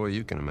sure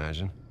you can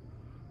imagine.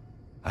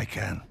 I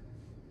can.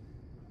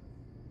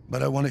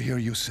 But I want to hear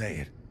you say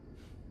it.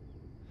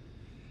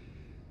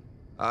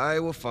 I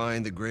will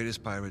find the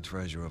greatest pirate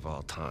treasure of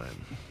all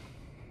time,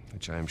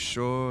 which I am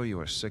sure you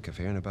are sick of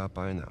hearing about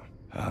by now.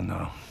 Oh,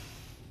 no.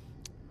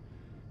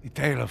 The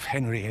tale of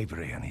Henry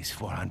Avery and his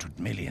 400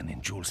 million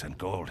in jewels and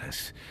gold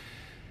has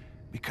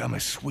become a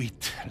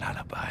sweet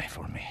lullaby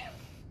for me.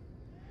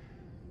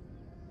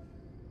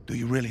 Do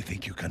you really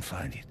think you can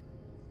find it?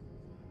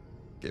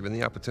 Given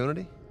the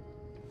opportunity?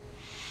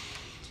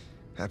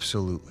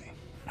 Absolutely.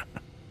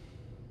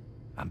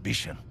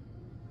 Ambition.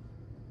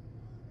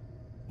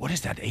 What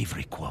is that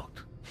Avery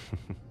quote?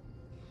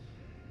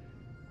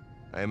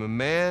 I am a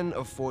man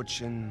of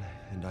fortune,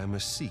 and I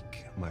must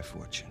seek my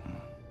fortune.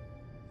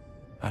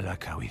 I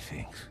like how he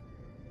thinks.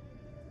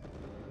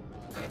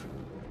 What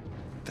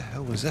the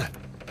hell was that?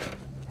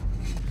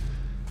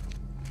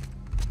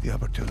 The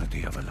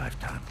opportunity of a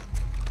lifetime.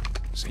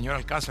 Señor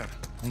Alcázar,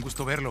 un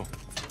gusto verlo.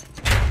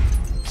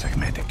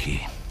 Sáqueme de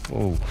aquí.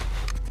 Oh.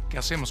 ¿Qué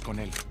hacemos con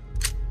él?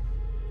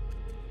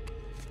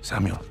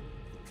 Samuel,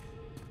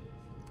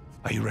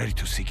 are you ready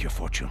to seek your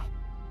fortune?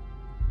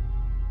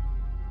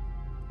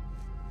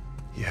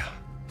 Yeah.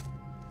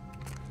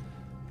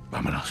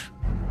 Vámonos.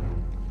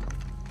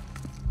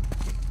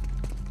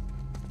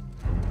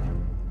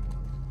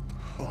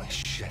 Holy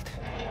shit.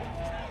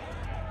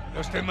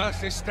 ¿Los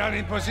demás están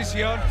en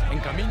posición? En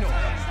camino.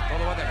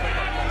 Todo va de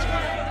acuerdo al plan.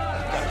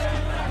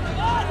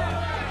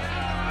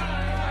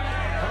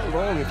 How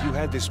long have you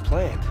had this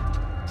planned?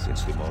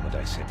 Since the moment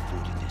I set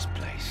foot in this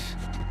place.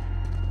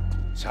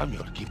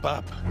 Samuel, keep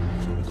up.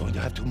 We're going to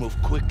have to move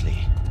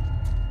quickly.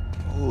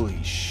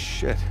 Holy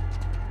shit.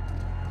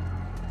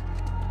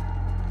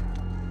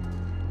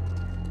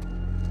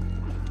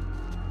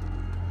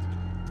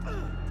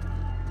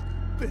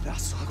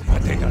 Pedazo.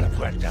 Mantenga la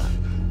puerta.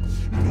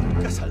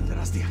 Nunca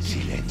saldrás de aquí.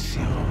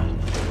 Silencio.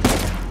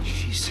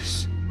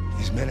 Jesus.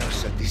 These men are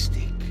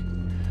sadistic.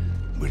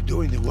 We're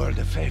doing the world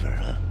a favor,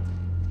 huh?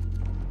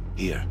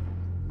 Here.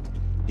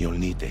 You'll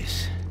need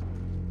this.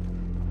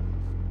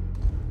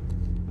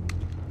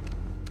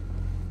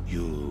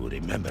 You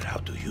remember how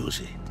to use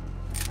it?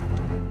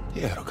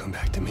 Yeah, it'll come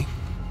back to me.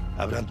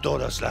 Abran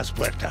todas las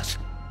puertas.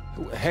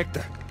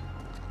 Hector,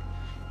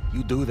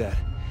 you do that,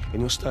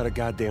 and you'll start a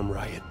goddamn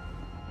riot.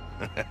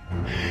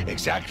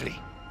 Exactly.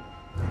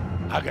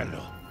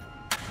 Háganlo.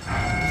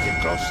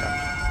 Get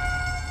closer.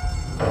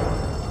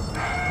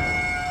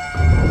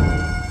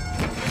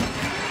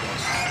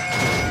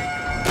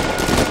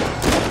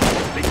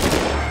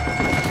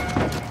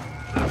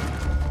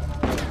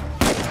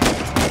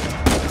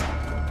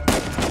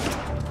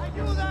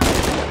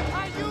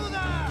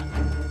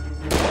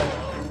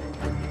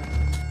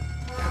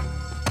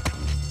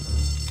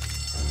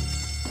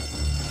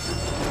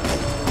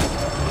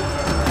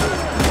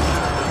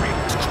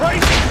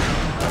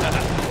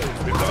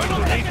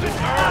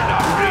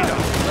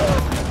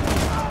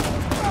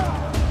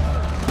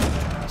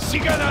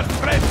 Sigan al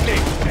frente!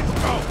 Let's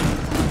go!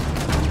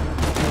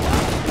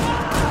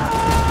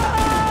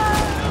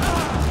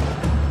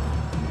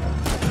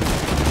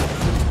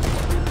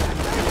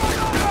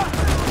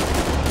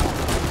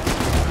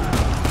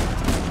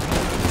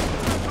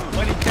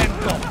 Buen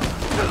intento!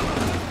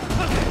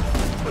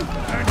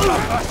 ¡Venga,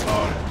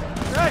 Pastor!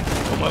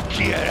 Como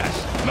quieras.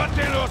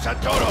 ¡Mátenlos a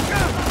todos!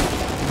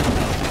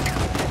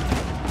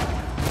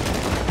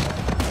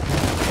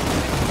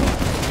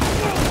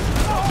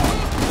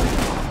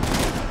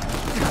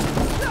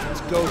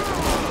 Go.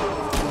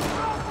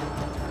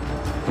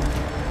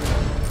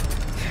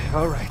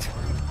 All right.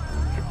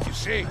 You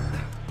see,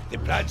 the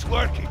plan's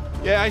working.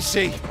 Yeah, I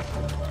see.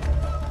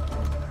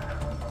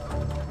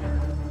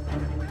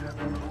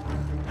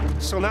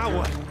 So now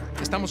what?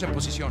 Estamos en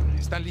posición.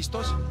 ¿Están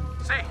listos?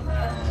 Sí.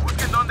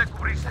 Busquen dónde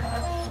cubrirse.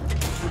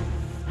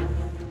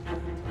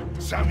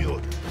 Samuel,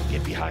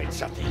 get behind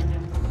something.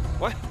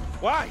 What?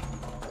 Why?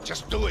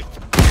 Just do it.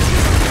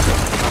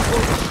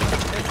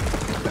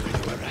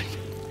 You were right.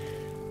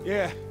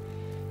 Yeah,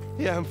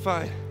 I'm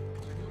fine.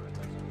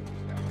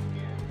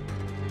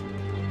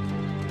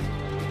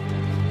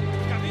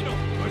 Camino.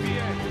 Muy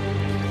bien.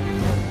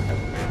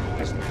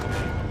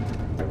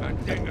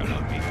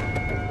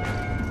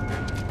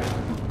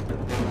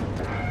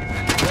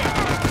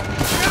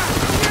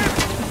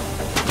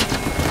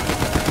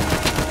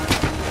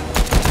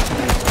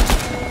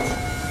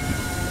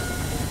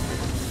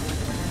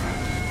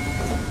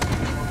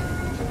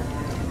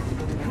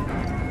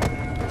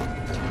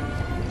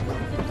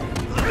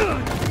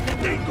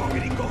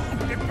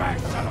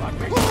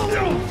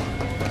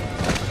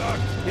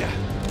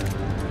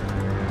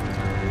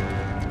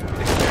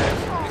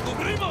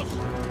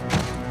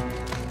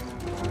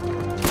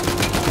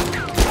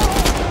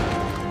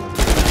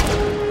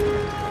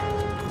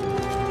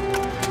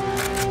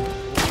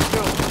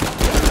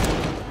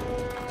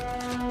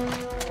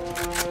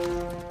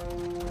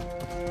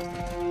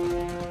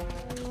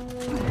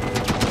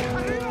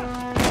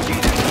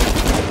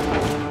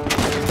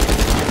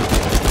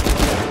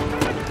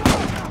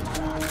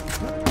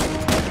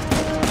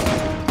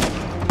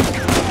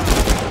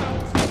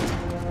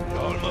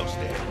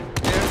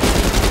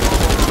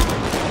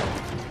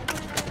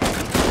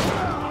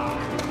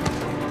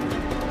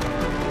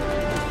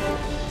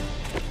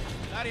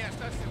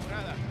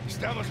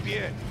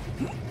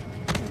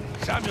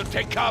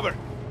 Take cover!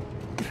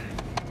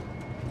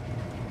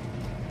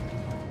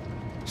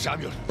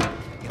 Samuel,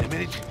 in a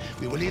minute,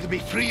 we will either be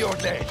free or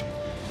dead.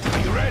 Are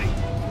you ready?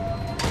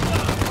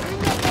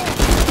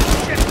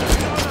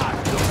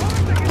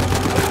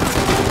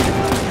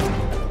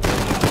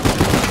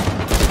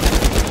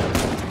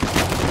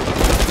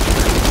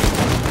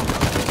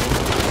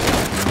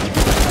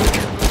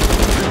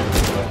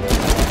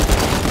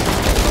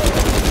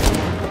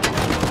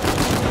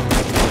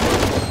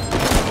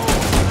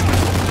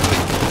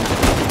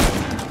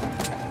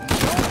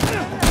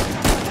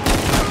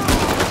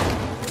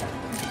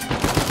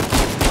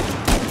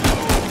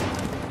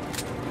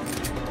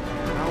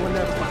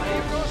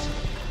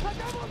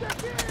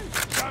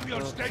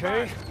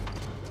 Okay.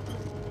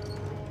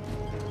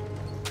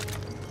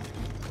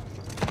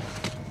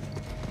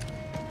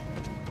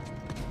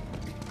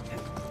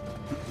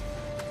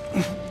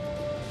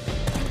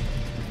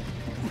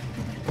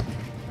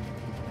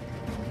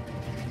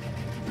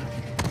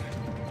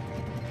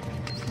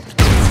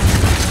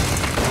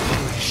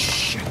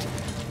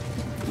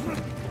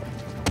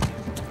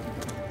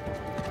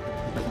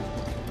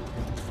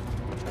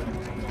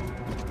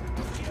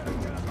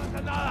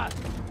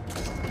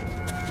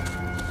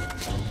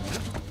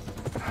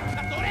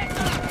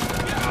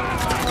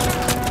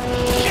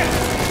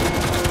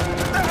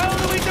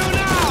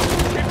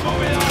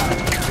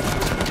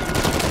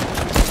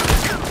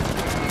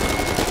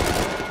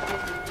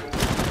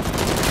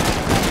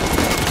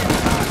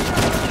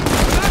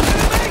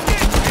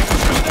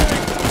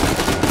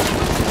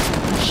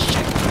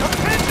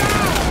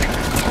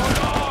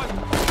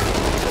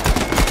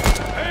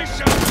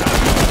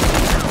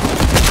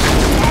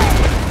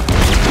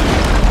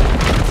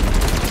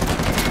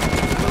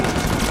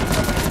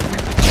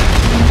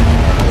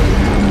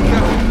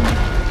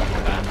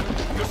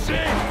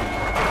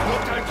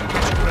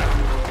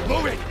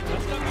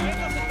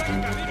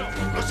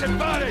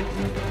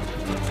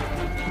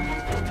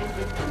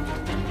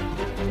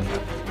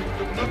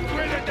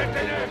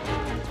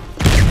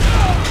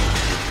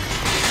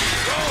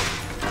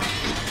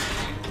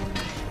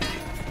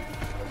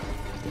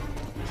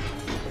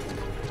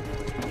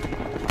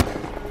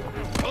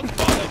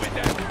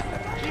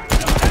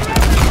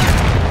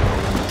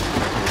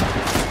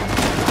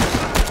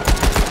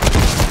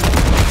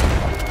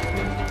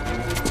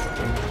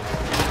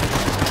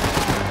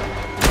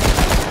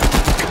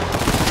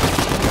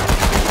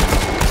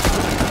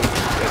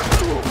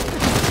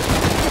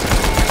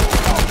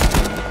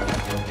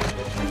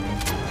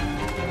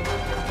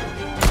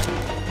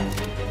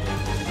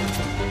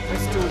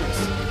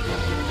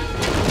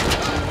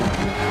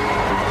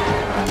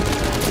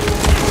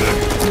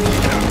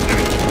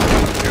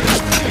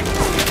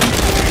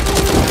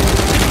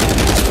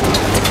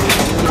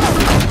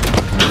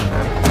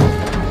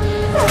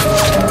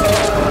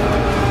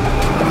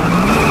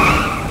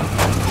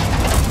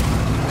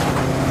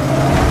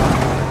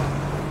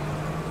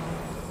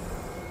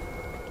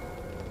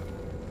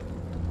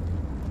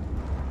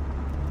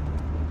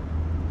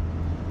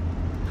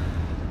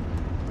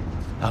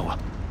 Agua.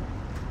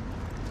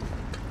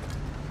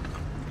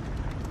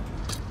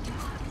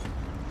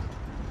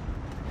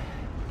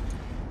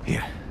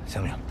 Here,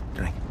 Samuel,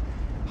 drink.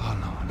 Oh,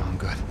 no, I'm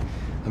good.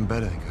 I'm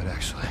better than good,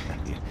 actually.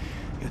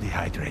 You're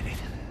dehydrated.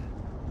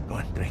 Go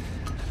on, drink.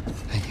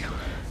 Thank you.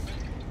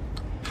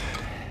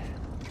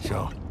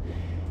 So,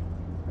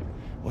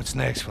 what's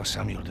next for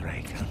Samuel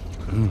Drake,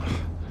 huh?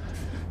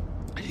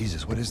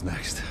 Jesus, what is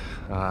next?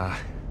 I'm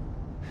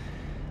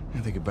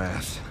gonna take a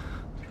bath.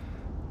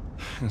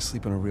 I'm gonna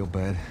sleep in a real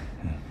bed.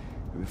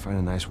 Maybe find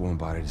a nice warm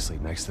body to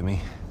sleep next to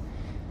me.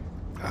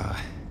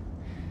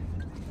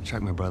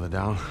 Track my brother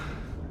down.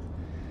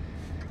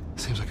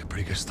 Seems like a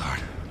pretty good start.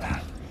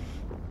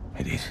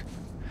 It is.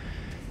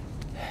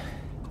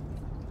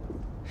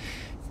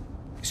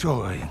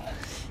 So,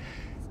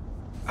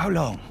 how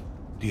long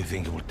do you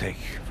think it will take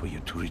for you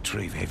to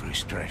retrieve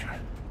Avery's treasure?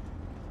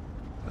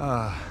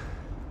 I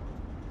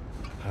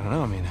don't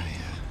know. I mean,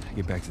 I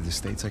get back to the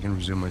States, I can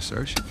resume my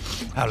search.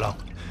 How long?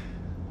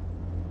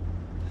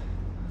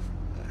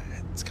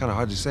 It's kind of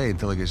hard to say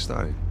until I get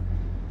started.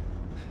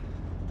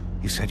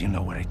 You said you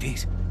know where it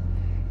is.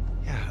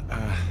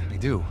 Yeah, I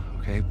do,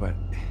 okay? But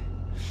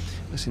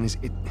listen,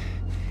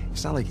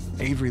 it's not like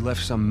Avery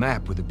left some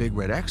map with a big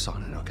red X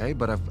on it, okay?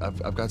 But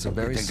I've got some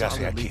very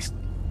solid leads.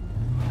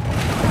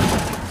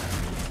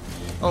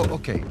 Oh,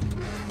 okay.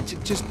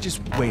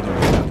 Just wait a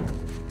minute.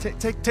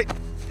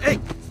 Hey,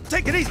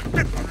 take it easy.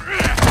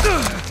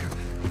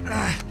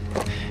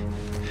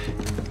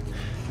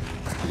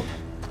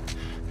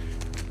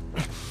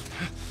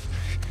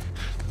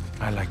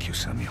 I like you,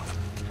 Samuel.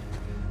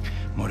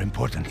 More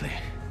importantly,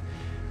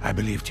 I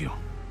believed you.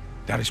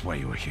 That is why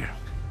you were here.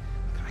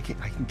 I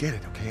can get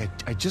it, okay?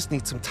 I just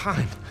need some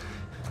time.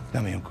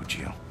 Dame un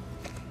cuchillo.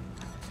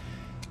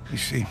 You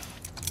see,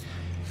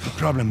 the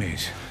problem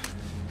is,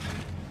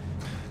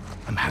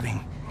 I'm having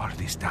all of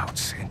these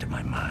doubts into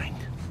my mind.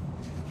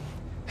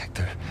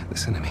 Hector,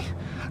 listen to me.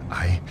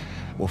 I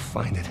will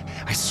find it.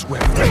 I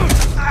swear.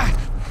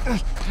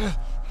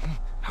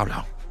 How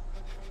long?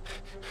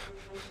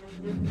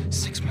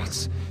 6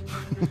 months.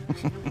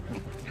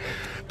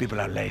 People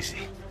are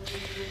lazy.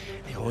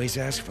 They always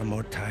ask for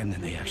more time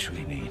than they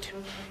actually need.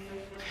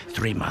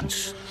 3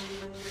 months.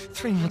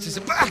 3 months is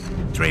a...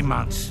 3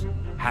 months.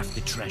 Half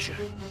the treasure.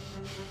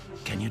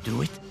 Can you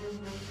do it?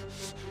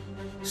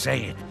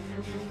 Say it.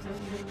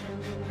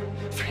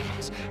 3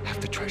 months, half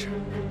the treasure.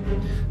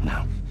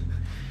 Now,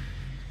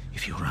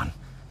 if you run,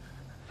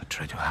 or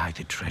try to hide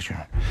the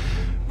treasure,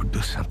 or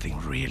do something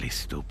really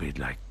stupid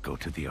like go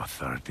to the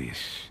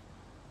authorities,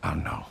 I'll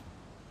know.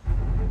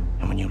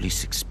 And when you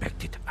least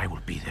expect it, I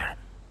will be there.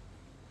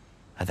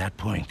 At that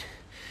point,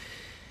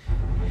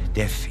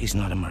 death is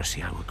not a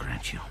mercy I will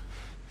grant you.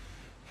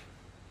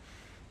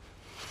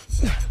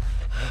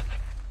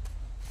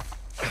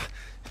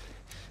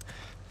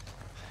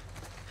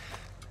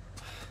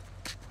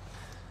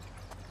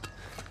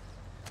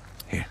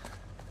 Here.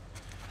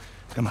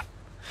 Come on.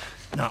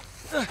 Now,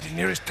 the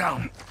nearest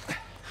town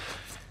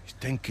is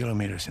 10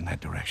 kilometers in that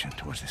direction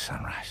towards the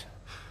sunrise.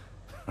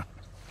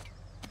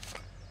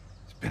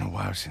 It's been a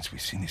while since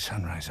we've seen the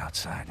sunrise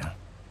outside, huh?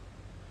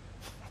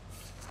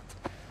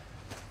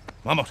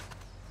 Vamos.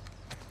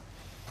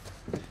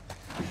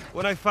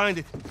 When I find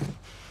it,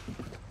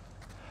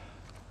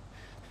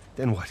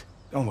 then what?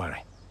 Don't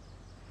worry.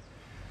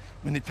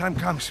 When the time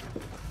comes,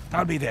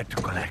 I'll be there to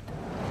collect.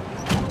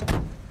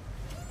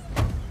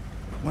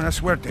 Buena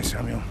suerte,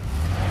 Samuel.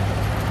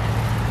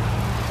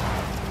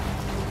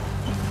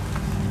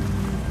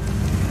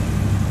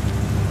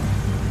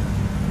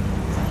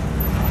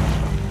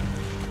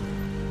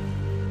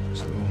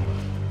 So,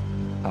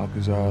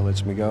 Alcazar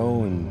lets me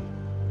go, and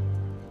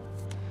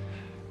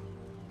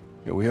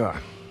here we are.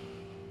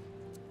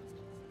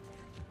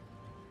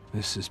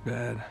 This is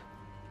bad.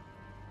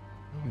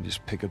 We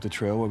just pick up the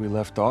trail where we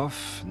left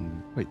off,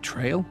 and... Wait,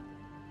 trail?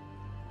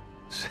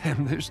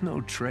 Sam, there's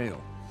no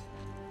trail.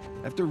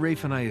 After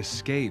Rafe and I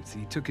escaped,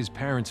 he took his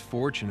parents'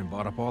 fortune and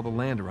bought up all the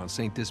land around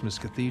St. Dismas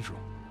Cathedral.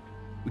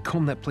 We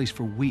combed that place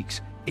for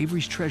weeks.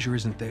 Avery's treasure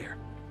isn't there.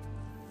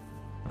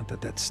 Not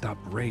that that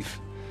stopped Rafe.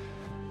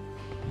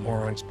 The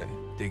moron's been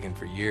digging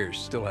for years,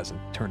 still hasn't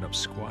turned up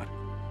squat.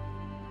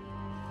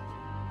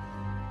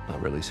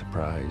 Not really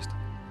surprised.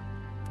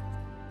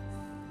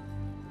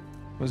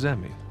 What does that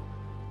mean?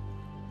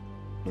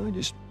 I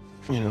just,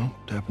 you know,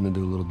 happened to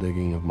do a little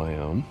digging of my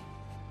own.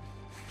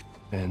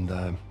 And,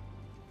 I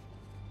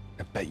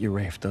bet you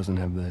Rafe doesn't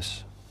have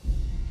this.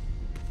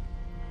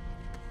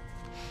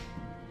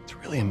 It's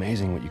really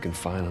amazing what you can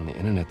find on the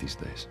internet these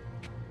days.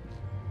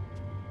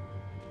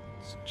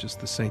 It's just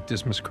the St.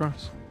 Dismas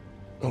cross.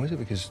 Oh, is it?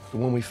 Because the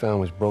one we found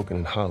was broken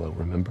and hollow,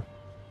 remember?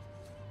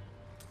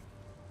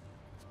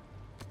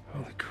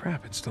 Holy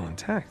crap, it's still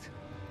intact.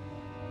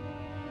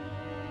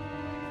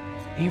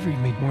 Avery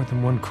made more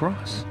than one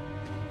cross.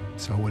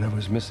 So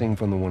whatever's missing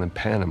from the one in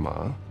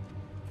Panama...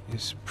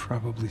 is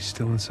probably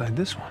still inside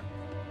this one.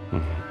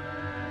 Mm-hmm.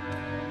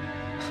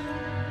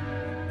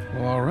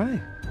 Well, all right.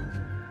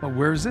 Well,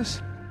 where is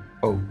this?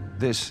 Oh,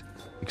 this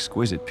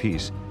exquisite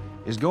piece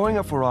is going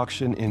up for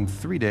auction in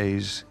 3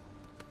 days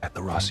at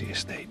the Rossi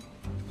estate.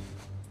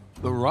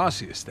 The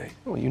Rossi estate?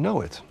 Well, you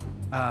know it.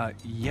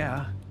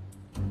 Yeah.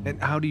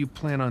 And how do you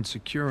plan on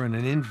securing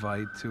an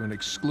invite to an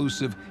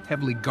exclusive,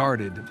 heavily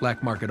guarded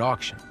black market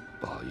auction?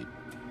 Well, you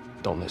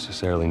don't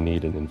necessarily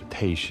need an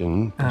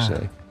invitation, per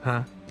se.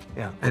 Huh?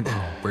 Yeah. And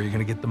where are you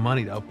going to get the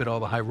money to outbid all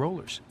the high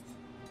rollers?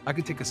 I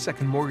could take a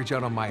second mortgage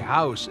out on my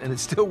house, and it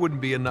still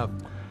wouldn't be enough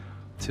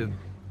to...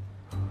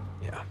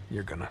 Yeah,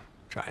 you're gonna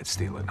try and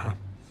steal it, huh?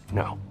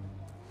 No.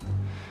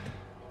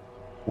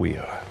 We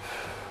are.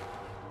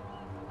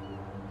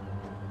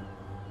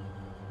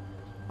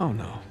 Oh,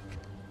 no.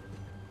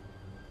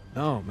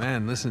 No,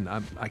 man, listen,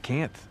 I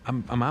can't.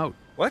 I'm out.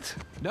 What?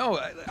 No,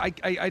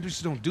 I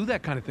just don't do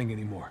that kind of thing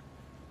anymore.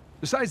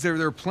 Besides, there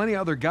are plenty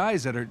of other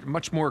guys that are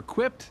much more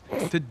equipped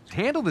to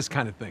handle this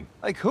kind of thing.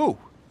 Like who?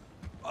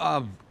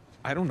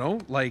 I don't know,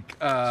 like,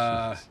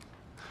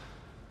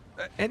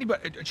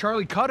 anybody,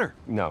 Charlie Cutter.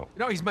 No.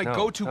 No, he's my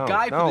go-to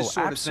guy for this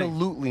sort of thing.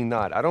 Absolutely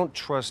not. I don't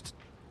trust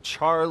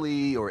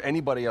Charlie or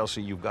anybody else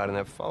that you've got on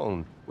that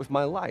phone with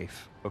my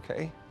life,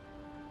 okay?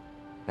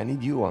 I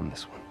need you on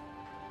this one.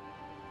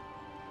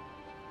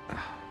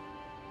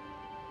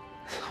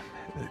 Oh,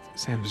 man,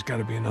 Sam, there's got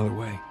to be another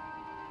way.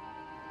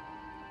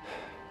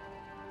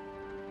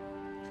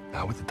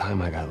 Not with the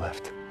time I got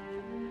left.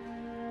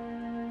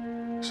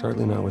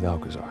 Certainly not with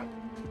Alcazar.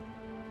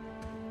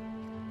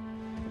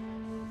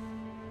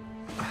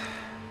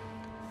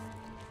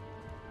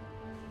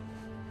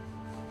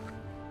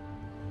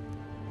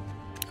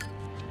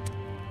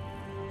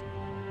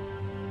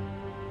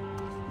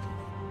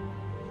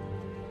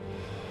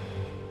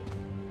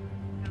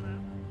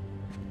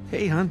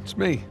 Hey, hon, it's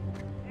me.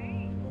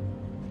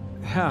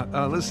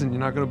 Yeah, listen, you're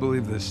not gonna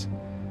believe this.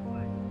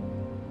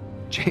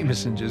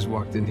 Jameson just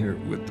walked in here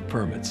with the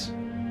permits.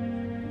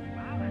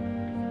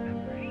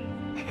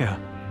 Yeah.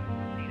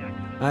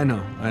 I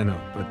know,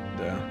 but,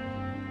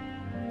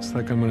 it's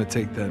like I'm gonna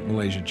take that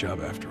Malaysia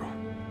job after all.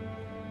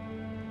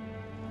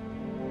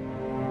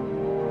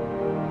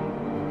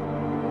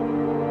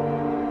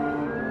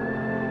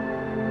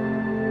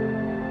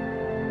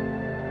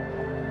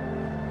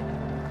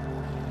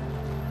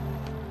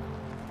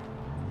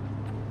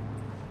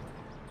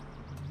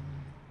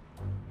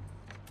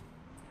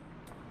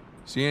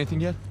 See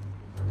anything yet?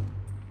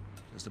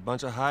 Just a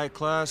bunch of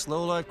high-class,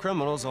 low-life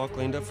criminals all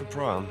cleaned up for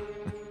prom.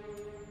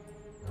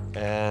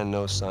 And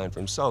no sign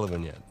from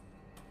Sullivan yet.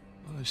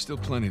 Well, there's still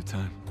plenty of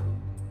time.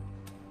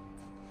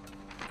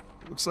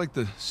 Looks like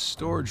the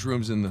storage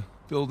room's in the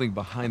building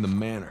behind the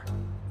manor.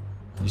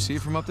 You see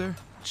it from up there?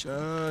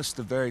 Just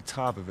the very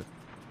top of it.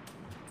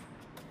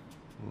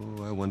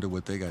 Oh, I wonder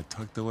what they got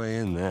tucked away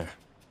in there.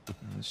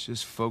 Let's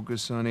just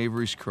focus on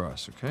Avery's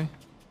Cross, okay?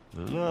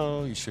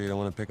 No, you sure you don't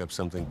want to pick up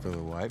something for the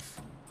wife?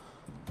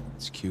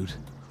 It's cute.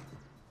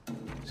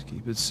 Just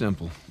keep it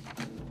simple.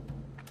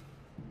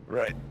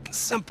 Right,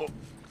 simple.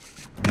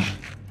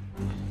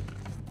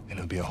 And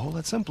it'd be a whole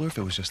lot simpler if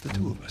it was just the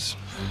two of us.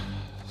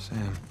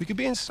 Sam. We could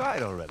be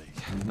inside already.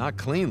 Not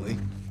cleanly.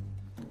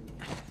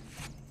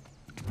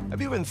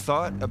 Have you even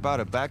thought about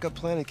a backup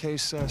plan in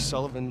case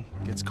Sullivan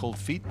gets cold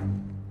feet?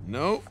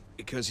 No,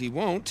 because he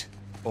won't.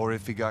 Or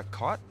if he got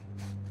caught?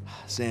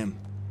 Sam,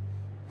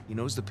 he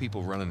knows the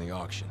people running the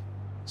auction.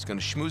 He's gonna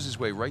schmooze his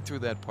way right through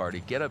that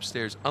party, get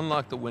upstairs,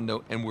 unlock the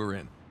window, and we're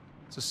in.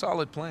 It's a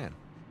solid plan.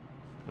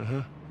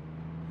 Uh-huh.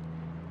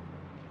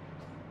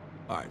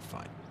 All right,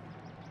 fine.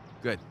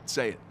 Good,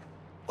 say it.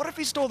 What if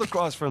he stole the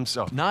cross for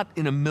himself? Not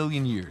in a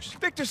million years.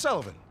 Victor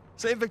Sullivan.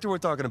 Same Victor we're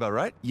talking about,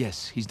 right?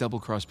 Yes, he's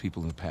double-crossed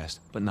people in the past,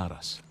 but not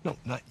us. No,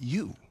 not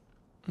you.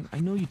 I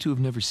know you two have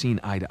never seen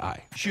eye to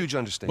eye. Huge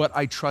understanding. But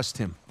I trust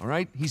him, all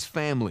right? He's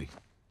family.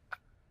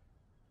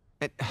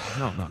 And,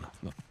 no.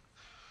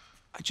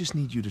 I just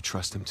need you to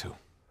trust him, too.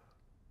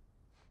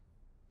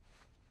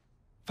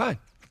 Fine.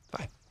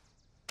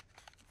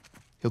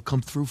 He'll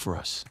come through for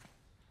us.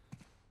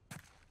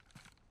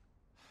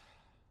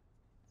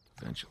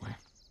 Eventually.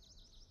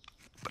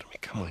 But I mean,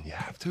 come on, you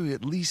have to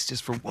at least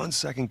just for 1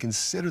 second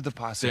consider the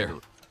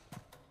possibility.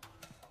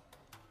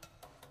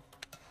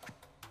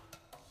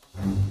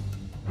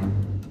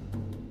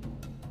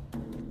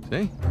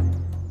 See?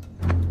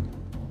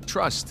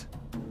 Trust.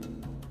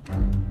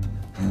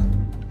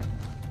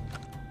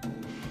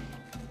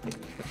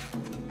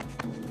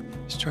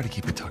 Just try to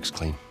keep your tux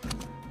clean.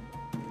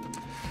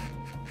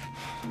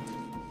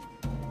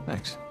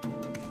 Thanks.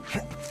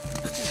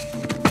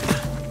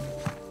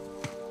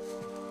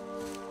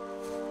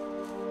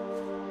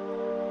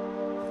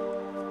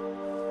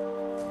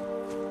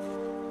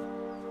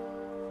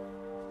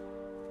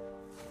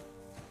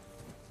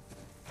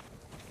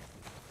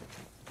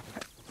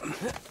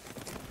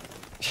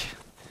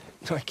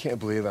 I can't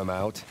believe I'm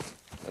out.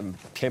 I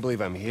can't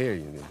believe I'm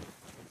here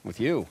with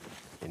you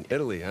in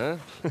Italy, huh?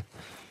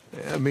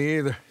 Yeah, me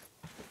either.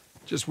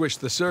 Just wish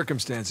the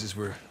circumstances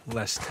were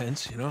less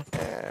tense, you know?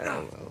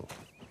 Yeah, well.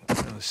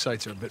 The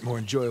sights are a bit more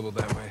enjoyable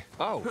that way.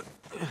 Oh.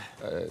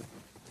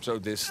 So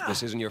this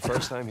isn't your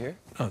first time here?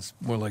 No, it's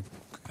more like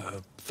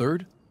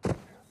third.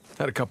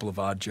 Had a couple of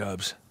odd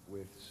jobs.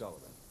 With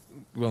Sullivan?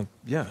 Well,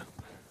 yeah.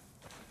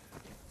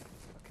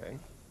 Okay.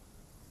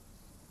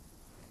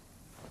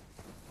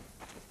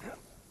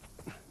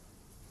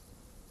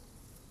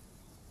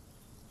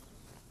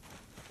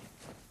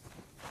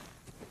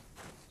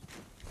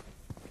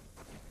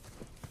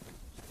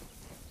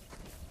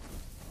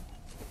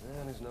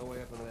 There's no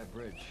way up under that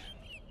bridge.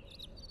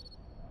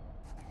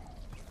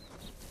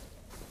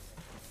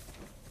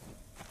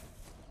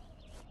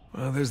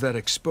 Well, there's that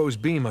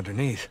exposed beam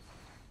underneath.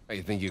 Oh,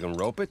 you think you can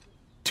rope it?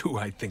 Do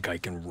I think I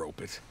can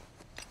rope it?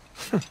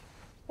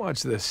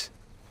 Watch this.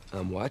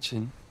 I'm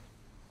watching.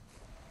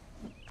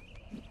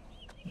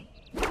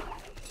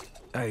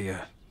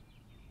 I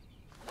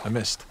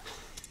missed.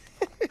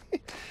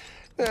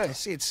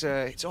 See,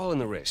 it's all in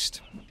the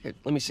wrist. Here,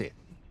 let me see it.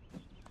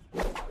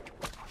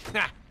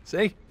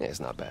 See? Yeah, it's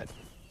not bad.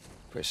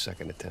 For a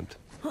second attempt.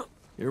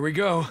 Here we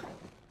go.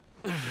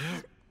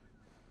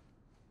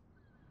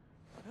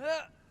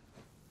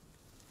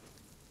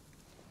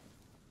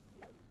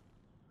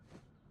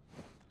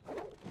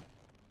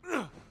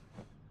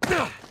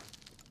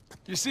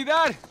 You see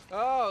that?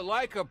 Oh,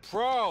 like a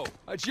pro.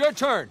 It's your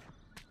turn.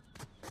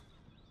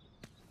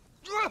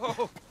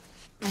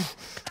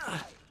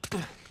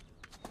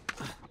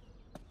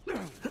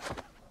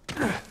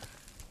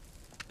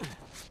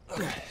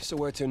 Okay, so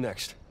where to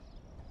next?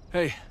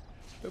 Hey,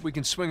 bet we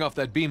can swing off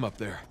that beam up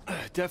there.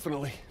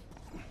 Definitely.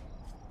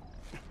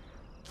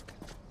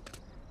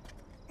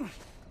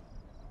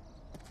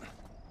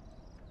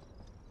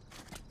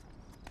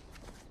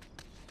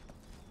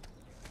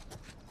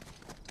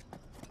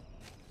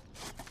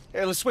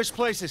 Hey, let's switch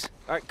places.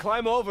 All right,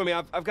 climb over me.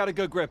 I've got a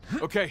good grip.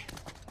 Okay.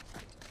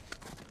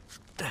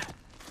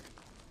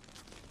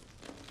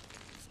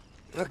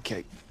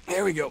 Okay,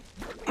 here we go.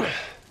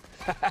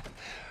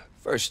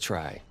 First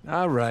try.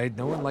 All right,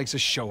 no one likes a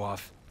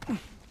show-off.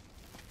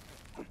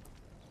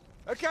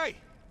 Okay,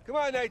 come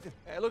on, Nathan.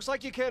 It looks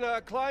like you can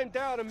climb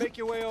down and make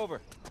your way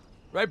over.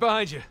 Right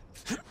behind you.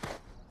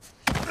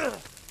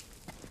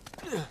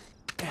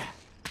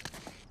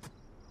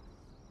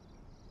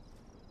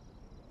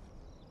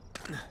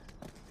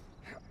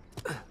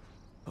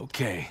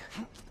 Okay.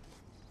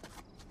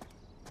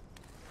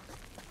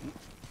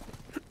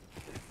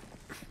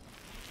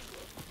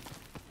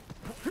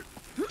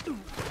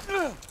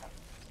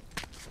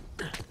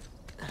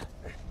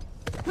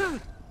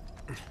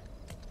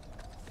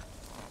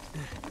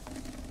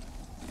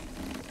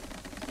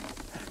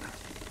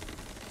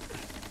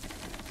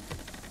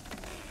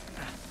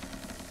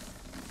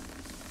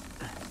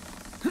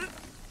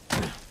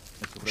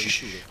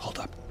 Shh, hold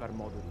up. Per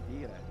modo di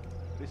dire,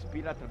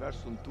 respira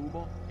attraverso un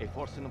tubo e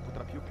forse non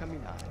potrà più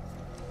camminare.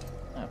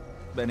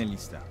 Bene lì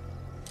sta.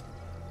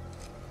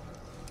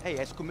 Ehi,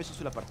 hai scommesso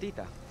sulla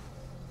partita?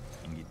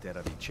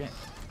 Inghilterra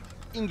vincente.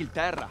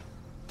 Inghilterra,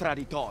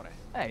 traditore.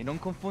 Ehi, non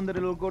confondere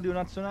l'orgoglio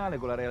nazionale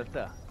con la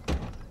realtà.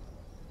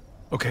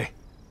 Okay,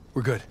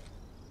 we're good.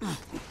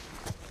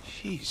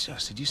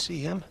 Jesus, did you see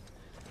him?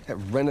 That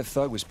rented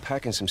thug was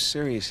packing some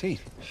serious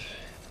heat.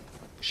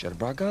 Should have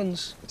brought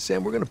guns.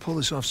 Sam, we're gonna pull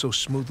this off so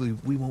smoothly,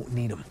 we won't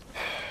need them.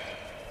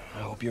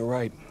 I hope you're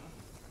right.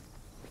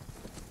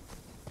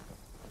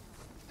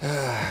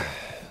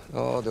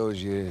 All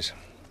those years.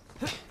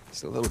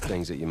 It's the little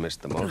things that you miss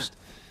the most.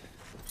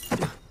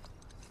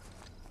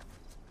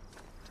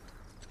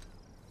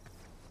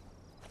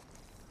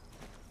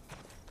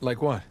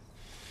 Like what?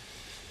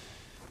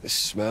 The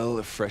smell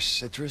of fresh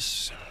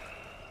citrus.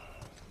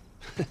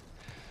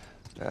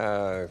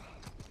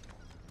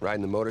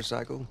 Riding the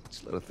motorcycle.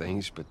 It's little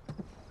things, but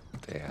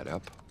they add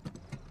up.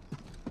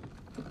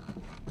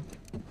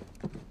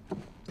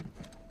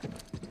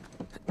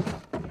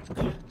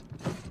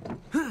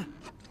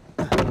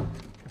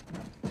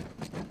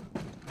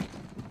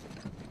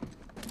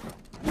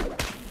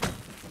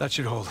 That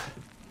should hold.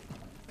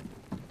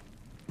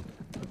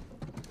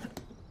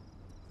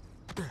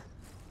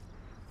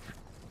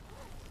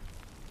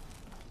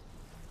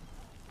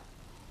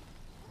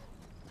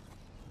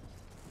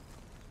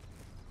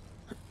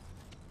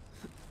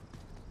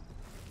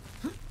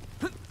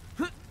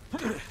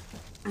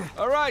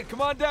 All right,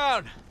 come on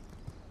down.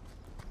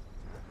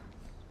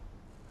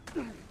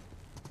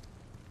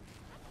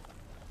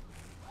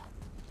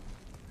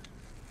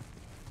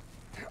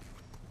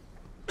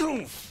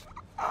 These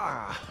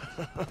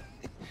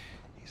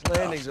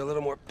landings are a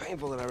little more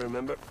painful than I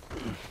remember.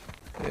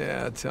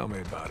 Yeah, tell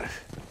me about it.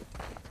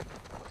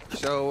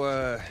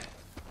 So,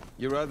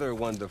 your other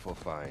wonderful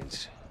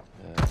finds.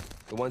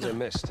 The ones I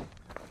missed.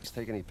 He's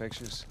take any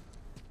pictures?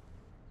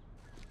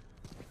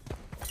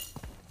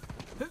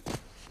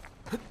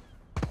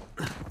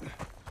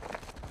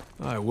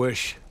 I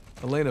wish.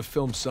 Elena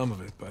filmed some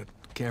of it, but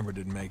the camera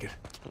didn't make it.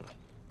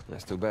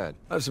 That's too bad.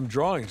 I have some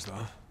drawings,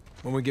 though.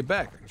 When we get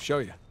back, I can show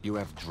you. You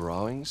have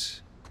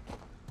drawings?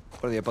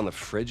 What, are they up on the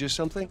fridge or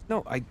something?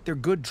 No, they're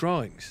good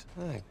drawings.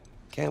 I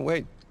can't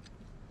wait.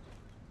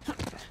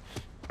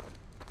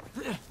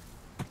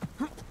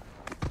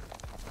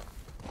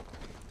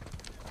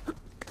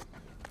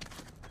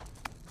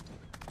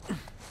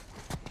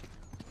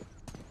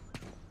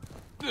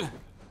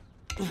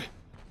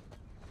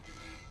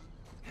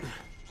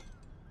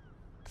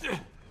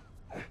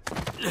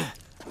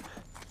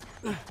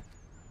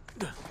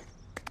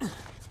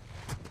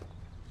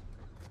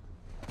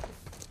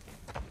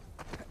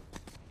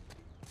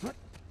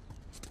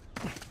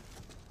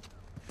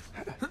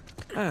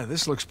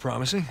 This looks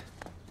promising.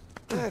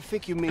 I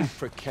think you mean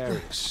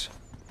precarious.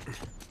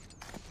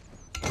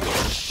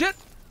 Shit!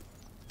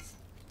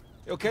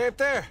 You okay up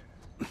there?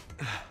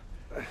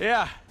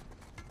 Yeah.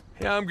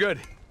 Yeah, I'm good.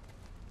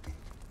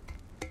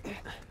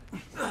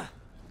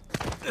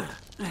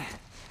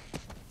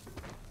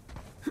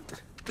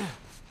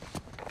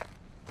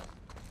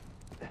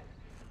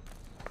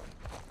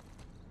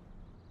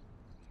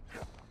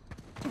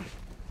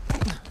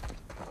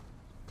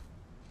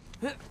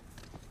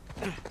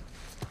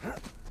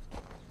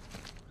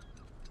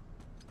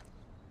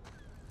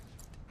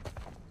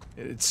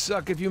 It'd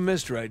suck if you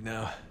missed right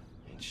now.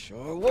 It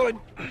sure would.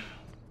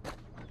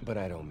 But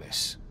I don't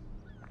miss.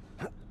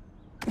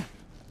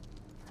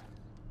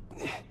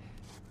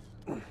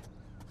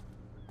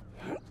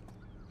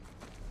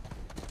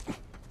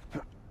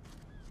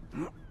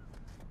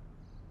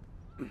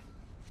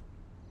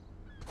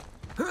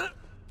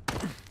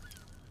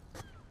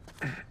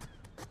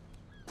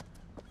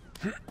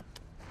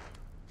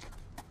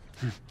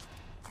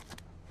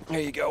 There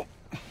you go.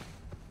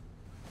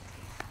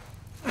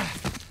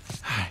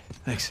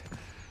 Thanks.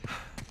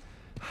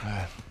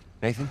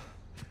 Nathan?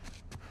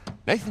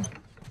 Nathan?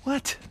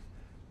 What?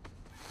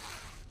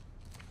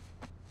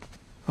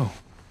 Oh,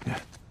 yeah.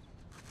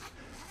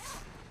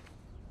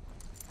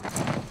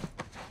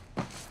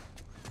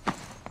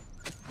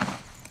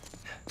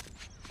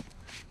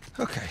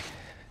 Okay.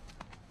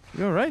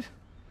 You all right?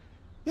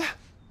 Yeah.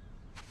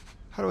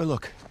 How do I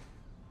look?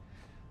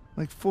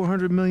 Like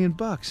 400 million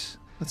bucks.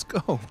 Let's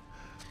go.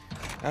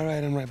 All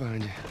right, I'm right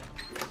behind you.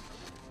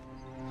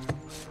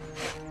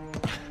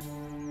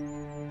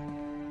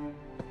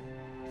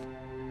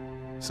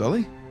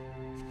 Sully?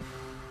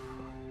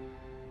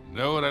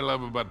 Know what I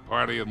love about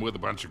partying with a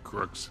bunch of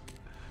crooks?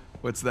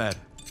 What's that?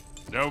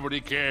 Nobody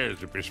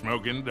cares if you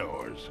smoke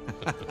indoors.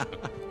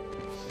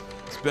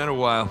 It's been a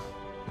while.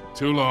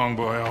 Too long,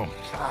 boyo.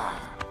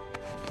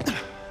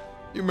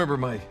 You remember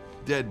my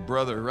dead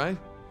brother, right?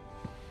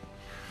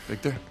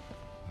 Victor?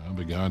 I'll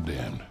be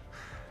goddamned.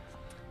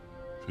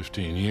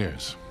 15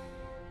 years.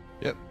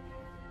 Yep.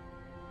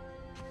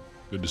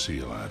 Good to see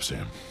you alive,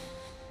 Sam.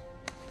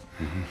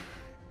 Mm-hmm.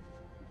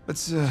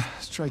 Let's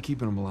try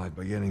keeping him alive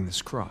by getting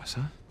this cross,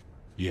 huh?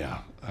 Yeah,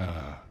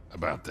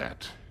 about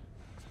that.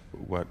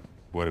 What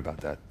What about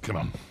that? Come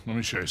on, let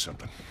me show you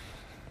something.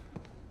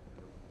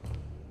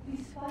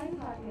 This fine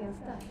Parthian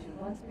statue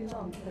once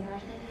belonged to the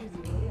National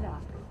Museum of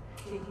Iraq.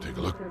 Take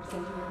a look.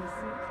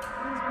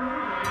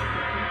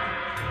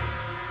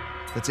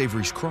 That's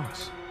Avery's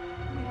cross.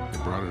 They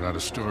brought it out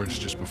of storage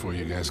just before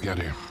you guys got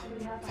here.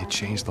 They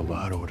changed the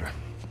lot order.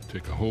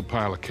 Took a whole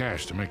pile of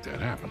cash to make that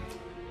happen.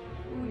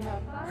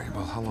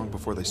 Well, how long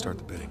before they start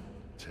the bidding?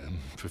 10,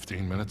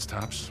 15 minutes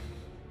tops.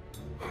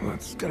 Well,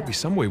 there's got to be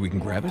some way we can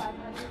grab it.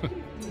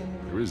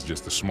 There is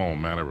just a small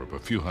matter of a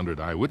few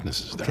hundred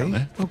eyewitnesses down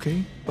there.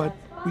 Okay, but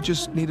we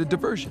just need a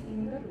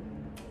diversion.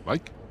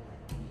 Like?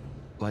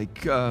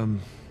 Like I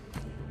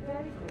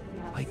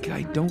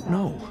don't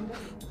know.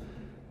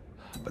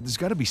 But there's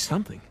got to be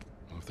something.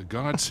 Well, if the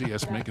guards see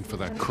us making for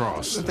that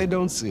cross... But they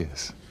don't see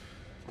us.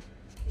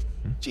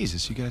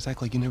 Jesus, you guys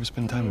act like you never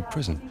spend time in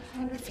prison.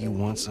 If you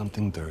want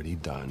something dirty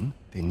done,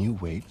 then you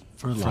wait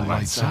for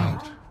lights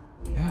out.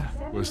 Yeah.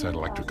 Where's that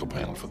electrical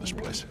panel for this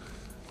place?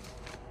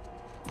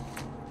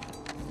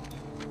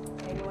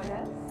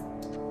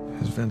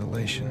 There's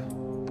ventilation.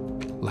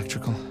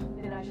 Electrical.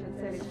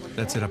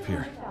 That's it up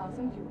here.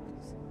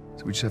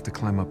 So we just have to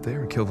climb up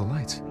there and kill the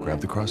lights. Grab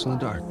the cross in the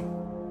dark.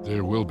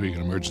 There will be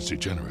an emergency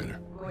generator.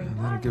 And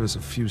that'll give us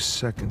a few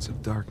seconds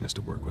of darkness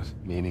to work with.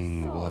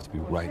 Meaning we'll have to be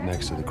right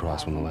next to the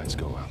cross when the lights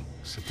go out.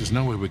 Except there's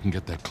no way we can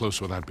get that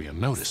close without being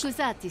noticed.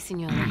 Scusate,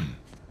 signora.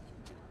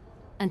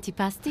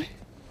 Antipasti?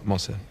 I'm all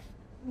set.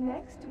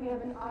 Next, we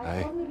have an Hi.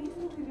 icon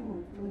recently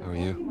removed from the How are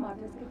you? Holy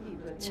Martyrs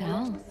Cathedral in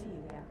Ciao.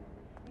 Syria.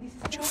 This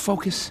Would you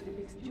focus?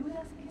 depicts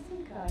Judas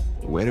kissing Christ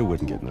The waiter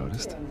wouldn't get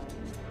noticed.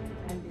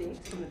 and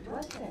dates from the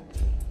 12th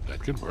century. That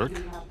could work.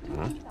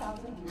 Huh? 2,000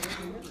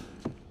 euros in the room.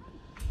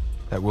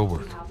 That will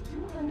work. 200,000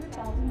 euros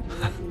in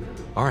the room.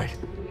 All right.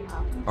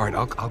 All right,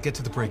 I'll get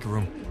to the break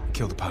room,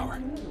 kill the power.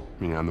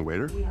 You mean I'm the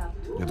waiter?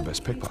 You're the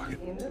best pickpocket.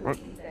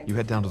 You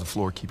head down to the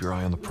floor, keep your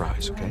eye on the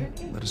prize, okay?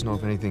 Let us know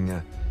if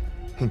anything,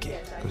 hinky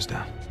goes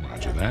down.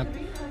 Roger that.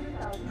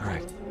 All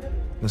right.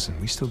 Listen,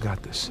 we still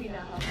got this.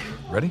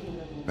 Ready?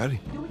 Ready.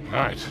 All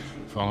right,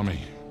 follow me.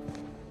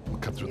 We'll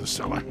cut through the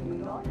cellar.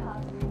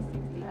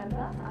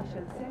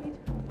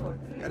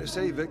 Gotta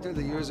say, Victor,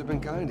 the years have been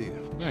kind to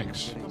you.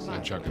 Thanks.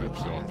 Not chucking up,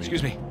 so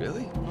Excuse me.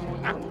 Really?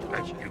 Are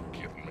you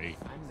kidding me?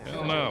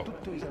 Hell no.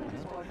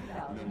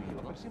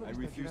 I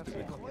refuse to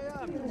be.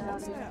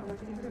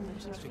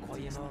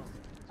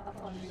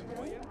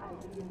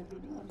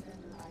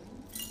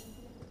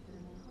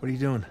 What are you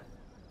doing?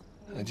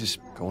 Just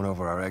going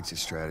over our exit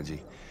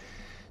strategy.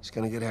 It's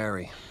gonna get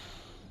hairy.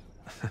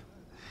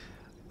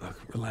 Look,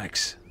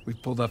 relax.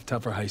 We've pulled off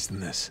tougher heists than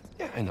this.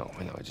 Yeah, I know.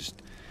 I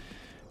just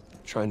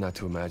try not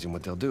to imagine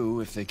what they'll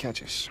do if they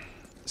catch us.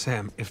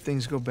 Sam, if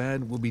things go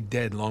bad, we'll be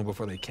dead long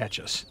before they catch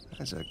us.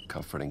 That's a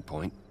comforting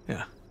point.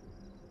 Yeah.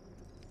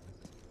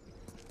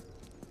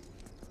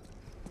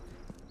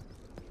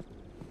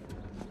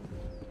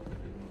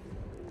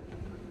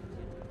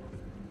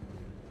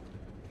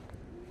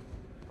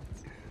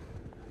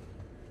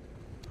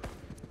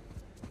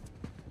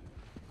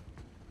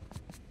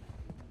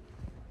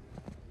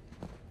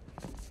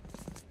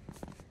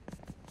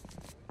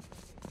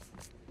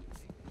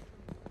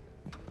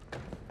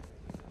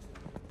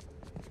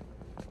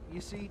 You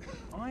see,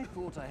 I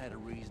thought I had a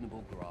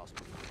reasonable grasp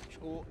of French,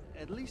 or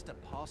at least a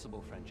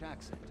passable French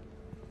accent.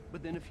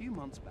 But then a few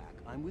months back,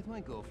 I'm with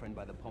my girlfriend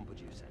by the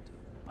Pompidou Center.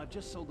 I've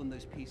just sold them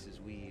those pieces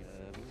we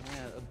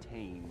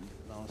obtained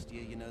last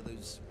year, you know,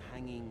 those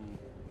hanging...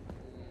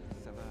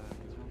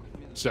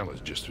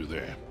 Cellar's just through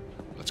there.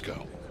 Let's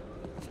go.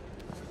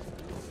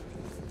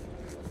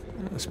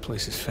 This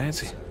place is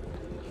fancy.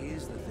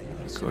 Here's the thing.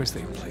 Of course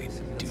they play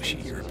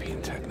douchey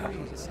European techno.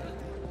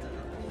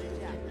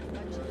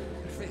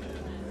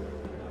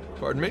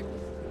 Pardon me?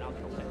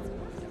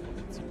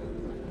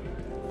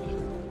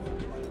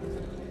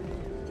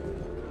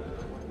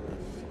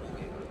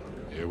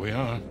 Here we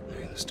are.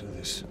 Hey, let's do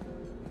this.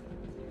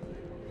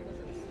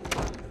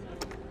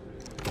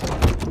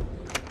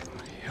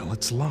 Hell,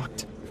 it's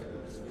locked.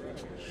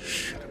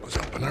 Shit, it was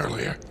open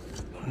earlier.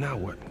 Now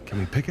what? Can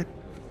we pick it?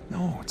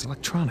 No, it's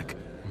electronic.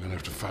 We're gonna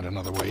have to find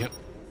another way in.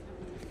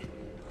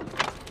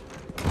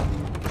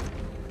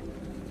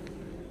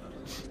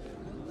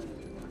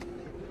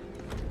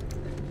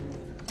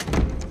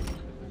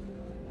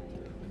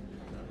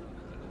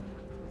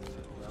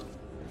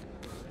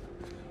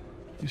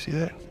 You see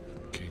that?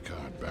 Key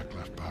card, back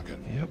left pocket.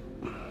 Yep.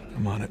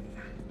 I'm on it.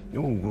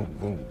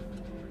 Whoa.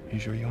 You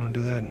sure you want to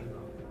do that?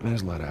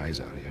 There's a lot of eyes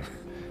out here.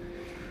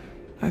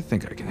 I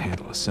think I can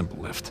handle a simple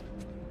lift.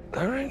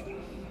 All right.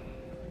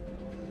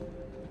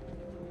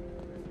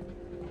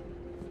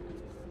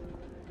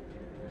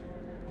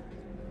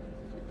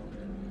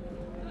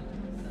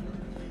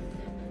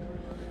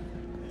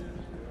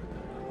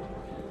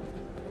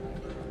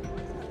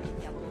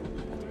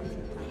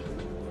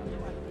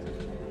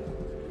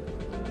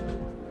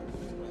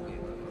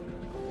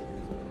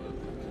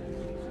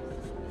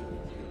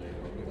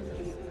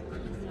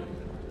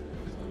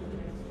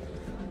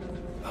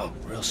 Oh,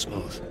 real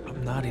smooth.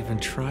 I'm not even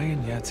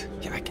trying yet.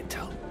 Yeah, I can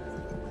tell.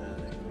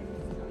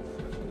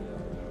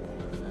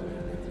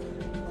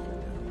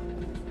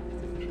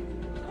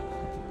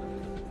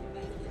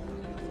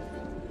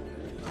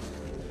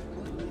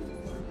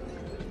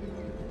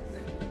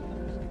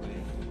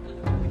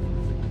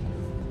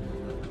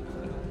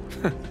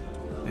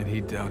 And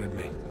he doubted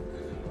me.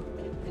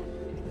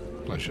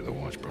 Pleasure to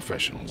watch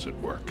professionals at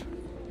work.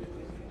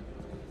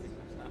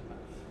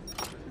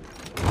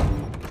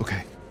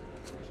 Okay.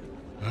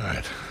 All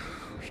right,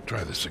 let's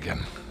try this again.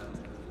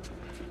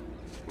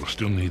 We'll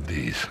still need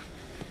these.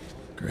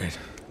 Great.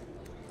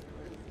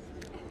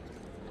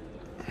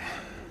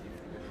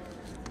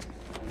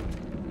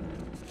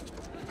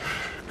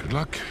 Good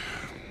luck.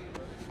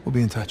 We'll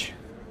be in touch.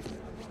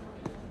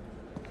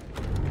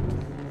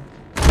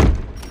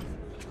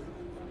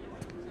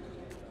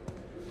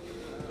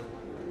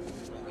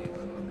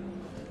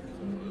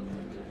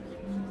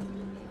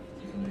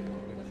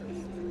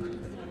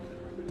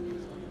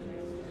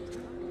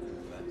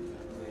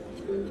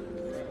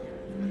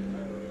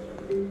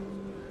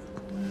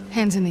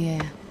 Hands in the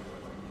air.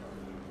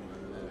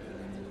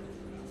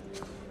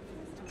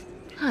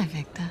 Hi,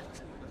 Victor.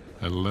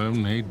 Hello,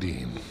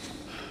 Nadine.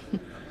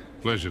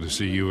 Pleasure to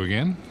see you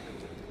again.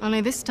 Only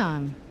this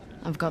time,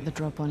 I've got the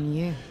drop on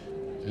you.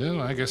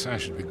 Well, I guess I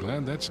should be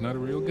glad that's not a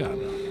real gun.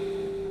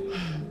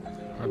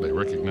 Hardly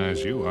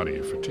recognize you out of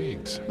your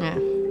fatigues. Yeah.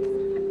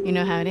 You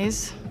know how it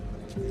is.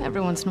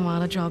 Every once in a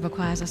while, a job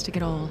requires us to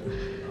get all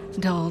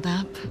dolled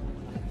up.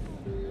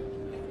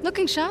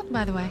 Looking sharp,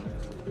 by the way.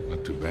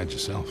 Not too bad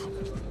yourself.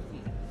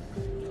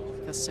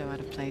 Feel so out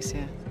of place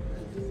here.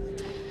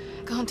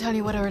 Can't tell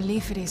you what a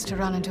relief it is to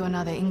run into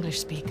another English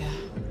speaker.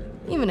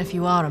 Even if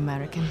you are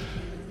American.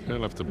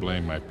 They'll have to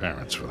blame my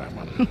parents for that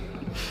one.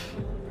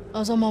 I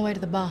was on my way to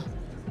the bar.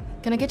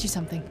 Can I get you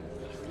something?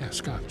 Yeah,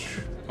 scotch.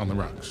 On the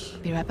rocks.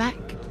 Be right back.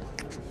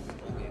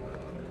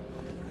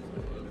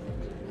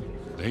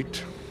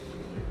 Date?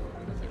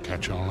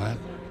 Catch all that?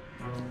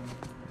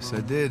 Yes,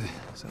 I did.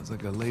 Sounds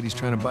like a lady's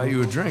trying to buy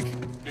you a drink.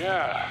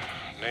 Yeah,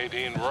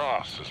 Nadine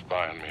Ross is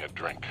buying me a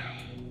drink.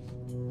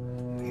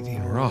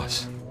 Nadine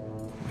Ross?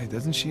 Wait,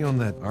 doesn't she own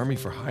that Army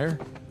for Hire?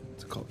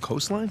 It's called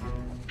Coastline?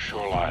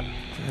 Shoreline.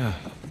 Yeah,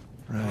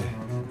 right.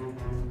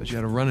 Bet you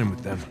had a run-in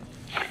with them.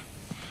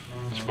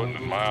 It's putting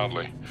it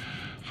mildly.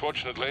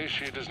 Fortunately,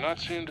 she does not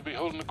seem to be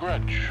holding a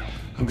grudge.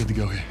 I'm good to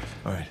go here.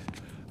 All right.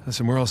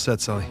 Listen, we're all set,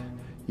 Sully.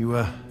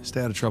 You,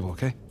 stay out of trouble,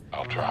 okay?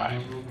 I'll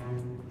try.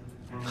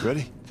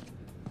 Ready?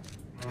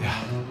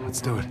 Yeah,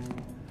 let's do it.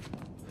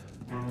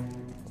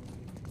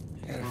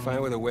 Gotta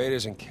find where the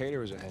waiters and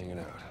caterers are hanging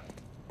out.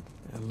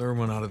 And lure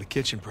one out of the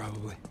kitchen,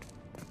 probably.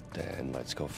 Then let's go